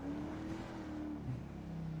 7.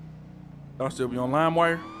 Y'all still be on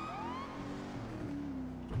LimeWire?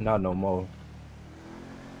 Not no more.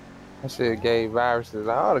 That shit gave viruses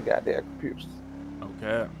to all the goddamn computers.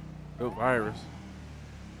 Okay. Good virus.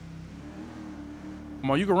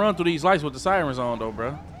 Come on, you can run through these lights with the sirens on, though,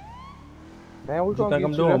 bro. Man, What you think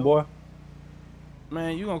I'm doing, boy?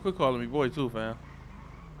 Man, you gonna quit calling me boy, too, fam.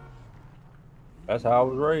 That's how I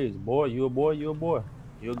was raised. Boy, you a boy, you a boy.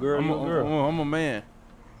 You a girl, you a girl. I'm a man.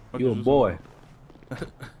 You a boy. All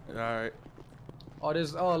right. Oh,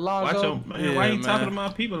 this Alonzo. Watch your, man, why you talking to my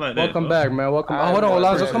people like that? Welcome back, man. Welcome. Hold on,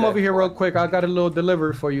 Alonzo. Come over here real quick. I got a little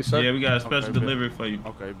delivery for you, sir. Yeah, we got a special delivery for you.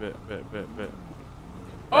 Okay, bet.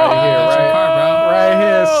 Right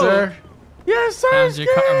here, sir. Yes, sir. How's your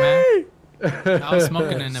car, man? I was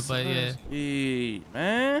smoking in it, but yeah.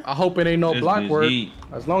 Man. I hope it ain't no block work.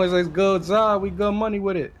 As long as it's good job, we good money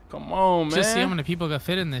with it. Come on, man. Just see how many people got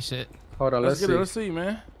fit in this shit. Hold on, let's see. Let's see,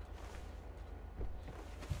 man.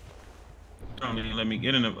 Don't even let me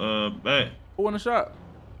get in the back. Who in the shop?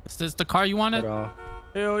 Is this the car you wanted? Hold on.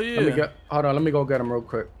 Hell yeah. Hold on, let me go get him real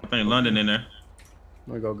quick. I think London in there.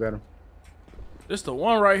 Let me go get him. This the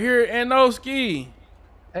one right here in no ski.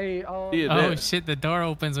 Hey, oh shit, the door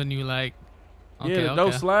opens when you like. Okay, yeah, the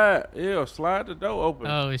door slide. Yeah, slide the door open.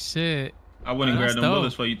 Oh shit. I wouldn't grab them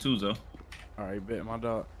bullets for you too, though. All right, bet my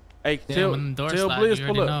dog. Hey, Damn, tell slide, Blizz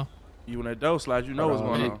pull up. Know. You when that door slide, you know what's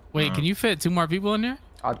going on. Wait, can you fit 2 more people in there?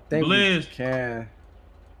 I think Blizz we can.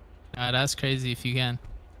 That's crazy if you can.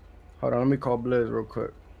 Hold on, let me call Blizz real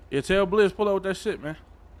quick. Yeah, tell Blizz pull up with that shit, man.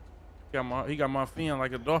 He got my fin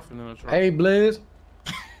like a dolphin in the truck. Hey, Blizz.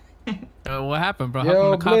 What happened, bro? Yo, How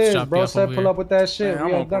come the cops Blizz, dropped bro you off said over pull here? up with that shit. Man,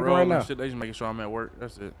 we I'm on Dunkin' parole right and now. shit. They just making sure I'm at work.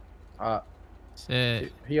 That's it.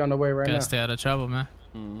 Shit. He on the way right now. Gotta stay out of trouble,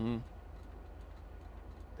 man.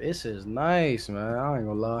 This is nice, man. I ain't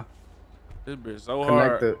gonna lie. This bitch so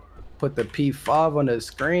hard. Put the P5 on the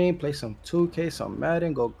screen, play some 2K, some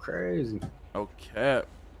Madden, go crazy. No cap.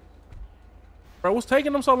 Bro, what's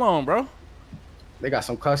taking them so long, bro? They got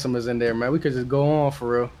some customers in there, man. We could just go on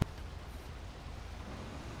for real.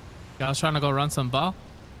 Y'all was trying to go run some ball?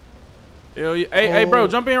 Hell yeah. Hey, bro,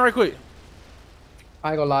 jump in right quick. I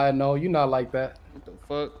ain't gonna lie, no, you not like that. What the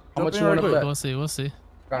fuck? How much you want to bet? We'll see.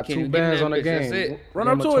 Got 2 bands on the game. Run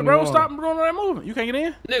up to it, bro. Stop doing that moving. You can't get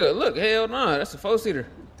in? Nigga, look, hell no. That's a 4-seater.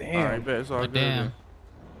 Damn. All right, bet. It's all good. Damn.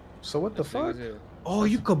 So what the fuck? Oh,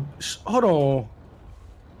 you could... Hold on.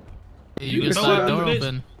 Yeah, you can slide the door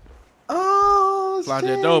open. Oh, slide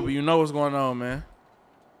that door, but you know what's going on, man.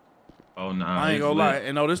 Oh, nah. I ain't gonna lie.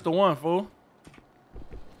 And no, this the one, fool.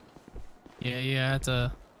 Yeah, I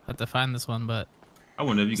had to find this one, but... I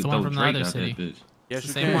wonder if you it's could the one throw from the Drake other out city. that bitch. Yes, it's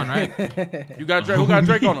you the same can. one, right? You got Drake. Who got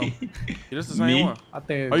Drake on him? Yeah, this the same Me? one. I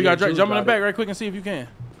think. Oh, you got Drake. Jump in the back right quick and see if you can.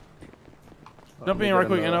 Jump in right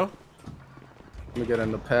quick, you know. Let me get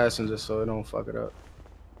in the passenger so it don't fuck it up.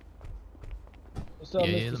 What's up,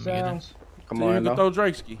 Mr. Sounds? Come on, you can throw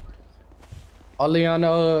Drake ski. Leon,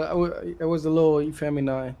 it was a little, you feel me,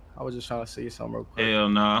 nothing. I was just trying to see something real quick. Hell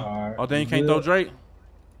nah. Right. Oh, then you can't throw Drake?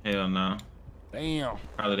 Hell nah. Damn.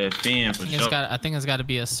 Probably that fin for sure. I think it's got to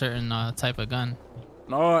be a certain type of gun.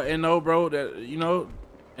 No, bro. That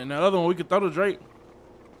and the other one we could throw the Drake.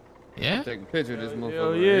 Yeah. Take a picture of this motherfucker.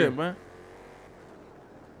 Hell yeah, man.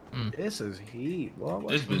 This is heat, boy.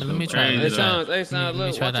 This Let me try it. Hey, Sounds, look,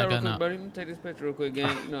 watch that out real gun quick, out. buddy. Let me take this picture real quick,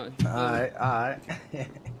 gang. No, all right.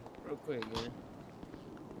 Real quick, gang.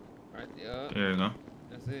 Right there. There you go.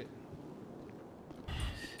 That's it.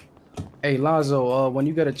 Hey, Lonzo, when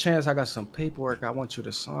you get a chance, I got some paperwork I want you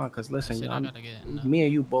to sign. Cause listen, me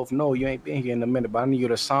and you both know you ain't been here in a minute, but I need you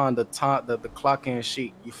to sign the clock in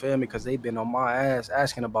sheet. You feel me? Cause they been on my ass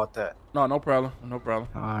asking about that. No problem. No problem.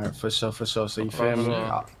 All right, for sure. So you feel me?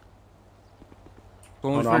 I'm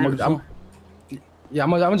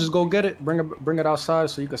gonna just go get it, bring it outside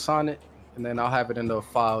so you can sign it, and then I'll have it in the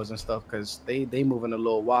files and stuff. Cause they moving a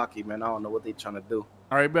little wacky, man. I don't know what they trying to do.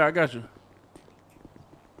 All right, bet I got you.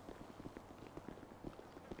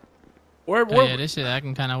 Where, yeah, this shit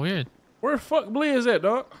acting kind of weird. Where the fuck Blizz at,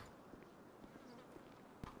 dog?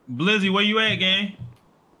 Blizzy, where you at, gang?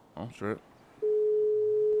 I'm sure.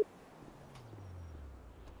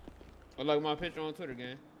 I like my picture on Twitter,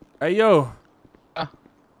 gang. Hey, yo.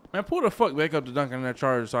 Man, pull the fuck back up to Dunkin in that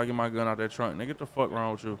Charger so I get my gun out that trunk. Nigga, get the fuck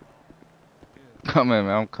wrong with you. Come in,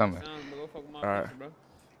 man. I'm coming. All right.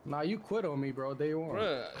 Nah, you quit on me, bro. Day one.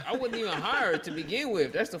 Bruh, I wasn't even hired to begin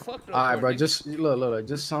with. That's the fucked up. All right, bro. nigga. Just look.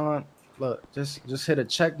 Just sign. Look, just hit a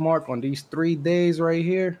check mark on these 3 days right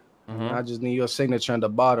here. And I just need your signature on the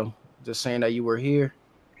bottom, just saying that you were here,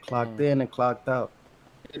 clocked in and clocked out.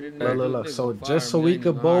 Look. So just so we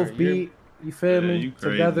could both be, you feel me,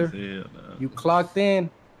 together. You clocked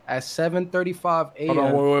in at 7:35 a.m. Hold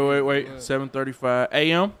on, wait. 7:35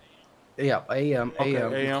 a.m. Yeah, a.m.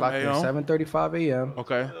 Okay, You clocked in 7:35 a.m.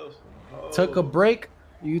 Okay. Took a break.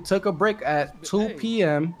 You took a break at 2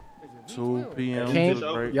 p.m. 2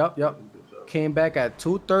 p.m. Yep. Came back at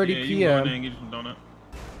 2:30 p.m.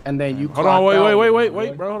 And then you hold on,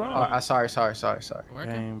 wait, bro. Hold on. Sorry.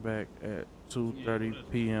 Came back at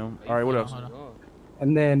 2:30 p.m. All right, what else?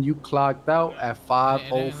 And then you clocked out at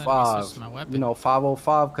 5:05. You know,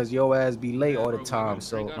 5:05 because your ass be late all the time.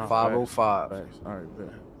 So 5:05. All right, bet.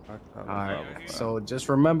 All right. So just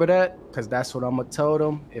remember that, because that's what I'm gonna tell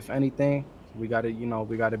them. If anything, we gotta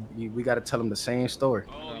tell them the same story.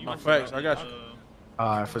 Facts. I got you.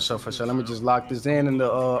 All right, for sure. Let me just lock this in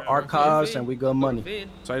the archives, and we got money.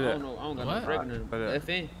 Say that. I don't got no break nothing. The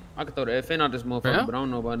FN. I can throw the FN out this motherfucker, but I don't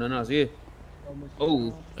know about nothing else. Yeah.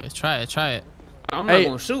 Oh. Let's try it. I'm not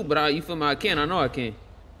gonna shoot, but you feel me? I can. I know I can.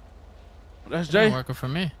 That's Jay. Working for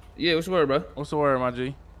me. Yeah. What's the word, bro? What's the word, my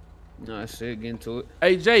G? Nah, shit. Get into it.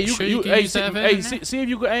 Hey Jay, see if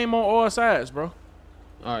you can aim on all sides, bro.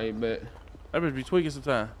 All right, bet. That bitch be tweaking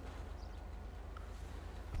sometimes.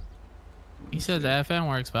 He said the FN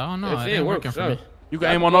works, but I don't know. FN it ain't works, working for me. You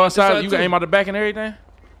can aim on all sides. You can aim out the back and everything.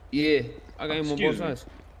 Yeah, I can aim on both sides.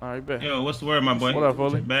 All right, bet. Yo, what's the word, my boy? What up,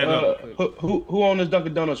 Foley? Bag up. Who owns this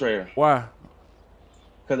Dunkin' Donuts right here? Why?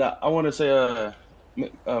 Because I want to say,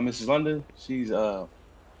 Mrs. London, she's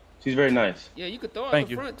very nice. Yeah, you could throw it Thank out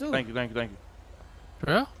the you. front too. Thank you. For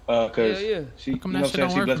real? Cause yeah. she, you come know that what I'm shit saying? don't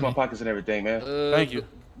She work blessed for my me? pockets and everything, man. Thank you.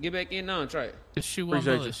 Get back in now and try it. Just shoot one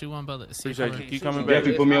bullet. Shoot one bullet. See Appreciate if you. it Keep works. coming back.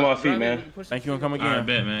 Definitely put me on my feet, man. Thank you and come again. All right,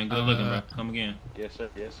 bet, man. Good looking, bro. Come again. Yes,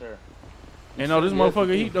 sir. And no, this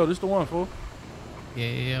motherfucker heat though. This the one, fool.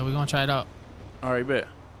 Yeah. We're gonna try it out. All right, bet.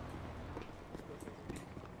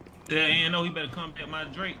 Yeah, and no, he better come back my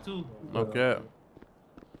Drake too. Okay.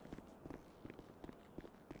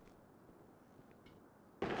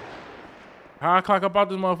 How I clock up out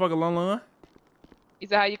this motherfucker, Lun? You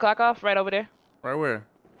said how you clock off? Right over there. Right where?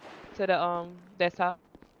 To the desktop.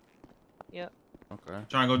 Yep. Okay.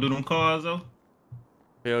 Trying to go do them cars though.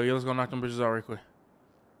 Hell yeah, let's go knock them bitches out right quick.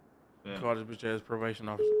 Yeah. Call this bitch ass probation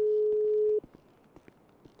officer.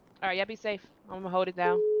 All right, y'all be safe. I'm gonna hold it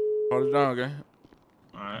down. Hold it down, okay?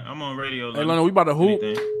 All right, I'm on radio. Hey, Luna, we about to hoop.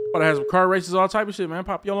 About to have some car races, all type of shit, man.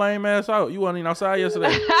 Pop your lame ass out. You wasn't even outside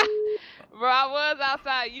yesterday. Bro, I was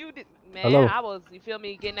outside. You did, man. Hello. I was. You feel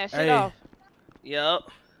me? Getting that shit off. Yep.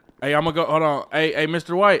 Hey, I'm gonna go. Hold on. Hey,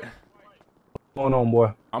 Mr. White. What's going on,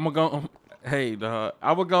 boy? I'm gonna go. Hey, dog.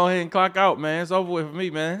 I'm gonna go ahead and clock out, man. It's over with for me,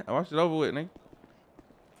 man. I watched it over with, nigga.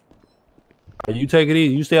 You take it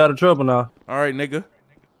easy. You stay out of trouble now. All right, nigga.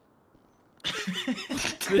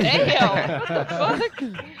 Damn. What the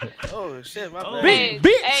fuck? Oh shit, my bad. Hey,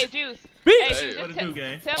 bitch. Hey, Juice. Bitch. Hey, What it do,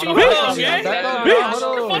 gang? Tell me Bitch.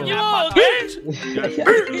 Fuck you up, Bitch.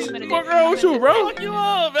 Fuck wrong with you, bro? Fuck you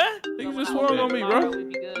up, man. Niggas just swung on me, bro. We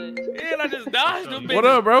be good. Yeah, I just dodged them. What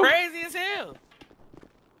up, bro? Crazy as hell.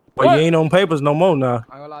 Well, you ain't on papers no more now.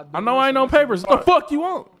 I know I ain't on papers. What the fuck you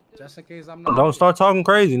want? Just in case I'm not. Don't start talking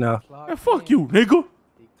crazy now. Man, fuck you, nigga.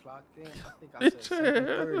 I said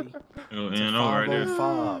 7:30 to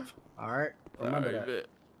 5:05. All right, remember that.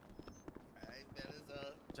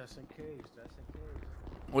 Just in case.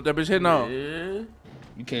 What that bitch hitting on? Yeah.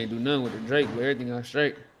 You can't do nothing with the Drake, but everything else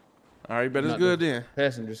straight. All right, bet it's good then.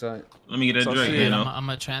 Passenger side. Let me get that Drake. You know. I'm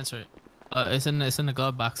gonna transfer it. It's in the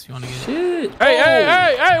glove box. If you wanna get it. Shit.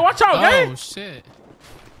 Hey! Watch out, gang! Oh shit!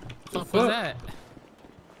 What the fuck was that?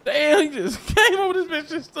 Damn, he just came over this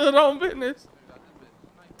bitch and stood on business.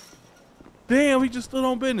 Damn, he just stood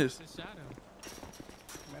on business.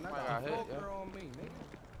 Man, I got a girl on me, nigga.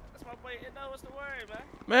 That's my boy. What's the word,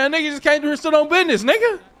 man? Man, nigga just came through and stood on business,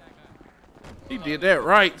 nigga. He did that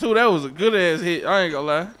right too. That was a good ass hit. I ain't gonna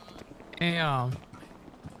lie. Damn.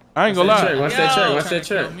 I ain't gonna lie. Watch that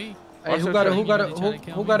check. Hey, who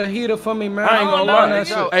got a heater for me, man? I ain't gonna lie.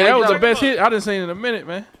 Hey, that was the best hit I done seen in a minute,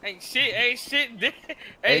 man. Ain't shit.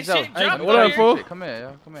 What up, fool? Come here,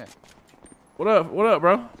 yo. Come here. What up,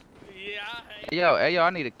 bro? Hey, yo, I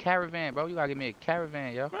need a caravan, bro. You gotta give me a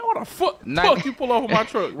caravan, yo. Man, what the fuck you pull off of my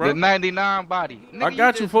truck, bro? The 99 body. Nigga, I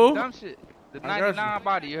got you, fool. Dumb shit. The 99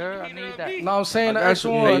 body, you heard? I need that. No, I'm saying the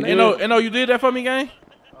extra one. You know, you did that for me, gang?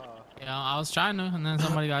 Yeah, I was trying to, and then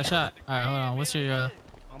somebody got shot. All right, hold on. What's your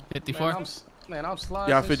 54? Man, I'm sliding.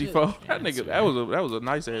 Yeah, 54. That nigga, that was a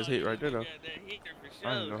nice ass hit right there, though.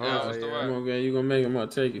 You gonna make him? I'll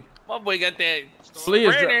take it. My boy got that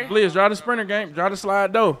sprinter. Please, drive the sprinter, gang. Drive the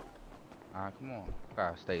slide, though. Alright, come on.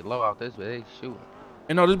 Gotta stay low out this, but they shooting.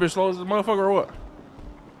 You know this bitch slow as a motherfucker or what?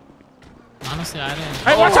 Honestly, I didn't.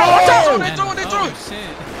 Hey, watch out! They threw it!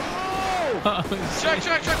 Shit.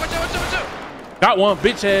 Check! Watch out! Got one,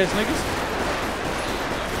 bitch ass niggas.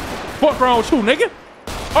 Fuck wrong with you, nigga?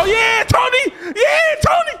 Oh yeah, Tony! Yeah,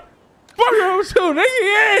 Tony! Fuck wrong with you, nigga?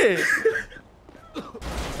 Yeah.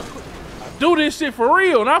 I do this shit for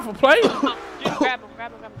real, not for play. Grab him.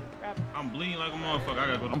 I'm bleeding like a motherfucker. I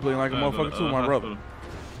gotta go. I'm bleeding like a motherfucker too, my brother.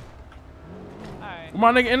 Alright.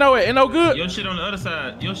 My nigga, no good. Your shit on the other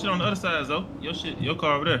side. Zo. Your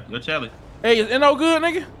car over there. Your Charlie. Hey, is no good,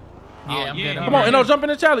 nigga? Yeah, I'm good. Come on, jump in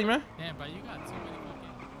the Charlie, man. Damn, bro, you got too many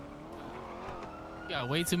fucking. You got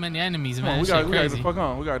way too many enemies, man. We got the fuck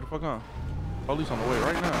on. Police on the way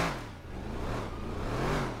right now.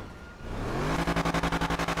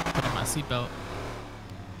 Put on my seatbelt.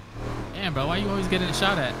 Damn, bro, why you always getting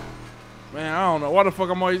shot at? Man, I don't know. Why the fuck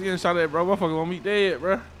I'm always getting shot at, bro? Motherfucker gonna meet dead,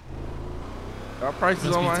 bro. Our prices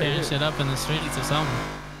Must on be my tearing head. shit up in the streets or something.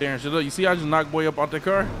 Tearing shit up. You see, I just knocked boy up out the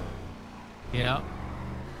car. Yeah.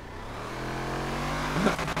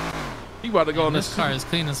 He about to go on this car is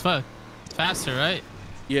clean as fuck. Faster, right?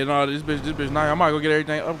 Yeah, no, this bitch nice. I might go get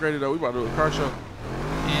everything upgraded though. We about to do a car show.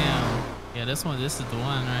 Damn. Yeah, this is the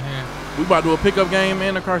one right here. We about to do a pickup game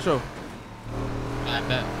and a car show. I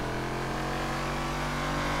bet.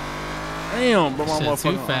 Damn, bro, my Shit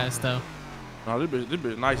motherfucker. too fast though. No, this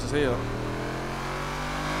bitch nice as hell.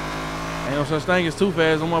 Ain't no such thing as too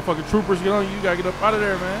fast. Them motherfucking troopers get on you. You gotta get up out of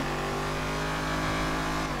there, man.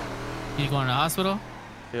 You going to the hospital?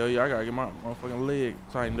 Hell yeah, I gotta get my motherfucking leg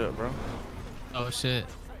tightened up, bro. Oh shit.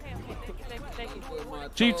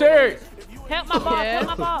 Chief Terry! Help my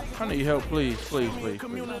boss, I need help, please.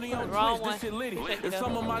 Wrong one.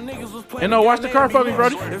 And no, watch the car for me,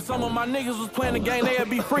 Brody. If some of my niggas was playing the game, they'd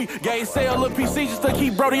be free. Game sale, little PC just to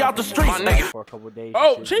keep Brody out the streets. For a couple days.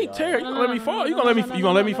 Oh, Chief Terry, you gonna let me fall? You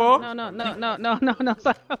gonna let me fall? No.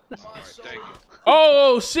 Sorry.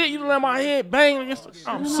 Oh shit! You let my head bang against.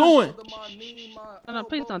 I'm suing. No,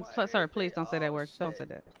 please don't, sir. Please don't say that word. Don't say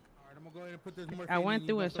that. I went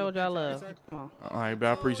through and showed y'all love. Come on. All right, but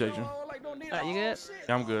I appreciate you. Right, you good?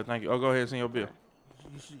 Yeah, I'm good. Thank you. Oh, go ahead and send your bill.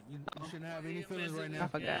 You shouldn't have any feelings right now. I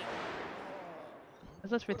forgot.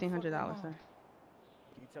 This was $1,500, sir. Can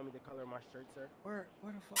you tell me the color of my shirt, sir? Where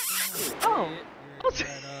the fuck? Oh.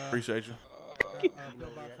 Appreciate you.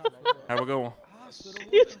 Have a good one.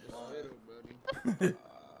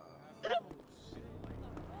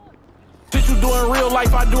 Shit you do in real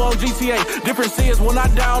life, I do on GTA. Difference is when I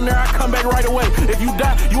down there, I come back right away. If you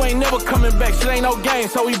die, you ain't never coming back. Shit ain't no game,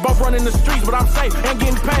 so we both running the streets, but I'm safe and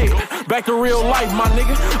getting paid. Back to real life, my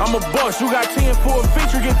nigga. I'm a boss. You got 10 for a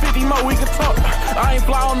feature, get 50 more, we can talk. I ain't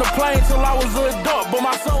fly on the plane till I was an adult, but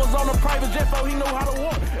my son was on a private jet, so he knew how to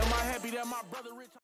walk. Am I happy that my brother rich?